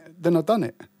doing it, then I've done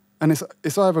it, and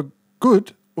it's either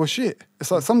good or shit.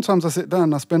 It's like sometimes I sit down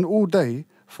and I spend all day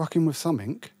fucking with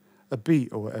something, a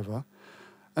beat or whatever,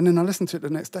 and then I listen to it the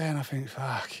next day and I think,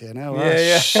 fuck, you know,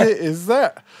 shit is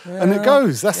that? Yeah. And it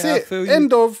goes, that's it.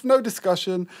 End of, no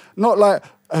discussion. Not like,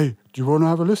 hey, do you want to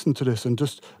have a listen to this and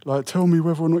just like tell me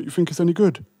whether or not you think it's any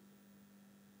good?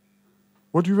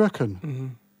 What do you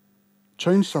reckon?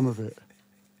 Change some of it.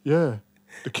 Yeah.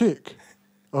 The kick.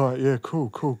 All right, yeah, cool.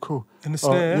 And the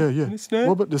snare. Yeah. And the snare.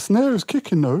 Well, but the snare is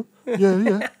kicking though.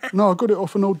 Yeah. No, I got it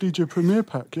off an old DJ Premier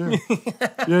pack, yeah.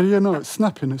 yeah, no, it's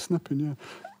snapping, yeah.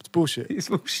 It's bullshit. It's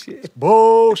bullshit.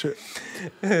 Bullshit.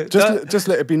 Just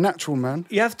let it be natural, man.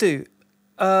 You have to.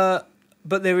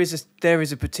 But there is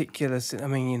a particular, I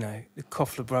mean, you know, the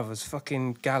Koffler brothers,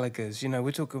 fucking Gallagher's, you know,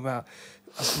 we're talking about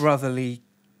a brotherly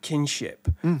kinship.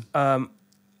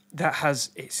 That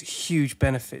has its huge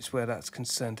benefits where that's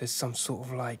concerned. There's some sort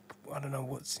of like, I don't know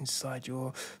what's inside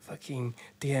your fucking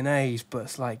DNAs, but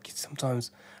it's like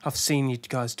sometimes I've seen you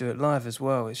guys do it live as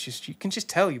well. It's just, you can just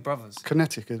tell your brothers.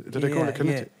 Kinetic, do they call it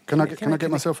kinetic? Yeah. Can I get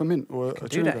myself a mint or a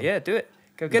do that? Yeah, do it.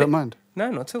 Go get it. Don't mind?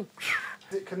 No, not at all.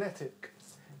 Is it kinetic?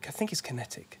 I think it's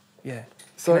kinetic. Yeah.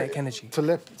 So kinetic energy.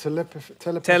 Telepathic.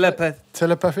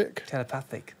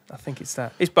 I think it's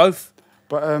that. It's both.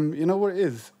 But you know what it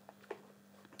is?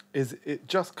 Is it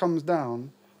just comes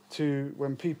down to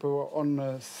when people are on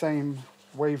the same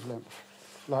wavelength.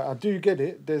 Like, I do get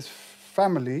it. There's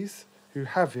families who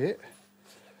have it,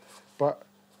 but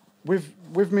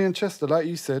with me and Chester, like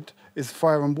you said, is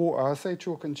fire and water. I say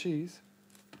chalk and cheese.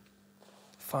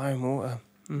 Fire and water.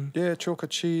 Yeah, chalk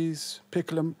and cheese,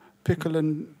 pickle and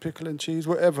cheese,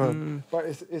 whatever. But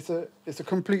it's a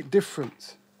complete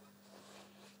difference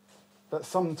that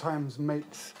sometimes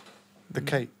makes the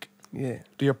cake. Yeah.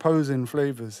 The opposing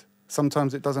flavours.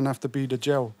 Sometimes it doesn't have to be the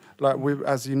gel. Like,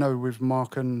 as you know, with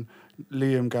Mark and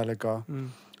Liam Gallagher,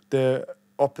 they're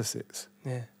opposites.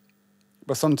 Yeah.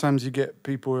 But sometimes you get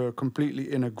people who are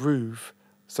completely in a groove,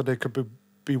 so they could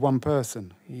be one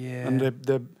person. Yeah. And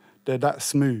they're that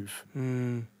smooth.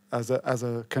 And as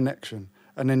a connection.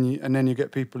 And then you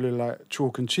get people who like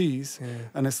chalk and cheese,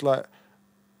 and it's like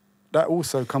that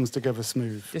also comes together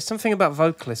smooth. There's something about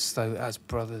vocalists though as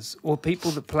brothers, or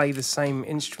people that play the same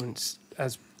instruments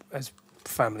as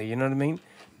family. You know what I mean?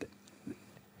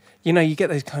 You know, you get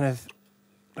those kind of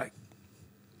like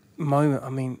moment. I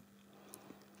mean,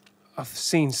 I've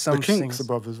seen some The Kinks singers. are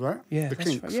brothers, right? Yeah, the that's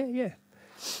Kinks. right. Yeah.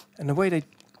 And the way they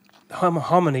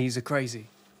harmonies are crazy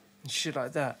and shit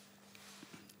like that.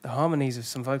 The harmonies of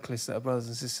some vocalists that are brothers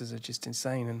and sisters are just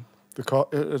insane. And The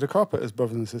Carpenters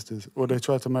brothers and sisters, or they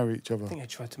try to marry each other. I think they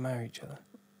tried to marry each other.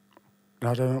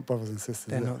 No, they're not brothers and sisters.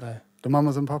 They're not there. The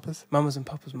Mamas and Papas? Mamas and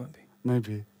papas might be.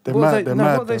 Maybe. They're What are mad. They're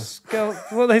mad.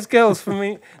 What are those girls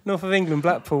from north of England,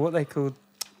 Blackpool? What are they called?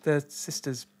 The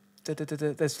sisters.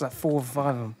 There's like 4 or 5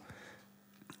 of them.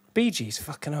 Bee Gees,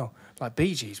 fucking hell. Like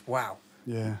Bee Gees, wow.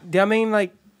 Yeah. I mean,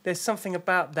 like, there's something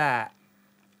about that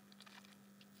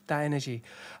energy.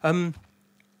 The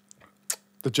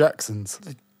Jacksons.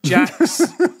 Jacks,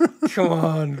 come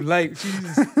on, like,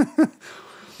 Jesus.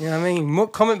 You know what I mean?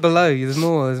 Comment below. There's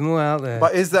more out there.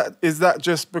 But is that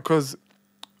just because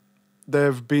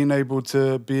they've been able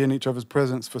to be in each other's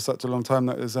presence for such a long time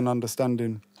that there's an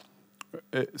understanding?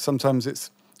 Sometimes it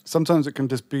can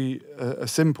just be a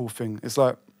simple thing. It's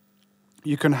like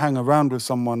you can hang around with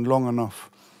someone long enough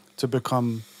to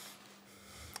become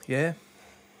in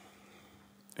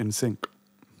sync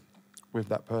with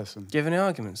that person. Do you have any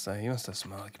arguments though? You must have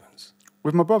some arguments.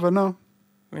 With my brother, no.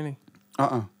 Really?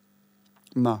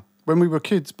 No. When we were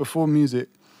kids, before music,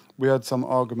 we had some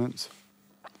arguments.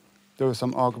 There were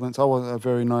some arguments. I wasn't a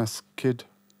very nice kid.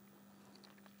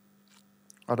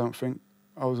 I don't think.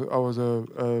 I was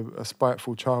a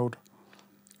spiteful child.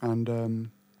 And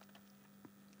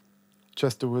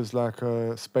Chester was like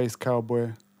a space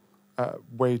cowboy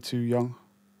way too young.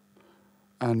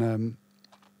 And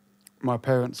my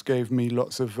parents gave me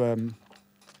lots of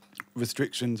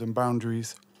restrictions and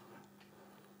boundaries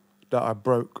that I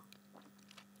broke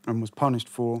and was punished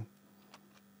for.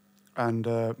 And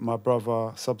my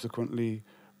brother subsequently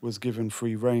was given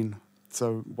free rein.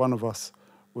 So one of us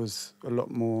was a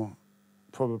lot more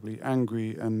probably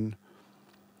angry and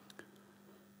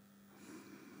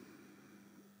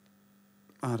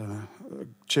I don't know, a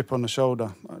chip on the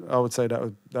shoulder. I would say that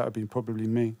would be probably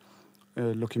me.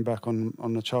 Looking back on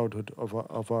the childhood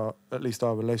of our at least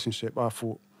our relationship, I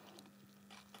thought,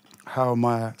 how am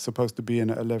I supposed to be in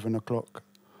at 11 o'clock?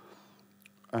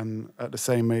 And at the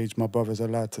same age, my brother's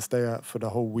allowed to stay out for the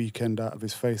whole weekend out of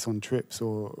his face on trips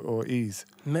or ease.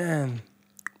 Man.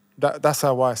 That's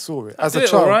how I saw it. As Do a it,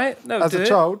 child, all right? No, as do a it.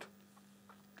 child,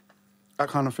 that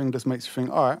kind of thing just makes you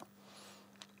think, all right,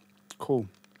 cool.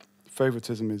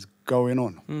 Favoritism is going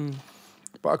on.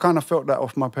 But I kind of felt that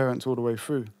off my parents all the way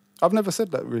through. I've never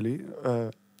said that really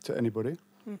to anybody.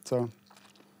 So,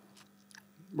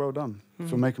 well done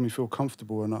for making me feel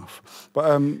comfortable enough.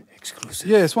 But Exclusive.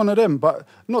 yeah, it's one of them. But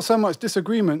not so much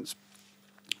disagreements.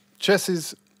 Chess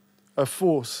is a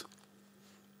force.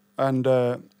 And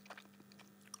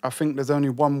I think there's only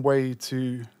one way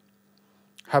to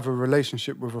have a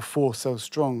relationship with a force so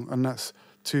strong, and that's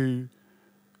to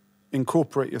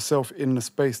incorporate yourself in the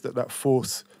space that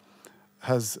force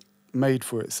has made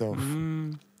for itself.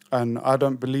 And I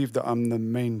don't believe that I'm the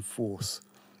main force.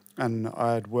 And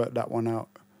I had worked that one out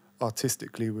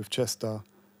artistically with Chester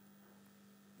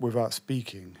without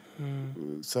speaking.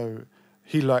 So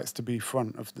he likes to be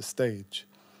front of the stage.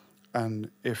 And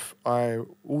if I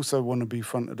also want to be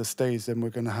front of the stage, then we're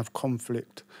going to have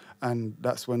conflict. And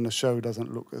that's when the show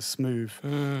doesn't look as smooth.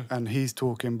 And he's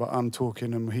talking, but I'm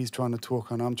talking, and he's trying to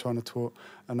talk, and I'm trying to talk,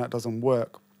 and that doesn't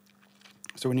work.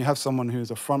 So when you have someone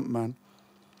who's a front man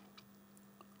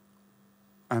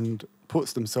and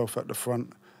puts themselves at the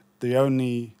front, the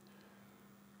only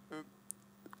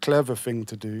clever thing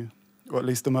to do, or at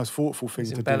least the most thoughtful thing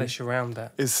to do, Embellish around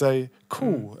that. is say,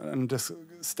 cool, and just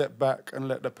step back and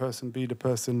let that person be the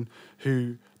person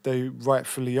who they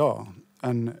rightfully are.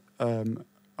 And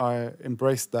I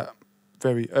embraced that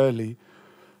very early,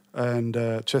 and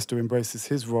Chester embraces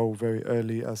his role very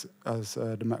early as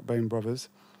the McBain brothers.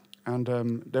 And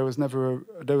there was never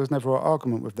an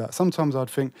argument with that. Sometimes I'd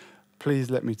think, please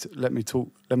let me talk,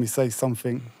 let me say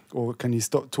something, or can you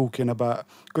stop talking about?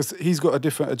 Because he's got a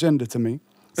different agenda to me.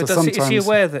 But So is he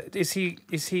aware that is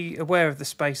he aware of the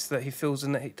space that he feels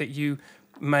and that you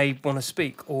may want to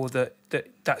speak, or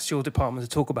that's your department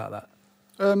to talk about that?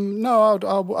 No,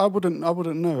 I wouldn't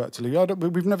know actually.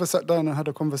 We've never sat down and had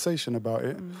a conversation about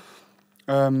it.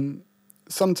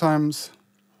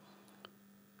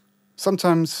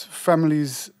 Sometimes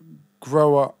families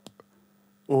grow up,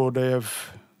 or they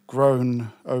have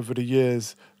grown over the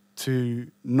years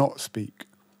to not speak.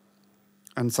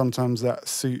 And sometimes that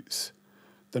suits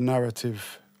the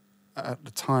narrative at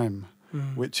the time,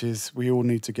 which is we all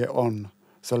need to get on,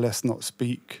 so let's not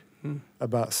speak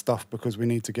about stuff because we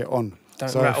need to get on. Don't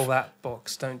so rattle that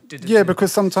box. Don't. Yeah,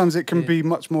 because sometimes it can be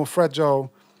much more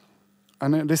fragile.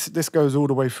 And this goes all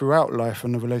the way throughout life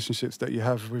and the relationships that you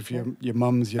have with your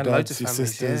mums, your And loads dads, of your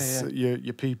families, sisters,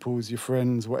 your peoples, your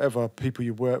friends, whatever, people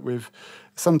you work with.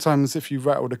 Sometimes if you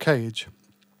rattle the cage,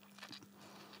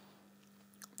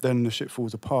 then the shit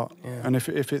falls apart. Yeah. And if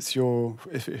it's your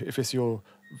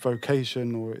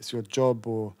vocation or it's your job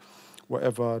or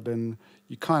whatever, then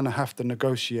you kind of have to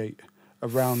negotiate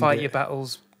around Fight it. your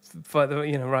battles, fight the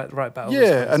right battles.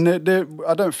 Yeah, and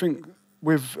I don't think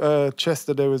with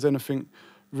Chester there was anything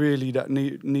really that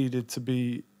needed to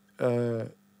be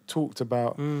talked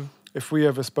about. If we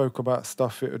ever spoke about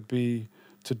stuff, it would be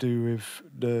to do with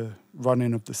the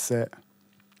running of the set.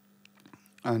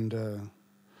 And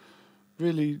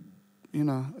really, you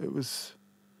know, it was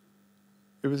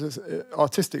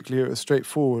artistically it was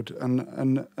straightforward,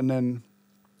 and then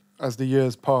as the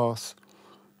years pass,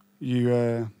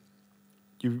 you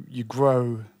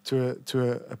grow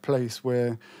to a place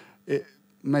where it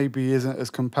maybe isn't as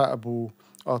compatible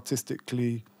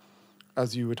artistically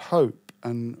as you would hope.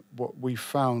 And what we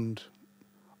found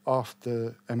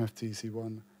after MFTC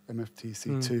 1,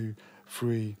 MFTC 2,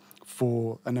 3,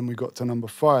 4, and then we got to number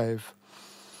 5.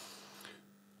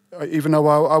 Even though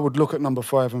I would look at number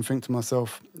 5 and think to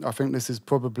myself, I think this is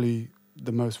probably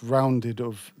the most rounded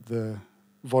of the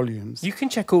volumes. You can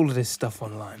check all of this stuff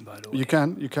online, by the way. You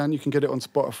can get it on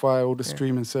Spotify, all the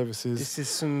streaming services. This is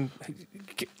some.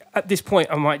 At this point,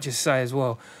 I might just say as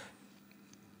well,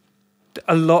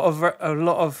 a lot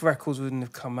of records wouldn't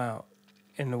have come out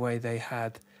in the way they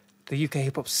had. The UK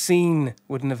hip hop scene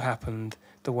wouldn't have happened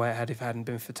the way it had if it hadn't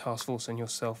been for Task Force and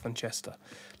yourself and Chester.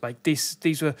 Like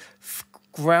these were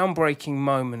groundbreaking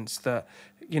moments that,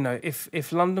 you know,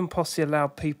 if London Posse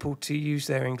allowed people to use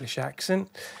their English accent,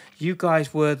 you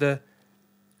guys were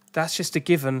that's just a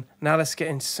given. Now let's get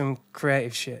into some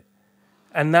creative shit.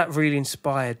 And that really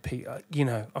inspired Peter. You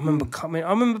know, I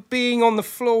remember being on the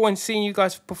floor and seeing you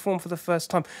guys perform for the first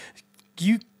time.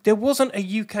 There wasn't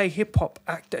a UK hip hop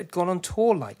act that had gone on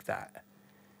tour like that.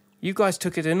 You guys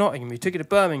took it to Nottingham, you took it to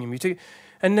Birmingham,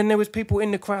 and then there was people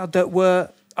in the crowd that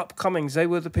were upcomings. They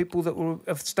were the people that were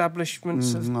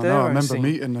establishments of their own I remember scene.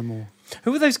 meeting them all.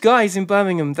 Who were those guys in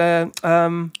Birmingham? They're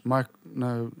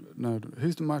No.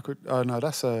 Who's the micro? Oh no,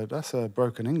 that's a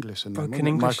Broken English. And Broken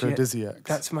English. Microdisiacs.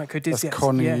 That's Microdisiacs. That's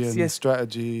Connie yes, and yes.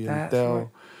 Strategy and That's Dell. right.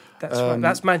 That's right.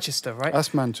 That's Manchester, right?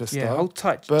 That's Manchester. Yeah, hold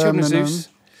tight. Children of Zeus.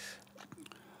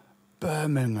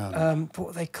 Birmingham. What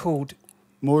were they called?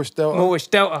 Moorish Delta. Moorish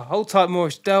Delta. Hold tight,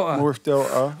 Moorish Delta. Moorish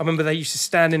Delta. I remember they used to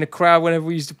stand in the crowd whenever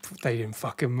we used to. They didn't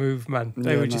fucking move, man.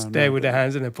 They were just there with their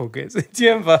hands in their pockets. Do you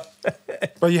remember?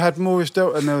 But you had Moorish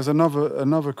Delta, and there was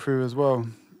another crew as well.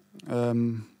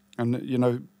 And you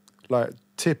know, like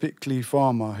typically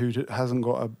Farma, who hasn't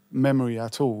got a memory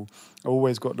at all,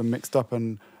 always got them mixed up,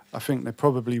 and I think they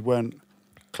probably weren't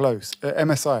close.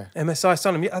 MSI. MSI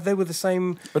Sunham. Yeah, they were the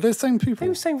same. But they're the same people. They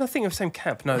were same. I think they were the same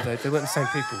camp. No, they weren't the same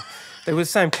people. They were the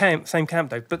same camp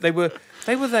though. But they were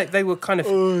kind of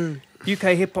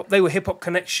UK hip hop. They were Hip Hop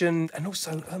Connection, and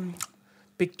also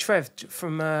Big Trev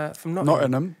from Nottingham.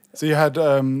 Nottingham. So you had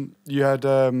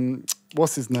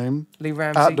what's his name? Lee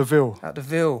Ramsey. Out the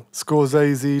Ville.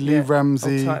 Scorsese, Lee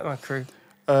Ramsey. Hold tight, my crew.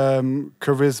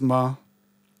 Charisma.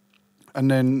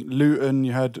 And then Luton,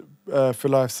 you had For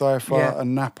Life Cypher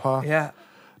and Napa. Yeah.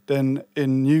 Then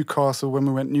in Newcastle, when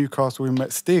we went Newcastle, we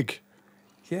met Stig.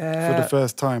 Yeah. For the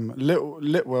first time.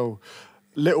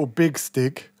 Little big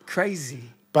Stig.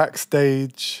 Crazy.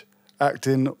 Backstage,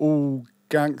 acting all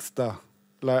gangster.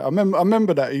 Like I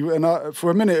remember that.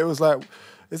 For a minute, it was like,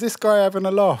 is this guy having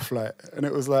a laugh? Like, and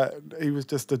it was like he was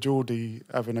just a Geordie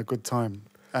having a good time.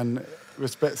 And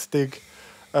respect Stig.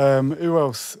 Who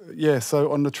else? Yeah.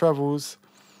 So on the travels,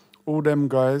 all them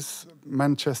guys,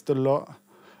 Manchester lot,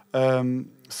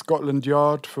 Scotland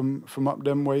Yard from up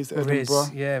them ways,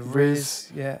 Edinburgh.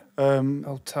 Riz, yeah.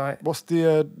 Hold tight. What's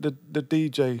the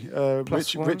DJ?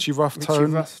 Richie Rough Tone.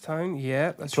 Richie Rough Tone,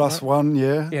 yeah. That's Plus right. One,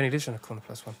 yeah. Yeah, and he lives on the corner,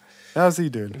 Plus One. How's he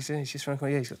doing? He's just around the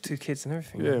corner. Yeah, he's got 2 kids and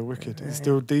everything. Yeah, wicked. He's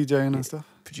still DJing and stuff?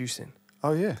 Producing.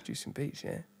 Oh, yeah. Producing beats,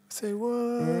 yeah. Say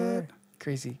what? Yeah,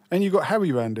 crazy. And you got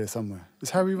Harry round there somewhere. Is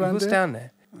Harry round there? He was down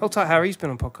there. Hold tight, Harry. He's been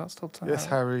on podcast. Hold tight, Yes,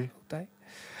 Harry. All day.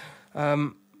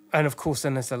 And of course,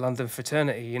 then there's the London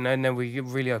fraternity, you know, and then we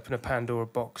really open a Pandora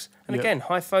box. And again,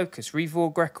 High Focus,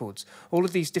 Revogue Records, all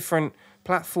of these different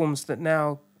platforms that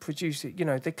now produce it, you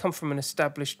know, they come from an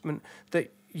establishment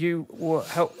that you were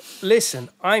listen,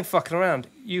 I ain't fucking around.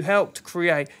 You helped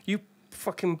create. You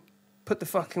fucking put the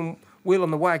fucking wheel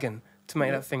on the wagon to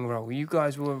make that thing roll. You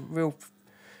guys were real.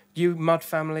 You Mud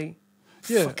family.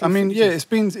 Yeah, I mean, yeah, it's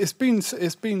been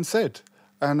said,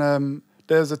 and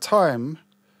there's a time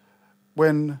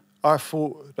when I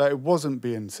thought that it wasn't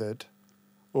being said,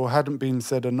 or hadn't been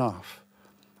said enough,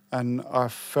 and I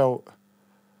felt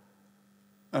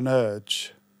an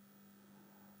urge,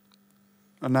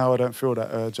 and now I don't feel that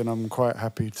urge, and I'm quite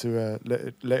happy to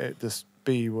let it just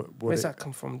be what. Where's that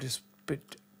come from? Just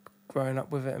growing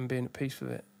up with it and being at peace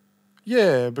with it.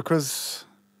 Yeah, because,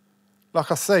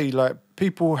 like I say, like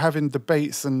people having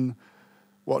debates and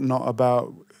whatnot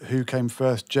about who came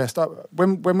first. Jest.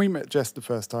 When we met Jest the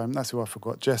first time, that's who I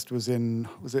forgot. Jest was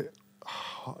it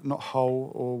not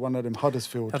Hull or one of them,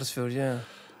 Huddersfield? Huddersfield, yeah.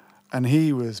 And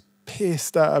he was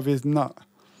pissed out of his nut.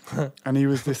 And he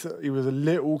was a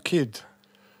little kid.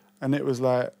 And it was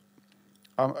like,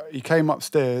 he came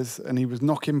upstairs and he was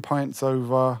knocking pints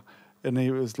over, and he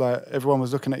was like, everyone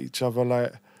was looking at each other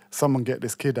like, someone get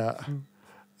this kid out.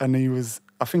 And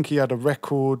I think he had a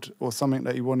record or something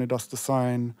that he wanted us to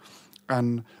sign.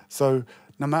 And so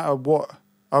no matter what,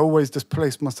 I always just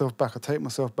place myself back. I take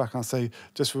myself back and I say,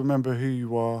 just remember who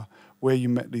you are, where you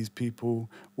met these people,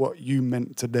 what you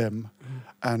meant to them.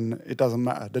 And it doesn't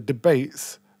matter. The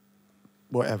debates,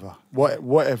 whatever.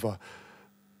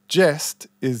 Jest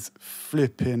is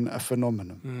flipping a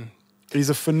phenomenon. He's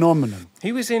a phenomenon.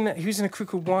 He was in a crew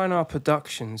called Y&R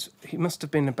Productions. He must have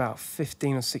been about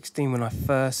 15 or 16 when I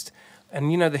first... And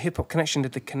you know, the Hip Hop Connection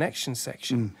did the connection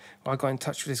section. I got in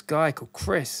touch with this guy called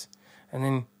Chris. And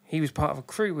then he was part of a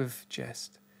crew with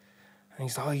Jest. And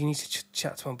he's like, oh, you need to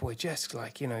chat to my boy Jest.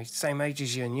 Like, you know, he's the same age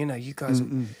as you. And, you know, you guys...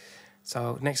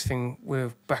 So next thing,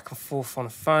 we're back and forth on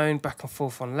the phone, back and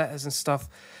forth on letters and stuff.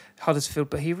 Huddersfield,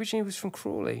 but he originally was from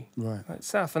Crawley, right, like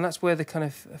South, and that's where the kind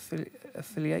of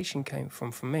affiliation came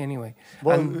from me anyway.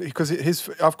 Well, because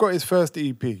I've got his first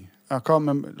EP. I can't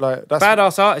remember, like that's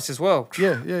badass artist as well.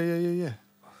 Yeah.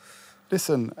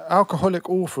 Listen, Alcoholic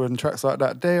Author and tracks like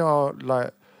that, they are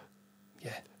like,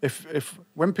 yeah. If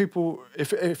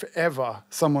ever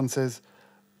someone says,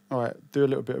 all right, do a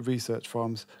little bit of research,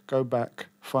 Farms, go back,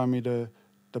 find me the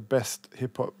best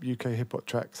UK hip hop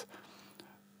tracks.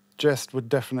 Jest would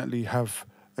definitely have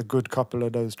a good couple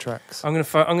of those tracks. I'm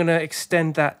gonna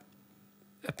extend that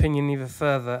opinion even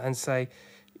further and say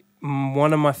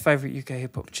one of my favourite UK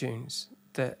hip hop tunes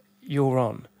that you're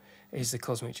on is the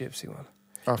Cosmic Gypsy one.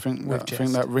 I think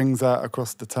that rings out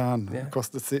across the town, across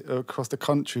the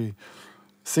country.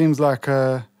 Seems like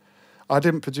I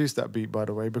didn't produce that beat, by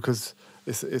the way, because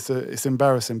it's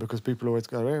embarrassing because people always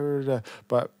go,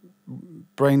 but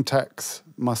Brain Tax,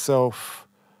 myself,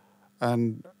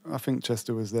 and I think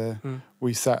Chester was there.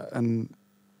 We sat and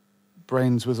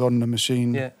Brains was on the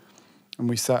machine. Yeah. And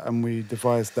we sat and we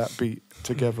devised that beat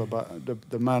together. But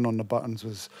the man on the buttons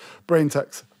was Brain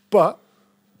Tax. But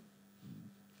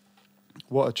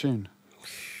what a tune.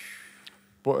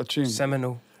 What a tune.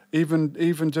 Seminal.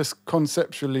 Even just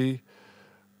conceptually,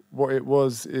 what it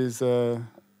was is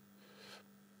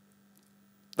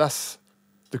that's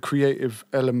the creative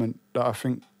element that I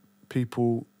think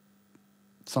people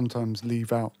sometimes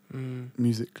leave out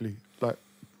musically. Like,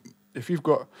 if you've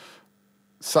got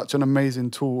such an amazing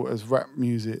tool as rap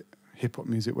music, hip hop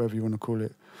music, whatever you want to call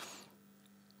it,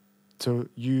 to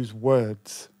use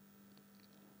words,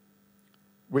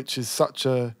 which is such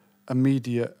a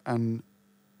immediate and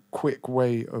quick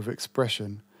way of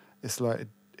expression, it's like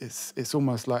it's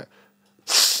almost like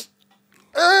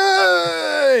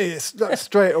hey! It's like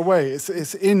straight away.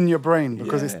 It's in your brain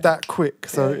because it's that quick.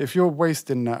 So if you're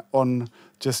wasting that on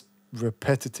just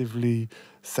repetitively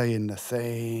saying the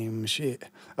same shit,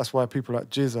 that's why people like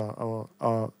Jizza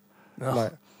are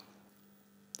like,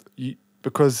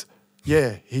 because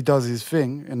he does his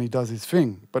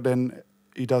thing, but then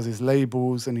he does his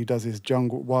labels and he does his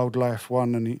jungle wildlife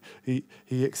one, and he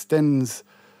extends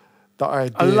the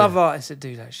idea. I love artists that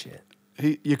do that shit.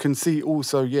 You can see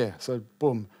also, so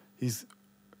boom, he's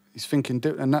thinking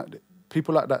different, and that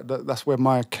people like that, that's where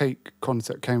my cake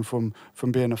concept came from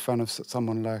being a fan of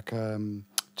someone like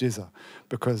Jizza,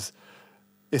 because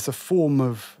it's a form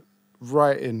of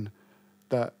writing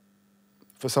that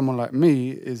for someone like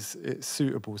me it's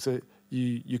suitable. So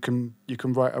you can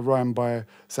write a rhyme by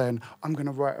saying, I'm going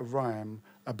to write a rhyme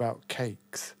about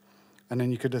cakes, and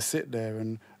then you could just sit there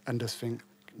and just think,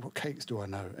 what cakes do I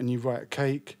know? And you write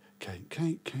cake,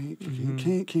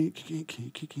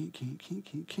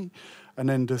 and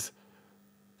then just,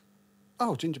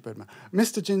 oh, Gingerbread Man.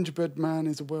 Mr. Gingerbread Man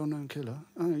is a well-known killer.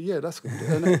 Oh, yeah, that's good.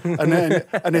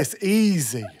 And it's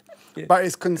easy. but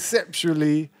it's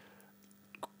conceptually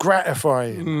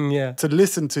gratifying Yeah. to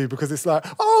listen to because it's like,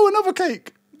 oh, another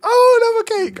cake. Oh,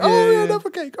 another cake. Oh, Yeah. another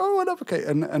cake. Oh, another cake.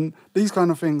 And these kind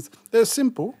of things, they're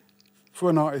simple for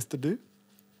an artist to do,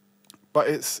 but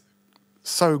it's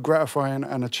so gratifying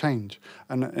and a change.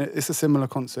 And it's a similar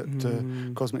concept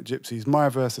to Cosmic Gypsies. My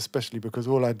verse especially, because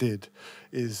all I did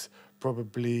is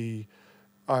probably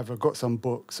either got some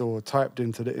books or typed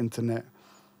into the internet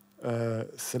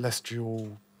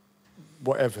celestial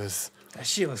whatevers. That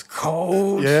shit was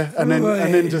cold. Yeah, and then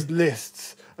Right. just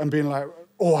lists and being like,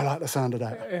 oh, I like the sound of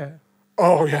that. Yeah.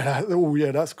 Oh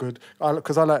yeah, that's good.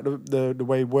 Because I like the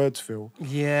way words feel.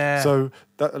 Yeah. So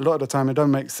that a lot of the time it don't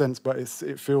make sense, but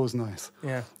it feels nice.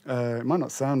 Yeah. It might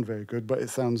not sound very good, but it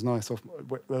sounds nice like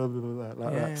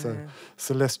that. Yeah, So yeah.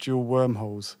 celestial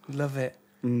wormholes. Love it.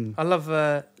 Mm. I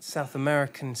love South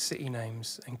American city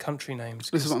names and country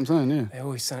names. This is what I'm saying. Yeah. They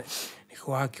always sound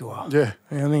Nicaragua. Yeah.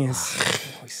 You know what I mean?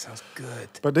 It always sounds good.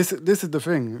 But this is the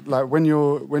thing. Like when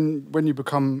you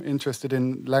become interested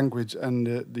in language and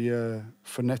the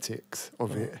phonetics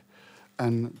of it,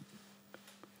 and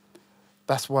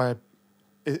that's why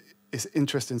it's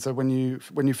interesting. So when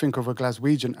you think of a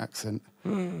Glaswegian accent,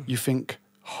 you think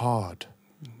hard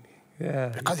Yeah.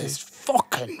 because it's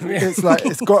fucking. It's like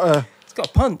it's got a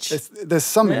punch. there's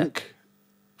something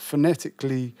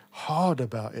phonetically hard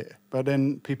about it. But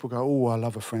then people go, oh, I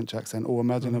love a French accent. Or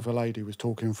imagine if a lady was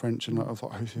talking French and I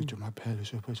thought,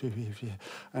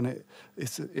 and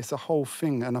it's a whole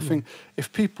thing. And I think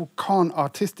if people can't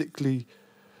artistically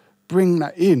bring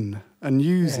that in and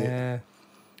use it,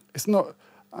 it's not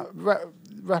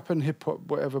rap and hip hop,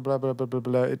 whatever, blah, blah, blah, blah,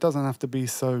 blah. It doesn't have to be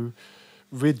so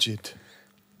rigid.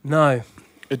 No.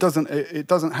 It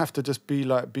doesn't have to just be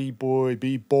like b-boy.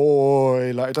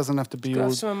 Like it doesn't have to be It's got to all.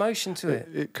 have some emotion to it.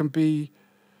 It can be.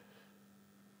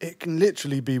 It can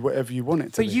literally be whatever you want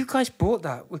it to But be. you guys brought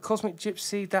that with Cosmic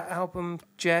Gypsy, that album,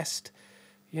 Jest.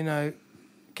 You know,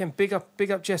 again, big up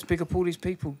Jest, big up all these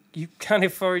people. You kind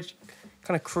of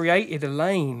created a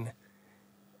lane.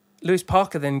 Lewis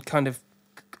Parker then kind of.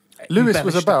 Lewis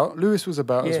was embellished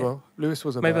about as Yeah. well. Lewis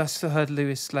was about. Maybe I still heard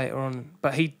Lewis later on,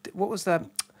 but what was that?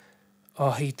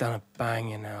 Oh, he'd done a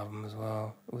banging album as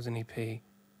well. It was an EP. You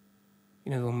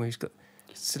know, the one where he's got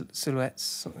silhouettes,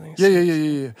 something.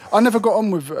 Yeah. I never got on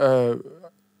with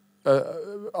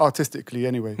artistically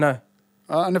anyway. No.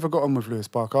 I never got on with Lewis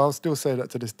Parker. I'll still say that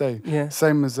to this day. Yeah.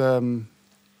 Same as I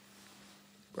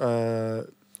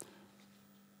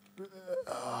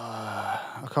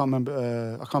can't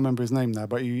remember his name now,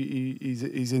 but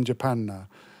he's in Japan now.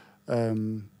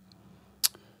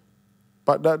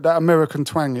 But that American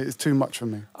twang is too much for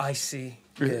me. I see.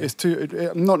 It's too.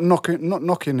 I'm not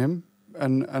knocking him,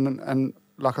 and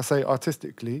like I say,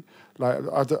 artistically, like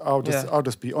I'll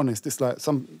just be honest. It's like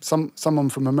someone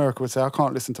from America would say, I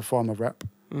can't listen to Farma rap.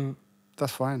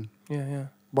 That's fine. Yeah.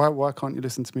 Why can't you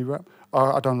listen to me rap?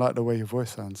 I don't like the way your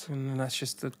voice sounds. And that's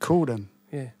just the Cool then.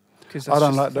 yeah. Because I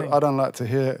don't like to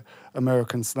hear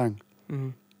American slang.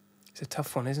 It's a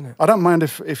tough one, isn't it? I don't mind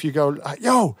if you go like,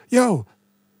 yo,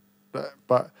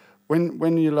 but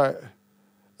when you like,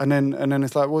 and then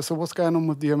it's like, well, so what's going on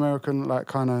with the American like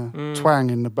kind of twang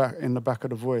in the back of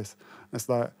the voice? It's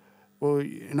like, well,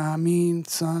 you know what I mean,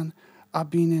 son. I've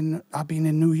been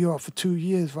in New York for 2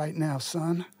 years right now,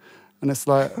 son. And it's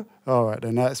like, all right,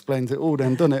 then that explains it all,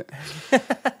 then, doesn't it? You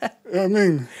know what I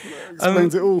mean?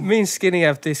 Explains it all. Me and Skinny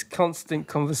have this constant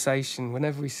conversation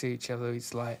whenever we see each other.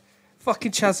 It's like,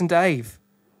 fucking Chaz and Dave.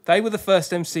 They were the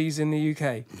first MCs in the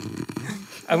UK.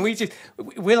 And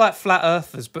we're like flat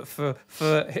earthers, but for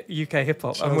UK hip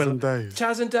hop. Chaz and Dave.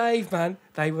 Chaz and Dave, man.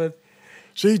 They were.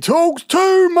 She talks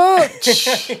too much.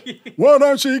 Why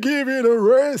don't she give it a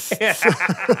rest?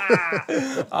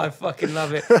 I fucking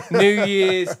love it. New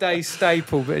Year's Day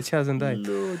staple, bit of Chaz and Dave.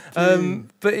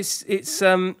 But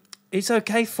it's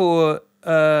okay for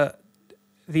the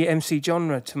MC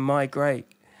genre to migrate,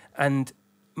 and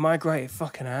migrate it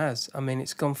fucking has. I mean,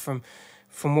 it's gone from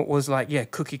what was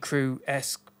like Cookie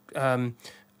Crew-esque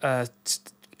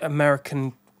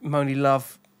American Money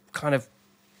Love kind of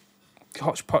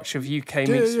hodgepodge of UK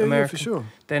meets American. Yeah, for sure.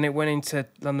 Then it went into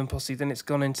London Posse. Then it's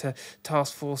gone into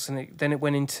Task Force, and then it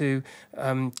went into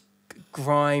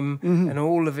grime, and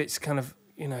all of its kind of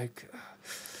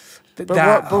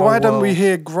But why don't we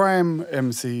hear grime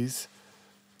MCs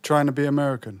trying to be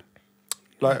American?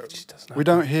 Like we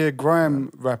don't hear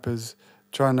grime rappers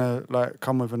trying to like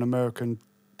come with an American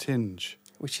tinge.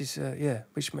 Which is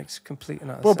which makes complete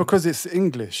and utter Well, sense. because it's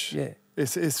English. Yeah.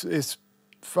 It's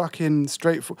fucking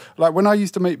straightforward. Like when I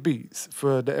used to make beats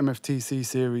for the MFTC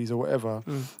series or whatever,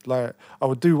 like I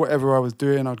would do whatever I was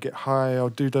doing. I'd get high,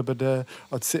 I'd do da-ba-da,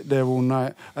 I'd sit there all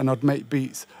night and I'd make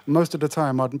beats. Most of the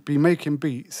time I'd be making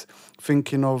beats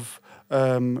thinking of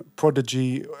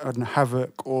Prodigy and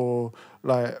Havoc or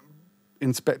like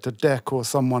Inspector Deck or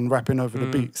someone rapping over the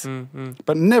beats.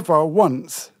 But never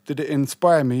once did it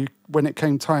inspire me when it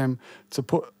came time to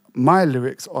put my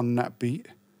lyrics on that beat,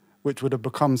 which would have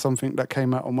become something that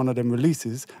came out on one of them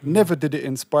releases. Never did it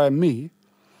inspire me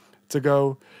to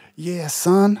go, yeah,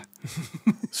 son,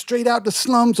 straight out the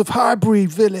slums of Highbury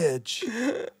Village.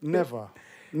 Never.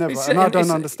 And I don't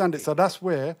understand it. So that's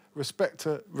where respect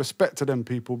to them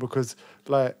people, because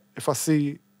like if I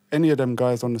see any of them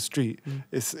guys on the street,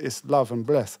 it's love and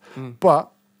bless.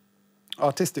 But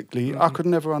artistically, I could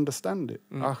never understand it.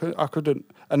 I couldn't.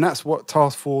 And that's what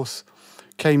Task Force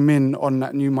came in on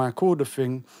that new Mike Order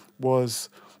thing, was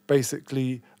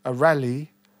basically a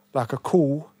rally, like a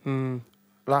call,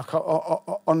 like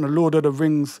on the Lord of the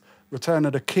Rings, Return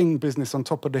of the King business on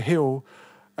top of the hill,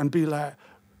 and be like,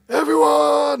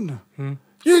 everyone,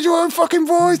 use your own fucking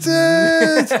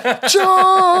voices,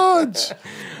 charge!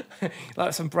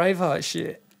 Like some Braveheart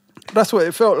shit. That's what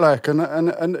it felt like,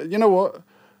 and you know what?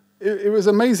 It was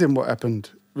amazing what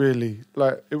happened. Really,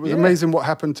 like it was amazing what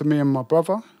happened to me and my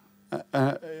brother,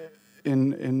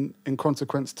 in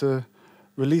consequence to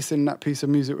releasing that piece of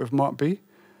music with Mark B,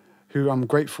 who I'm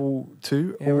grateful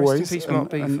to always, rest in peace, Mark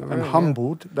B, and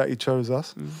humbled that he chose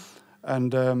us,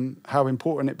 and how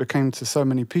important it became to so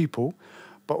many people,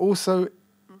 but also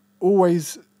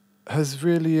always has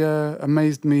really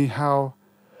amazed me how,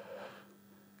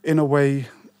 in a way,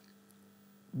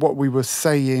 what we were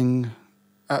saying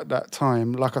at that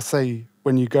time, like I say,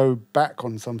 when you go back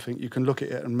on something, you can look at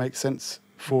it and make sense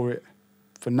for it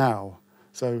for now.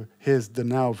 So here's the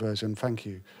now version, thank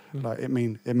you. Like it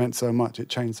meant so much, it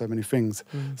changed so many things,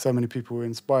 so many people were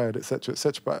inspired, etc.,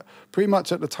 etc. But pretty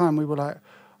much at the time we were like,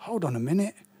 hold on a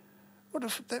minute,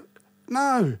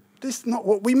 no, this is not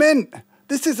what we meant.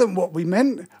 This isn't what we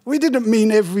meant. We didn't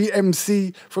mean every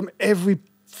MC from every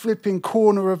flipping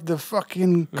corner of the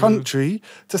fucking country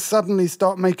to suddenly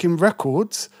start making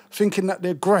records thinking that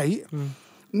they're great.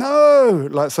 No,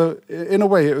 like, so in a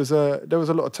way it was there was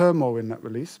a lot of turmoil in that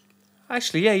release.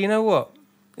 Actually, yeah, you know what?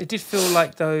 It did feel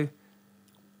like, though,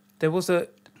 there was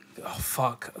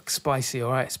spicy,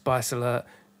 all right, spice alert.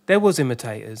 There was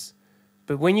imitators,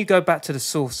 but when you go back to the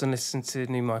source and listen to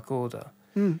New Mike Order,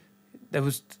 there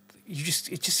was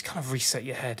it just kind of reset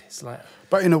your head. It's like,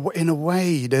 but in a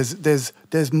way,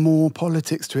 there's more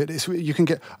politics to it. You can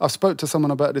get. I've spoke to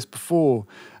someone about this before,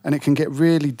 and it can get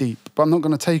really deep. But I'm not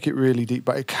going to take it really deep.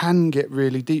 But it can get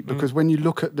really deep because when you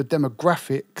look at the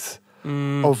demographics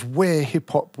of where hip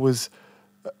hop was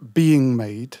being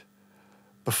made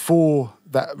before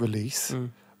that release,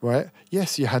 right?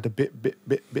 Yes, you had a bit,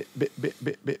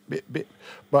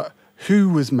 but who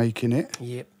was making it?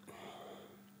 Yep.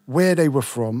 Where they were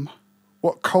from,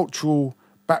 what cultural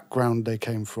background they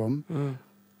came from,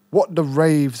 what the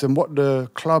raves and what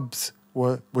the clubs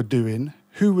were doing,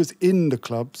 who was in the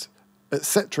clubs,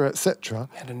 etc., etc.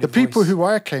 The people who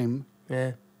I came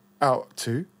out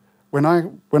to when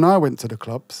I went to the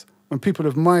clubs, when people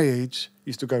of my age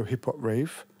used to go hip hop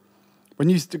rave, when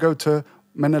you used to go to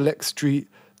Menelek Street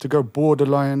to go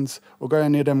Borderlines or go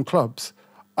any of them clubs,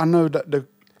 I know that the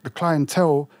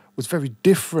clientele was very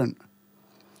different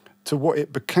to what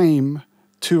it became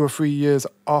 2 or 3 years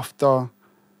after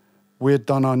we'd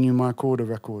done our New Mike Order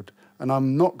record. And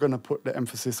I'm not going to put the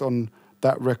emphasis on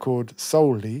that record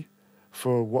solely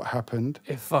for what happened.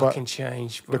 It fucking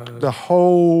changed, bro. The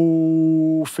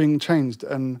whole thing changed,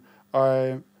 and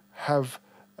I have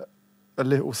a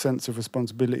little sense of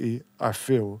responsibility, I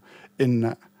feel, in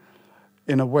that,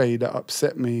 in a way that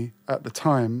upset me at the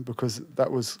time, because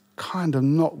that was kind of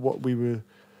not what we were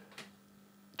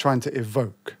trying to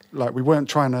evoke. Like, we weren't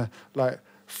trying to, like,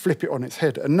 flip it on its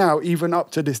head. And now, even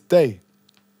up to this day,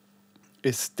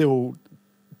 it's still,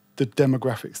 the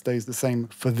demographic stays the same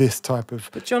for this type of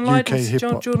UK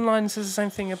hip-hop. John Lydon says the same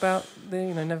thing about the,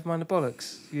 never mind the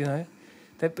bollocks,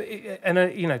 and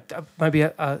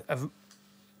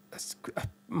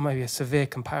maybe a severe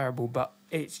comparable, but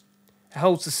it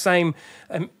holds the same.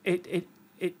 It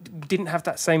didn't have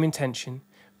that same intention,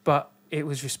 but it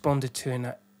was responded to in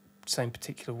that same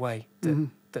particular way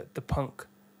that the punk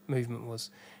movement was.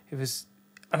 It was,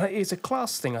 and it's a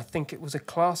class thing. I think it was a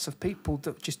class of people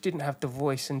that just didn't have the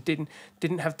voice and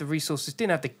didn't have the resources,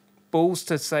 didn't have the balls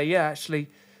to say, yeah, actually,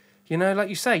 like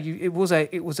you say, it was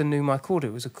a new Mike Order.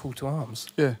 It was a call to arms.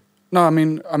 Yeah. No, I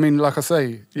mean, like I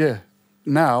say, yeah.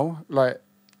 Now, like,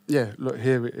 yeah, look,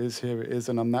 here it is,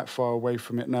 and I'm that far away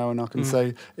from it now, and I can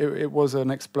say it was an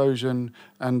explosion,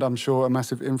 and I'm sure a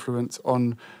massive influence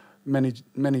on many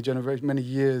generations, many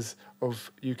years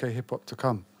of UK hip hop to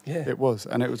come. Yeah. It was,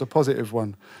 and it was a positive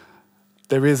one.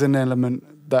 There is an element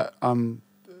that I'm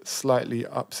slightly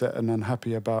upset and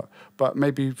unhappy about, but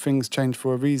maybe things changed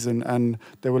for a reason, and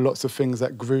there were lots of things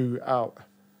that grew out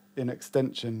in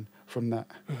extension from that.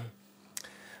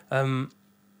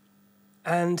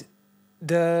 And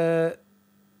the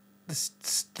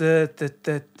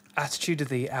attitude of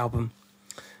the album,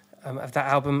 of that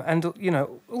album, and all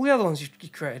the other ones you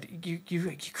created, you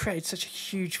created such a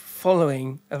huge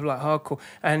following of like hardcore,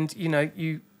 and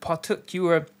you partook. You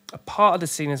were a part of the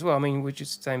scene as well. I mean, we were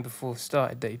just saying before we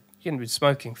started that you hadn't been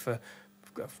smoking for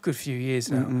a good few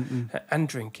years now, and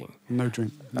drinking. No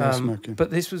drink, no smoking.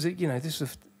 But this was this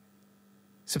was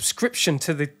subscription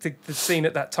to the scene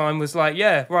at that time was like,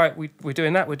 yeah, right, we're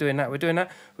doing that, we're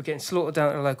getting slaughtered down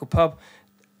at a local pub,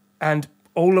 and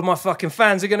all of my fucking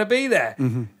fans are going to be there.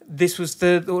 This was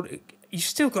you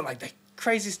still got like the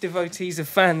craziest devotees of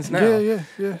fans now.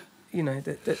 Yeah.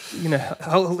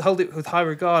 Hold it with high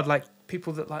regard, like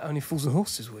people that like only fools and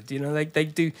horses would.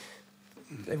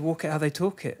 They walk it how they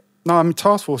talk it. No, I mean,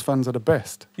 Task Force fans are the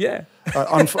best. Yeah.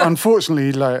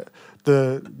 Unfortunately, like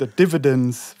the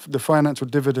dividends, the financial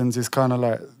dividends is kind of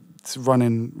like it's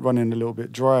running a little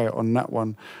bit dry on that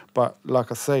one. But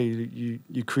like I say,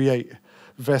 you create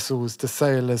vessels to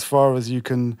sail as far as you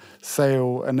can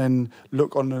sail, and then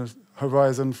look on the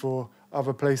horizon for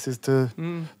other places to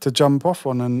jump off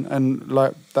on, and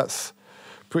like that's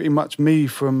pretty much me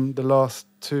from the last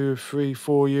 2, 3,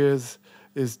 4 years,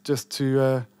 is just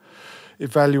to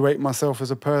evaluate myself as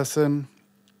a person,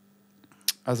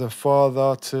 as a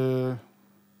father to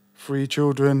 3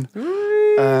 children,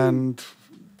 and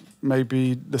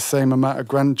maybe the same amount of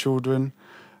grandchildren,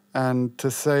 and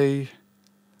to say,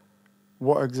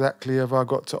 what exactly have I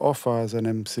got to offer as an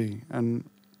MC? And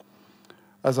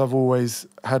as I've always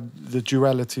had the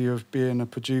duality of being a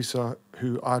producer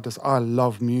who I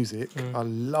love music. I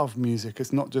love music.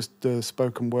 It's not just the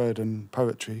spoken word and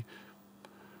poetry.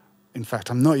 In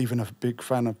fact, I'm not even a big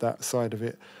fan of that side of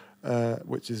it,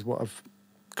 which is what I've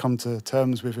come to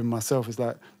terms with in myself. Is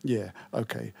like, yeah,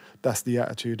 okay, that's the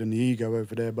attitude and the ego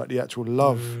over there, but the actual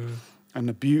love and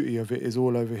the beauty of it is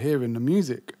all over here in the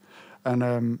music.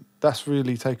 And that's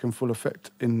really taken full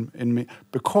effect in me,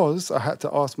 because I had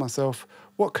to ask myself,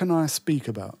 what can I speak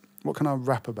about? What can I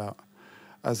rap about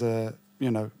as a,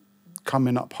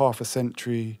 coming up half a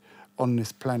century on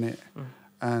this planet?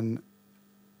 And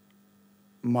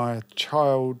my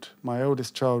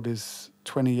eldest child is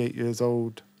 28 years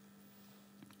old.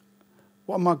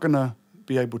 What am I going to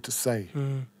be able to say?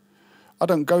 I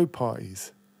don't go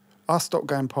parties. I stopped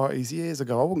going parties years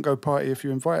ago. I wouldn't go party if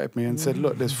you invited me and said,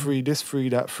 look, there's free this, free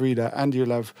that, and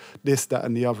you'll have this, that,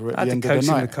 and the other at the end of the night. I had to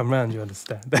coach him to come round, you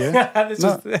understand? Yeah?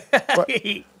 But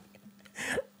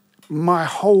my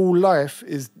whole life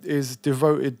is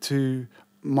devoted to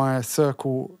my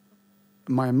circle,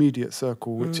 my immediate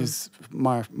circle, which is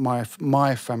my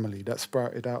family that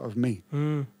sprouted out of me.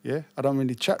 Yeah, I don't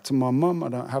really chat to my mum. I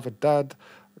don't have a dad.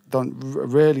 Don't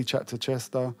rarely chat to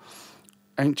Chester.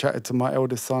 Ain't chatted to my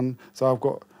eldest son. So I've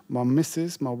got my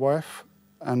missus, my wife,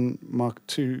 and my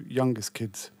 2 youngest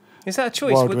kids. Is that a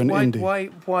choice?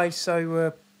 Why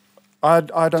so? I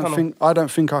don't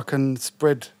think I can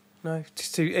spread. No,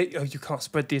 you can't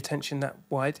spread the attention that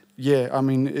wide. Yeah, I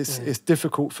mean it's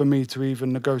difficult for me to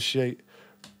even negotiate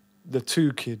the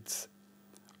 2 kids.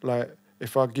 Like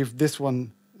if I give this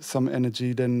one some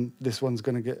energy, then this one's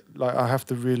going to get, like, I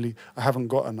haven't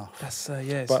got enough. That's,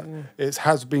 But it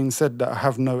has been said that I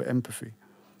have no empathy.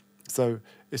 So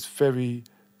it's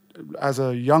as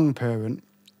a young parent,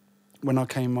 when I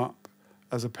came up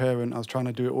as a parent, I was trying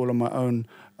to do it all on my own.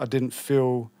 I didn't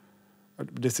feel,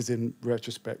 this is in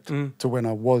retrospect, to when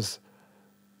I was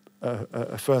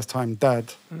a first-time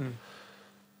dad.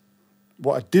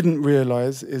 What I didn't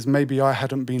realise is maybe I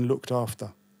hadn't been looked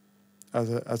after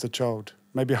as a child.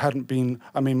 Maybe I hadn't been,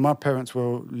 my parents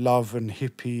were love and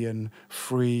hippie and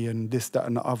free and this, that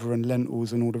and the other and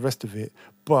lentils and all the rest of it.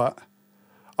 But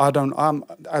I'm,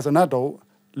 as an adult,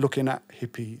 looking at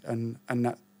hippie and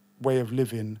that way of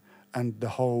living and the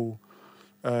whole,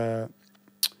 what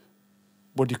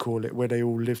do you call it, where they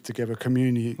all live together,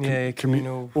 community,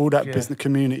 communal, all that business,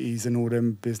 communities and all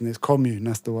them business, commune,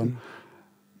 that's the one.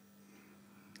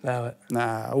 Allow it.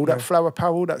 Nah, all that flower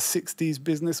power, all that 60s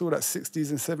business, all that 60s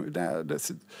and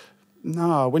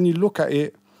 70s, when you look at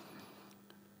it,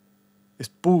 it's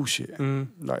bullshit.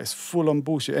 Like, it's full on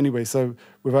bullshit. Anyway, so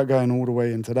without going all the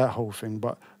way into that whole thing,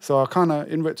 so I kind of,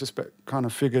 in retrospect, kind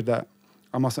of figured that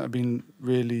I mustn't have been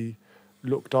really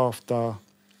looked after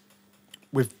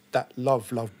with that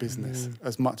love business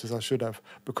as much as I should have,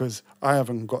 because I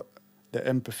haven't got the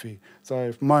empathy. So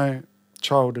if my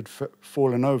child had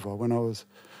fallen over when I was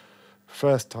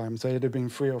first time, say it'd have been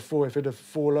 3 or 4, if it'd have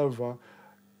fallen over,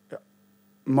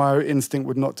 my instinct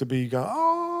would not to be go,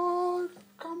 oh,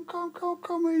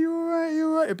 come, are you all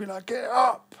right? It'd be like, get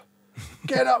up,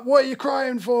 what are you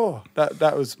crying for?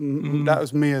 That was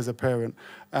me as a parent.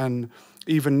 And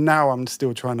even now I'm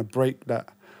still trying to break that.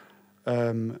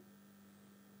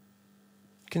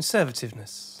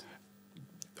 Conservativeness.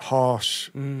 Harsh,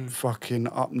 fucking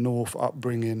up north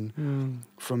upbringing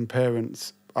from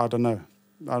parents. I don't know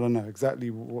exactly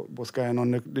what's going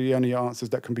on. The only answers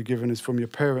that can be given is from your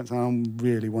parents, and I don't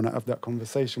really want to have that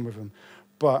conversation with them.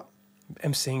 But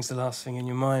emceeing's the last thing in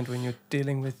your mind when you're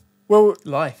dealing with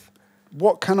life.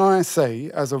 What can I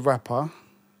say as a rapper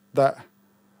that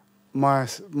my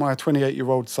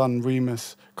 28-year-old son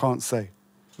Remus can't say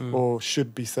or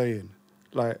should be saying?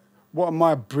 Like, what am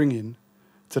I bringing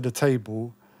to the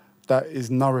table that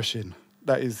is nourishing,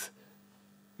 that is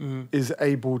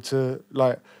able to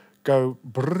like go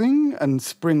bring and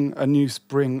spring a new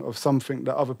spring of something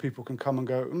that other people can come and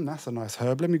go, that's a nice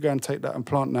herb, let me go and take that and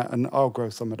plant that and I'll grow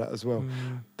some of that as well.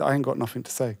 I ain't got nothing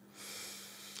to say.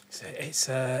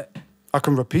 So I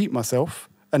can repeat myself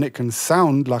and it can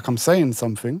sound like I'm saying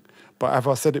something, but have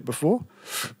I said it before?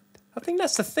 I think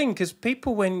that's the thing, because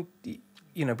people, when,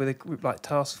 you know, with a group like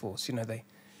Task Force, you know, I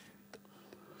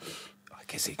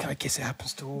guess it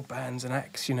happens to all bands and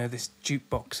acts, you know, this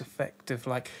jukebox effect of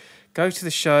like, go to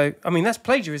the show. I mean, that's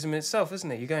plagiarism in itself, isn't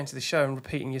it? You're going to the show and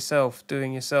repeating yourself,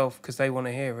 doing yourself because they want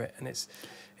to hear it, and it's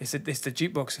the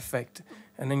jukebox effect.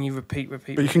 And then you repeat. But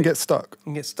you can get stuck. You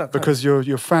can get stuck because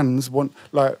your fans want,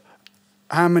 like,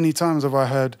 how many times have I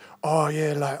heard, oh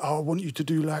yeah, like, oh, I want you to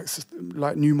do like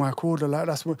New Mike Order, like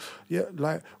that's what, yeah,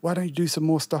 like why don't you do some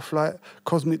more stuff like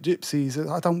Cosmic Gypsies?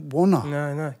 I don't wanna.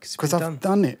 No, because I've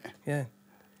done it. Yeah.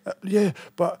 Yeah,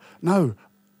 but no,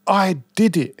 I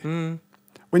did it.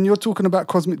 When you're talking about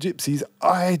Cosmic Gypsies,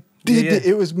 I did it.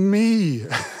 It was me.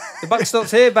 The buck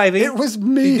stops here, baby. It was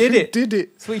me who did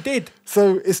it. That's what he did.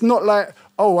 So it's not like,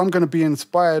 oh, I'm going to be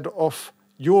inspired off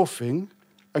your thing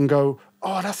and go,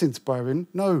 oh, that's inspiring.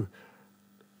 No,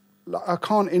 like, I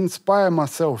can't inspire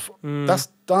myself. That's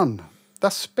done.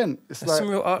 That's spent. That's some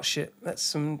real art shit. That's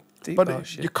some deep art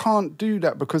shit. You can't do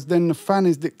that because then the fan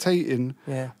is dictating.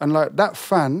 Yeah. And like that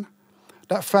fan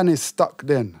is stuck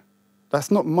then. That's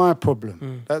not my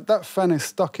problem. That fan is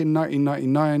stuck in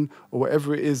 1999 or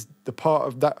whatever it is, the part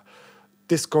of that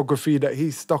discography that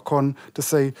he's stuck on to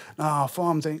say,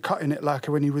 Farms ain't cutting it like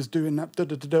when he was doing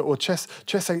that, or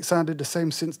Chess ain't sounded the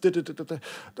same since,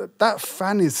 That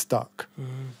fan is stuck.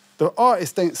 The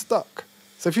artist ain't stuck.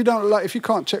 So if you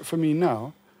can't check for me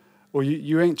now, or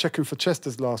you ain't checking for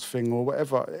Chester's last thing or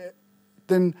whatever,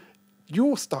 then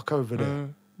you're stuck over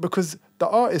there. Because the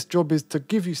artist's job is to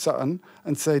give you something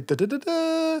and say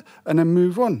da-da-da-da, and then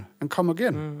move on and come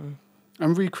again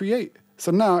and recreate. So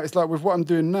now it's like with what I'm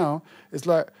doing now, it's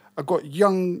like I've got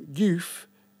young youth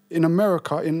in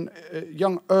America,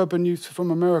 young urban youth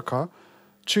from America,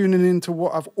 tuning into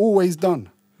what I've always done.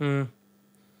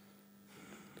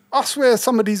 I swear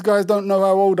some of these guys don't know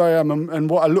how old I am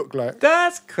and what I look like.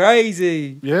 That's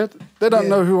crazy. Yeah? They don't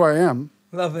know who I am.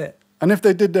 Love it. And if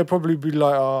they did, they'd probably be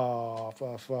like, oh,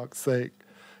 for fuck's sake.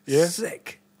 Yeah?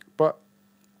 Sick. But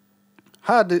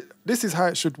this is how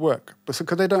it should work.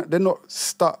 Because they're not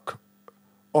stuck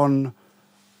on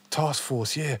Task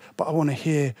Force, but I want to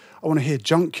hear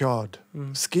Junkyard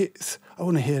skits. I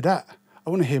want to hear that. I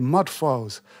want to hear Mud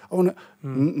Files. I want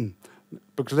to...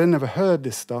 Because they never heard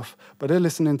this stuff, but they're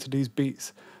listening to these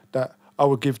beats that I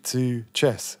would give to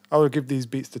Chess. I would give these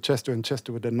beats to Chester, and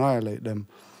Chester would annihilate them.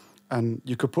 And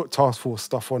you could put Task Force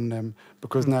stuff on them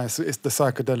because now it's the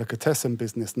psychedelicatessen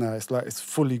business now. It's like it's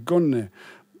fully gone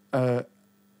there.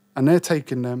 And they're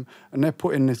taking them and they're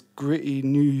putting this gritty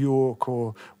New York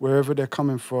or wherever they're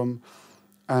coming from.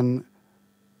 And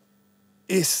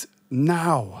it's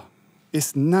now.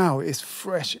 It's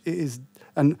fresh. It is.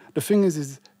 And the thing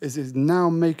is now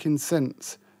making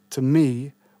sense to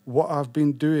me what I've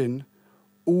been doing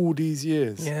all these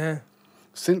years. Yeah.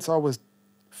 Since I was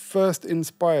first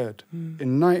inspired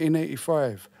in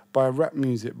 1985 by rap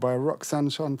music, by Roxanne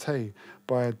Shante,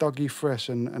 by Dougie Fresh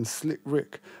and Slick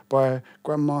Rick, by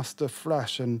Grandmaster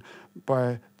Flash and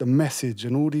by The Message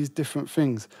and all these different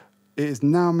things. It is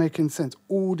now making sense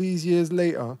all these years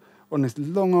later on this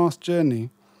long-ass journey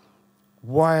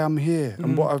why I'm here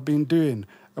and what I've been doing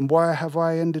and why have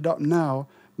I ended up now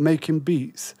making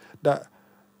beats that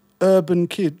urban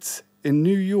kids in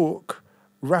New York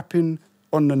rapping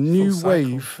on the new cycle,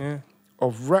 wave yeah.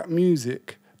 of rap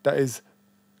music that is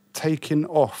taking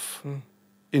off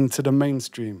into the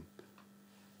mainstream.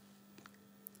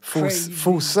 Crazy.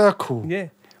 Full circle. Yeah.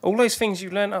 All those things you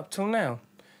learned up till now,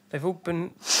 they've all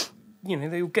been,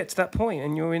 they all get to that point,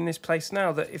 and you're in this place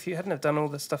now that if you hadn't have done all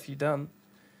the stuff you've done,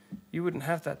 you wouldn't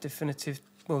have that definitive,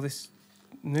 this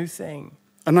new thing.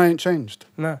 And I ain't changed.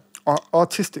 No.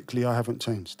 Artistically, I haven't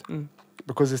changed.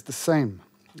 Because it's the same.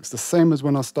 It's the same as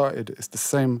when I started. It's the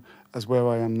same as where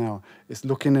I am now. It's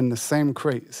looking in the same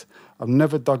crates. I've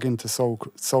never dug into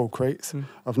soul crates.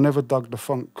 I've never dug the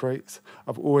funk crates.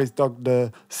 I've always dug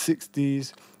the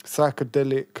 60s,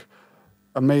 psychedelic,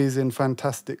 amazing,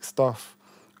 fantastic stuff,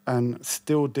 and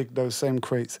still dig those same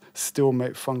crates, still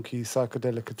make funky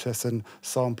psychedelicatessen,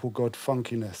 sample god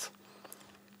funkiness.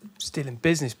 Still in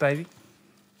business, baby.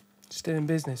 Still in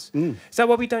business. Is that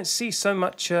why we don't see so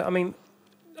much?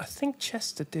 I think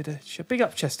Chester did a big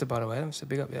up Chester, by the way. I'm so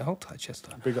big up, hold tight,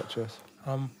 Chester. Big up, Chess.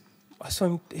 I saw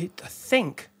him. I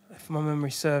think, if my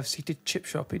memory serves, he did Chip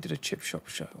Shop. He did a Chip Shop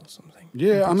show or something.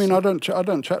 Yeah, I mean, I don't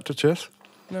chat to Chess.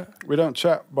 No. We don't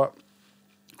chat, but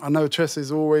I know Chess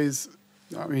is always.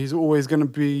 I mean, he's always going to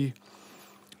be.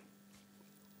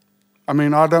 I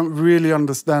mean, I don't really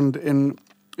understand in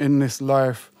this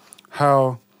life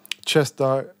how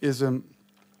Chester isn't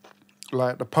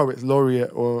like the poet's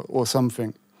laureate or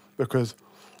something, because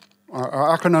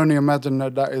I can only imagine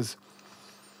that is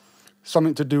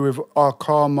something to do with our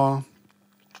karma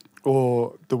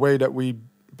or the way that we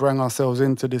bring ourselves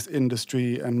into this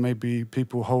industry, and maybe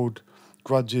people hold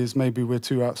grudges, maybe we're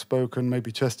too outspoken,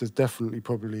 maybe Chester's definitely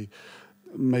probably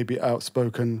maybe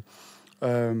outspoken.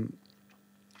 But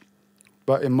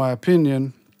in my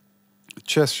opinion,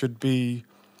 Chess should be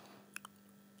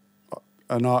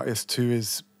an artist who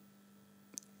is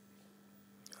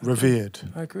revered.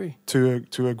 I agree.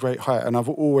 To a great height, and I've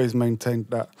always maintained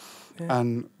that. Yeah.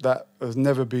 And that has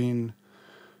never been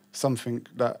something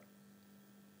that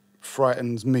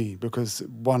frightens me, because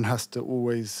one has to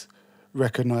always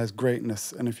recognise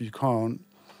greatness, and if you can't,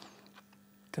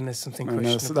 then there's something and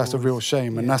questionable. that's a real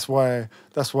shame. And Yeah. that's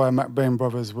why McBain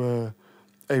Brothers were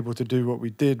able to do what we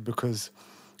did, because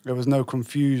there was no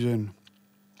confusion.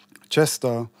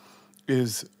 Chester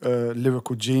is a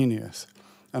lyrical genius,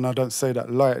 and I don't say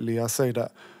that lightly. I say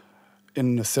that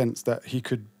in the sense that he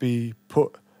could be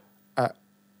put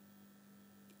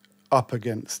up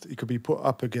against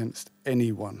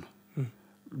anyone,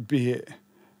 be it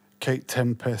Kate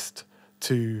Tempest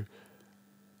to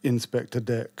Inspector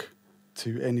Deck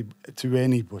to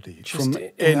anybody. Just from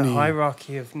in any a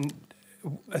hierarchy of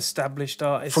established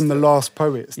artists. from the last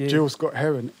poets, Yeah. Jill Scott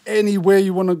Heron. Anywhere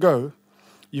you want to go,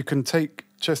 you can take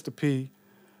Chester P.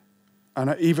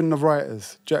 And even the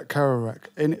writers, Jack Kerouac.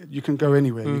 You can go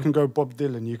anywhere. You can go Bob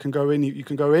Dylan. You can go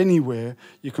anywhere.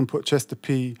 You can put Chester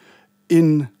P.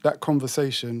 in that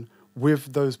conversation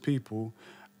with those people,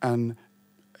 and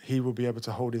he will be able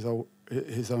to hold his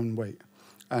own weight.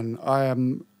 And I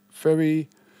am very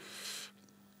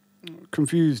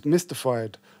confused,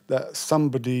 mystified that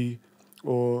somebody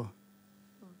or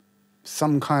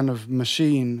some kind of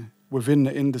machine within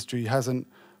the industry hasn't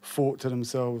thought to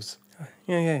themselves,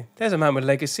 Yeah. There's a man with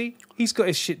legacy. He's got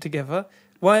his shit together.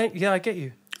 Why? Yeah, I get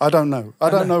you. I don't know. I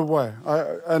don't know why.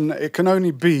 And it can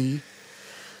only be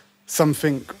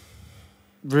something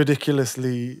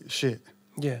ridiculously shit.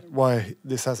 Yeah. Why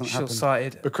this hasn't happened.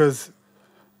 Short-sighted. Because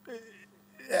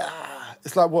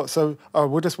it's like what? So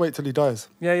we'll just wait till he dies.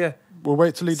 Yeah. We'll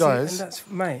wait till he See, dies. and that's,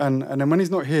 mate. And then when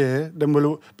he's not here, then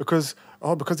because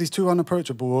he's too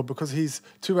unapproachable, or because he's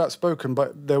too outspoken,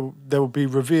 but they will be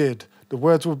revered. The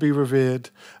words will be revered,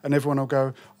 and everyone will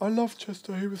go, "I love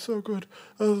Chester. He was so good."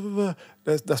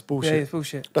 That's bullshit. Yeah, it's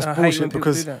bullshit. That's I hate when bullshit people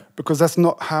because do that. because that's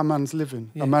not how man's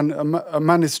living. Yeah. A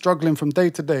man is struggling from day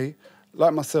to day,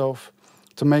 like myself,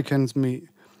 to make ends meet.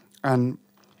 And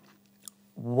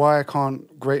why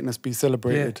can't greatness be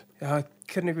celebrated? Yeah, I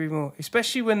couldn't agree more.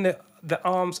 Especially when the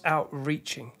arms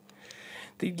outreaching.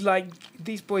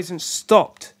 These boys haven't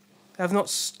stopped. Have not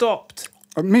stopped.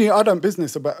 Me, I don't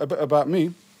business about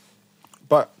me,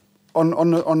 but on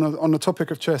the topic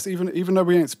of chess, even though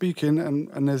we ain't speaking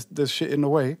and there's shit in the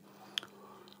way.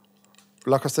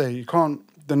 Like I say, you can't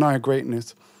deny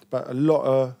greatness, but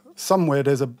somewhere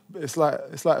it's like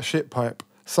a shit pipe.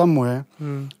 Somewhere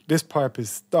this pipe is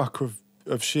stuck of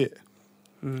shit,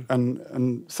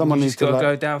 and someone You needs just to gotta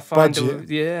go down, find budget.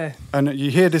 yeah. And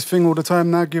you hear this thing all the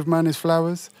time now: give man his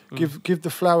flowers. Give the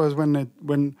flowers when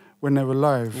they're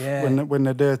alive. Yeah. When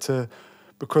they're there to,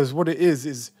 because what it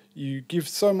is you give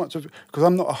so much of. Because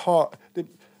I'm not a heart.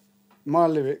 My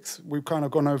lyrics, we've kind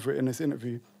of gone over it in this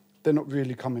interview. They're not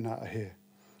really coming out of here,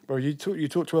 Bro, you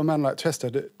talk to a man like Chester,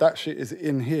 that shit is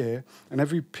in here, and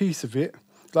every piece of it,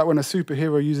 it's like when a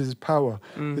superhero uses his power,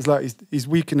 it's like he's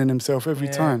weakening himself every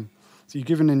time. So you're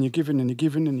giving and you're giving and you're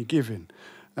giving and you're giving,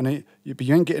 and but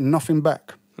you ain't getting nothing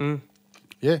back.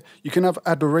 Yeah, you can have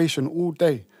adoration all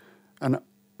day, and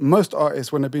most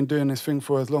artists, when they've been doing this thing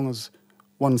for as long as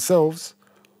oneself,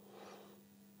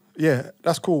 yeah,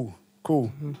 that's cool.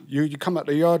 You come out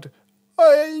the yard,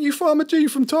 oh, you Farma G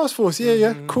from Task Force,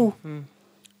 yeah, cool.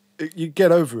 You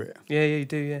get over it. Yeah, you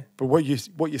do, yeah. But what you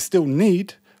still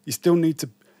need, to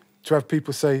have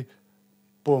people say,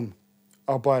 boom,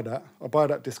 I'll buy that. I'll buy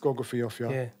that discography off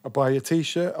you. Yeah. I'll buy your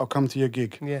T-shirt. I'll come to your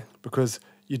gig. Yeah. Because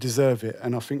you deserve it,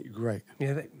 and I think you're great.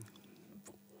 Yeah,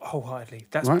 wholeheartedly.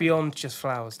 That's beyond just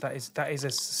flowers. That is a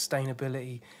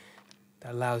sustainability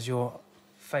that allows your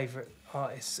favourite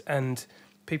artists and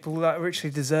people that richly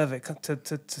deserve it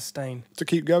to sustain. To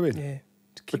keep going. Yeah.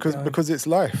 Because it's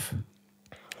life.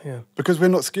 Yeah. Because we're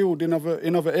not skilled in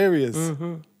other areas.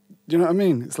 Do you know what I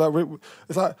mean? It's like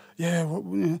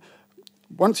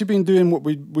once you've been doing what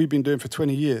we've been doing for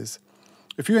 20 years,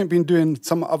 if you ain't been doing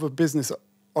some other business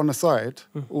on the side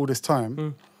all this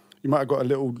time, you might have got a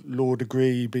little law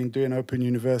degree, been doing Open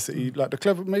University. Like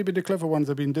maybe the clever ones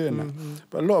have been doing that.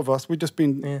 But a lot of us, we've just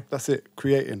been, that's it,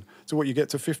 creating. So what, you get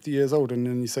to 50 years old and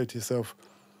then you say to yourself,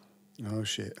 oh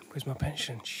shit. Where's my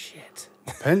pension? Shit.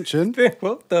 Pension?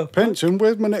 What the pension?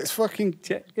 Where's my next fucking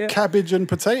cabbage and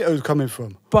potatoes coming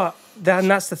from? But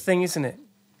that's the thing, isn't it?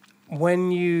 When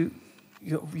you're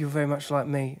very much like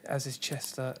me, as is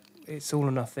Chester. It's all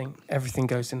or nothing. Everything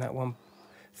goes in that one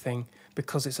thing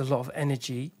because it's a lot of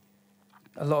energy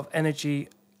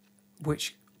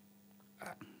which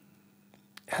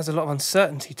has a lot of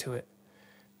uncertainty to it.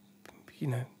 You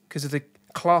know, because of the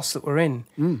class that we're in.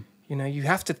 You know, you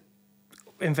have to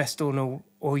invest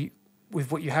with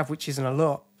what you have, which isn't a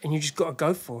lot, and you just got to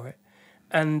go for it.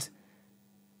 And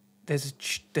there's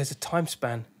a time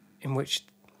span in which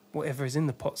whatever is in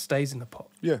the pot stays in the pot.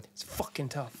 Yeah, it's fucking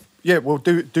tough. Yeah, well,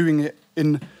 doing it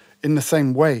in the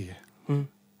same way.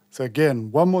 So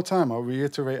again, one more time, I'll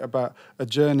reiterate about a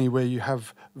journey where you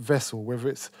have vessel, whether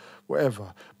it's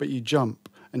whatever, but you jump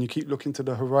and you keep looking to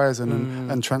the horizon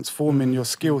and transforming your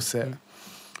skill set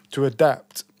to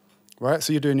adapt. Right,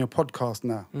 so you're doing your podcast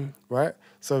now, right?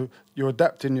 So you're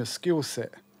adapting your skill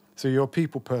set. So you're a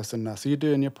people person now. So you're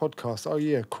doing your podcast. Oh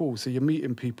yeah, cool. So you're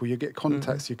meeting people. You get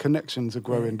contacts. Your connections are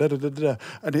growing.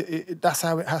 And that's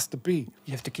how it has to be.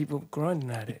 You have to keep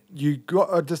grinding at it. You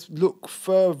gotta just look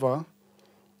further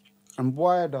and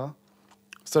wider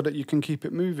so that you can keep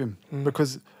it moving.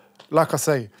 Because, like I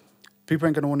say, people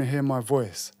ain't gonna want to hear my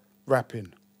voice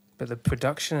rapping. But the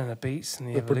production and the beats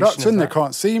and the production, they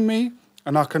can't see me.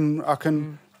 And I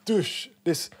can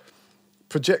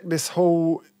project this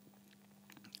whole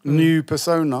new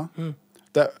persona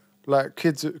that, like,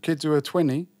 kids who are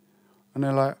 20, and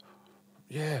they're like,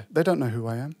 yeah, they don't know who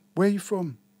I am. Where are you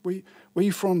from? Where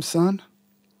you from, son?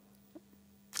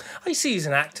 I see you as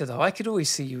an actor, though. I could always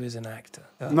see you as an actor.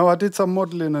 No, I did some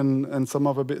modelling and some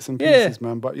other bits and pieces,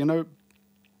 man. But, you know,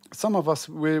 some of us,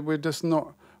 we're just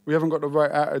not... We haven't got the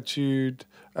right attitude,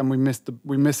 and we missed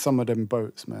some of them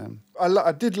boats, man.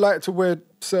 I did like to wear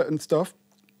certain stuff,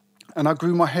 and I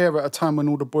grew my hair at a time when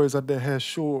all the boys had their hair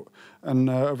short, and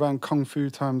around Kung Fu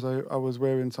times, I was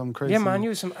wearing some crazy... Yeah, man, you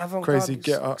were some avant-garde... Crazy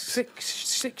get-ups.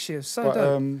 Six years, so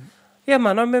dope. Yeah,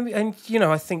 man, I remember, and, you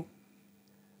know, I think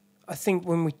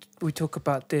when we talk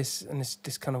about this, and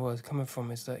this kind of where it's coming from,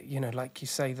 is that, you know, like you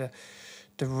say, the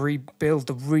rebuild,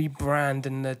 the rebrand,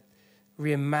 and the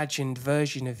reimagined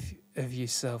version of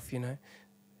yourself, you know.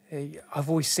 I've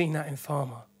always seen that in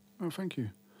Farma. Oh, thank you.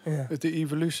 Yeah. It's the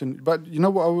evolution. But you know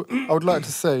what I would like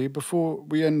to say before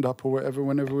we end up or whatever,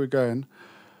 whenever we're going,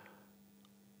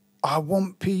 I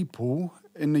want people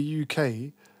in the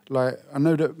UK, like, I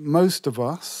know that most of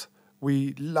us,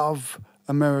 we love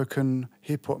American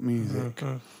hip-hop music,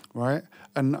 right?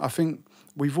 And I think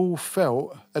we've all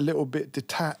felt a little bit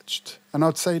detached. And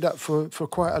I'd say that for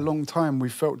quite a long time, we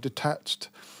felt detached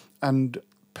and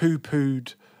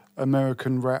poo-pooed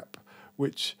American rap,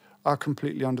 which I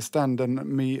completely understand. And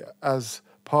me, as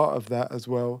part of that as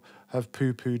well, have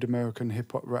poo-pooed American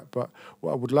hip-hop rap. But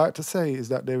what I would like to say is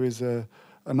that there is an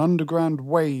underground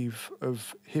wave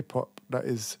of hip-hop that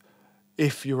is,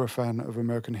 if you're a fan of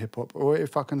American hip-hop, or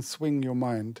if I can swing your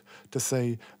mind to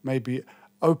say maybe...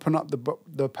 open up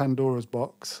the Pandora's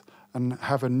box and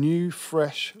have a new,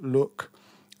 fresh look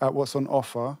at what's on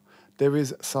offer. There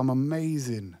is some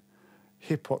amazing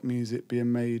hip-hop music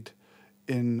being made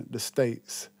in the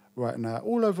States right now,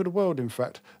 all over the world, in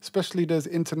fact. Especially there's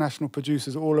international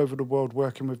producers all over the world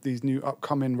working with these new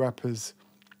upcoming rappers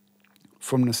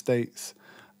from the States,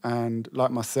 and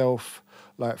like myself,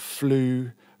 like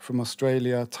Flu from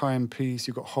Australia, Timepiece.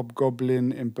 You got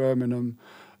Hobgoblin in Birmingham.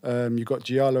 You got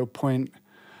Giallo Point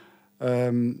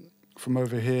from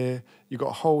over here. You got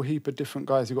a whole heap of different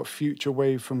guys. You got Future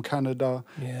Wave from Canada.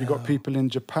 You got people in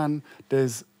Japan.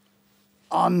 There's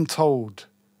untold,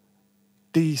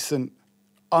 decent,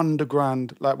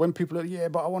 underground. Like when people are, yeah,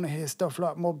 but I want to hear stuff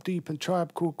like Mobb Deep and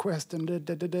Tribe Called Quest and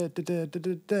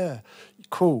da.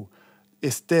 Cool.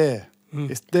 It's there.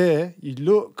 It's there. You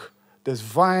look. There's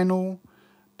vinyl.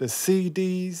 There's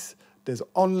CDs. There's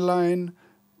online.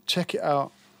 Check it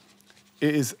out.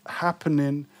 It is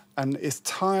happening, and it's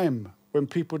time when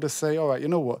people just say, all right, you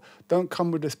know what? Don't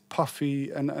come with this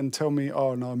puffy and tell me,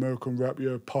 oh, no, American rap,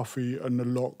 yeah, puffy and the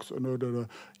locks and da.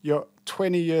 You're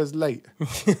 20 years late.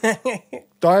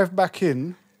 Dive back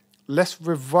in. Let's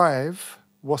revive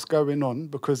what's going on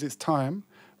because it's time,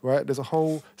 right? There's a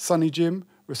whole Sonny Jim,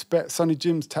 respect. Sonny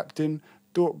Jim's tapped in.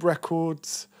 Dorp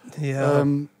Records. Yeah.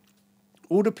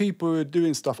 All the people who are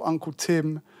doing stuff, Uncle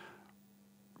Tim,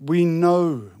 we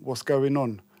know what's going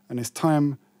on, and it's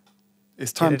time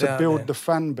to build the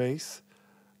fan base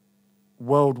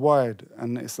worldwide.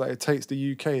 And it's like it takes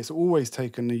the UK. It's always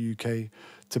taken the UK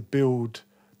to build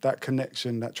that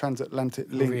connection, that transatlantic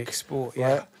link. Re-export, right?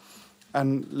 yeah.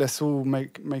 And let's all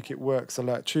make it work. So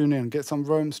like tune in, get some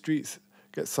Rome Streets,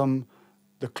 get some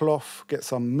The Cloth, get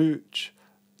some Mooch,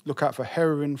 look out for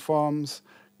Heroin Farms.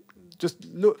 Just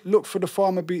look for the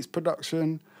Farmer Beats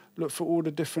production, look for all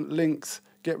the different links.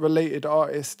 Get related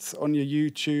artists on your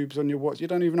YouTubes, on your watch. You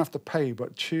don't even have to pay,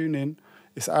 but tune in.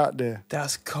 It's out there.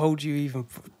 That's cold you even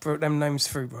brought them names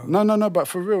through, bro. No, but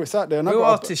for real, it's out there. And Real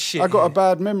artist shit. I got a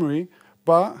bad memory,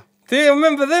 but... Do you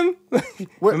remember them?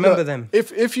 Remember them.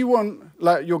 If you want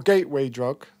like your gateway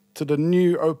drug to the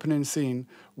new opening scene,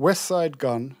 West Side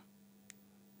Gun,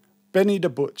 Benny the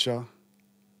Butcher,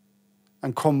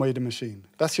 and Conway the Machine.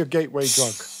 That's your gateway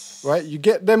drug. Right, you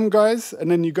get them guys,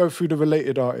 and then you go through the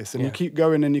related artists, and you keep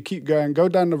going and you keep going, go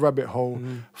down the rabbit hole,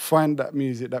 find that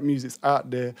music. That music's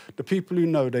out there. The people who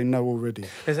know, they know already.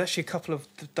 There's actually a couple of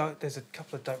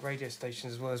dope radio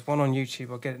stations as well. There's one on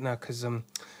YouTube. I'll get it now because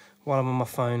while I'm on my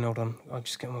phone, hold on, I'll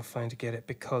just get on my phone to get it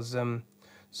because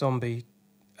Zombie,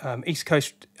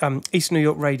 East New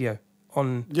York Radio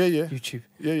on YouTube.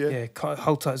 Yeah.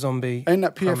 Hold Tight Zombie. Ain't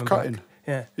that PF Cutting? Back.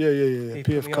 Yeah. He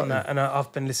put PF me on Cutting. that, and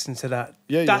I've been listening to that.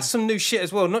 Yeah, That's some new shit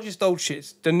as well, not just old shit,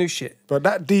 it's the new shit. But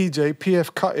that DJ,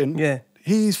 PF Cutting,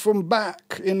 he's from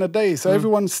back in the day, so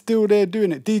everyone's still there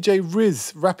doing it. DJ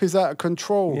Riz, Rap Is Out of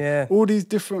Control. Yeah. All these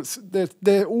different,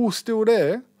 they're all still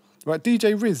there. Right,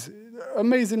 DJ Riz,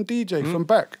 amazing DJ from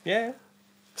back. Yeah.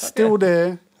 Still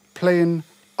there, playing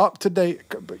up to date.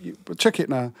 But check it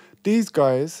now. These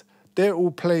guys, they're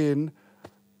all playing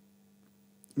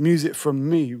music from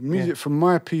me, music from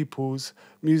my peoples,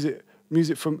 music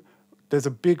from... There's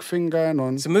a big thing going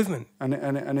on. It's a movement.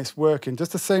 And it's working.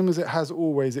 Just the same as it has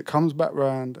always. It comes back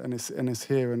round and it's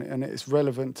here and it's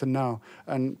relevant to now.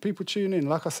 And people tune in.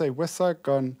 Like I say, West Side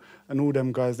Gun and all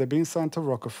them guys, they're being signed to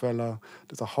Rockefeller.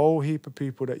 There's a whole heap of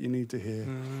people that you need to hear.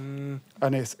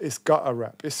 And it's gutter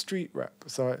rap. It's street rap.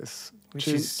 So it's...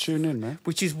 Tune in, man.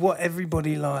 Which is what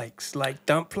everybody likes. Like,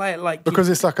 don't play it like... Because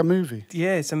it's like a movie.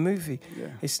 Yeah, it's a movie. Yeah.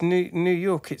 It's New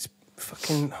York. It's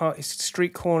fucking hard. It's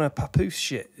street corner papoose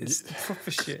shit. It's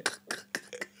proper shit.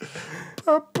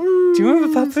 Papoose. Do you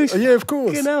remember Papoose? Oh, yeah, of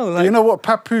course. You know, like... you know what,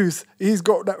 Papoose, he's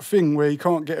got that thing where he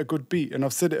can't get a good beat, and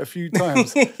I've said it a few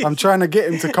times. I'm trying to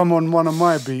get him to come on one of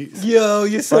my beats. Yo,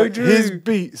 you're so true. His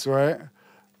beats, right?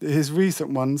 His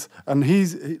recent ones, and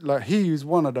he's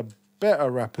one of the better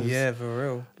rappers. Yeah, for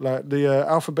real. Like the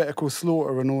Alphabetical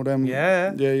Slaughter and all them.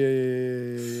 Yeah.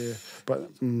 Yeah. But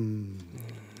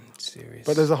serious.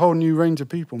 But there's a whole new range of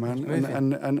people, man.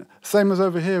 And same as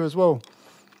over here as well.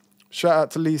 Shout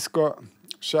out to Lee Scott.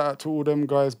 Shout out to all them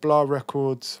guys. Blah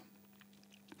Records.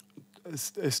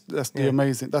 That's the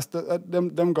amazing. That's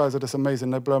them guys are just amazing.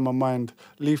 They blow my mind.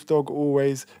 Leaf Dog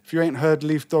always. If you ain't heard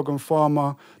Leaf Dog and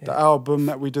Farmer, the album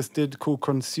that we just did called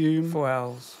Consume. 4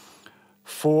 hours.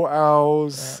 4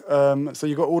 hours. Yeah. So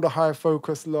you got all the high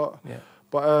focus lot. Yeah.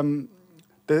 But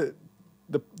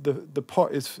the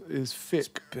pot is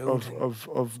thick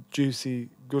of juicy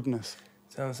goodness.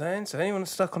 That's what I'm saying. So anyone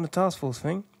stuck on the task force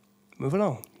thing, move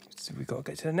along. So we've got to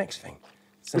get to the next thing.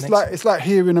 It's like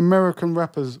hearing American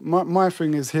rappers. My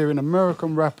thing is hearing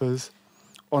American rappers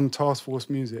on task force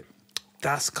music.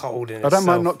 That's cold in itself. itself.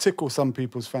 That might not tickle some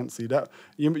people's fancy. That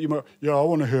you might, I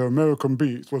want to hear American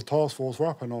beats with task force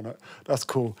rapping on it. That's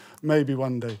cool. Maybe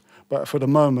one day. But for the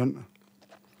moment,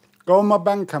 go on my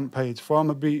Bandcamp page,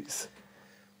 Farma Beats,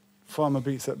 Farmer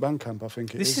Beats at Bandcamp, I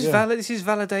think This is. is valid. This is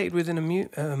validated within a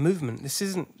movement. This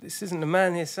isn't a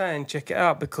man here saying check it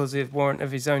out because of warrant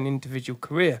of his own individual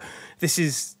career.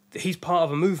 He's part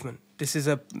of a movement. This is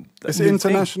It's an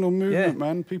international movement, Yeah.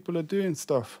 man. People are doing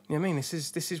stuff. You know what I mean?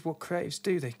 This is what creatives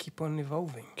do. They keep on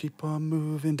evolving. Keep on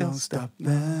moving, don't stop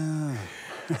now.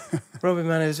 Robin,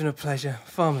 man, it's been a pleasure.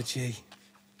 Farma G.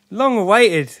 Long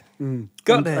awaited.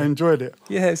 Got there. I enjoyed it.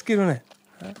 Yeah, it's good, wasn't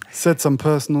it? Said some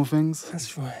personal things.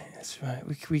 That's right.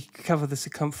 We cover the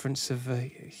circumference of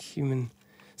human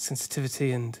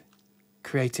sensitivity and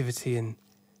creativity, and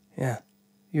yeah,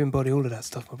 you embody all of that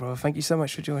stuff, my brother. Thank you so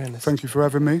much for joining us. Thank you for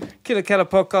having me. Killer Keller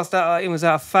podcast it was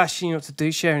out of fashion. You know what to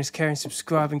do. Sharing is caring.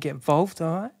 Subscribe and get involved.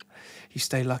 All right. You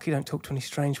stay lucky. Don't talk to any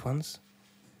strange ones.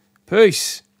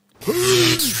 Peace.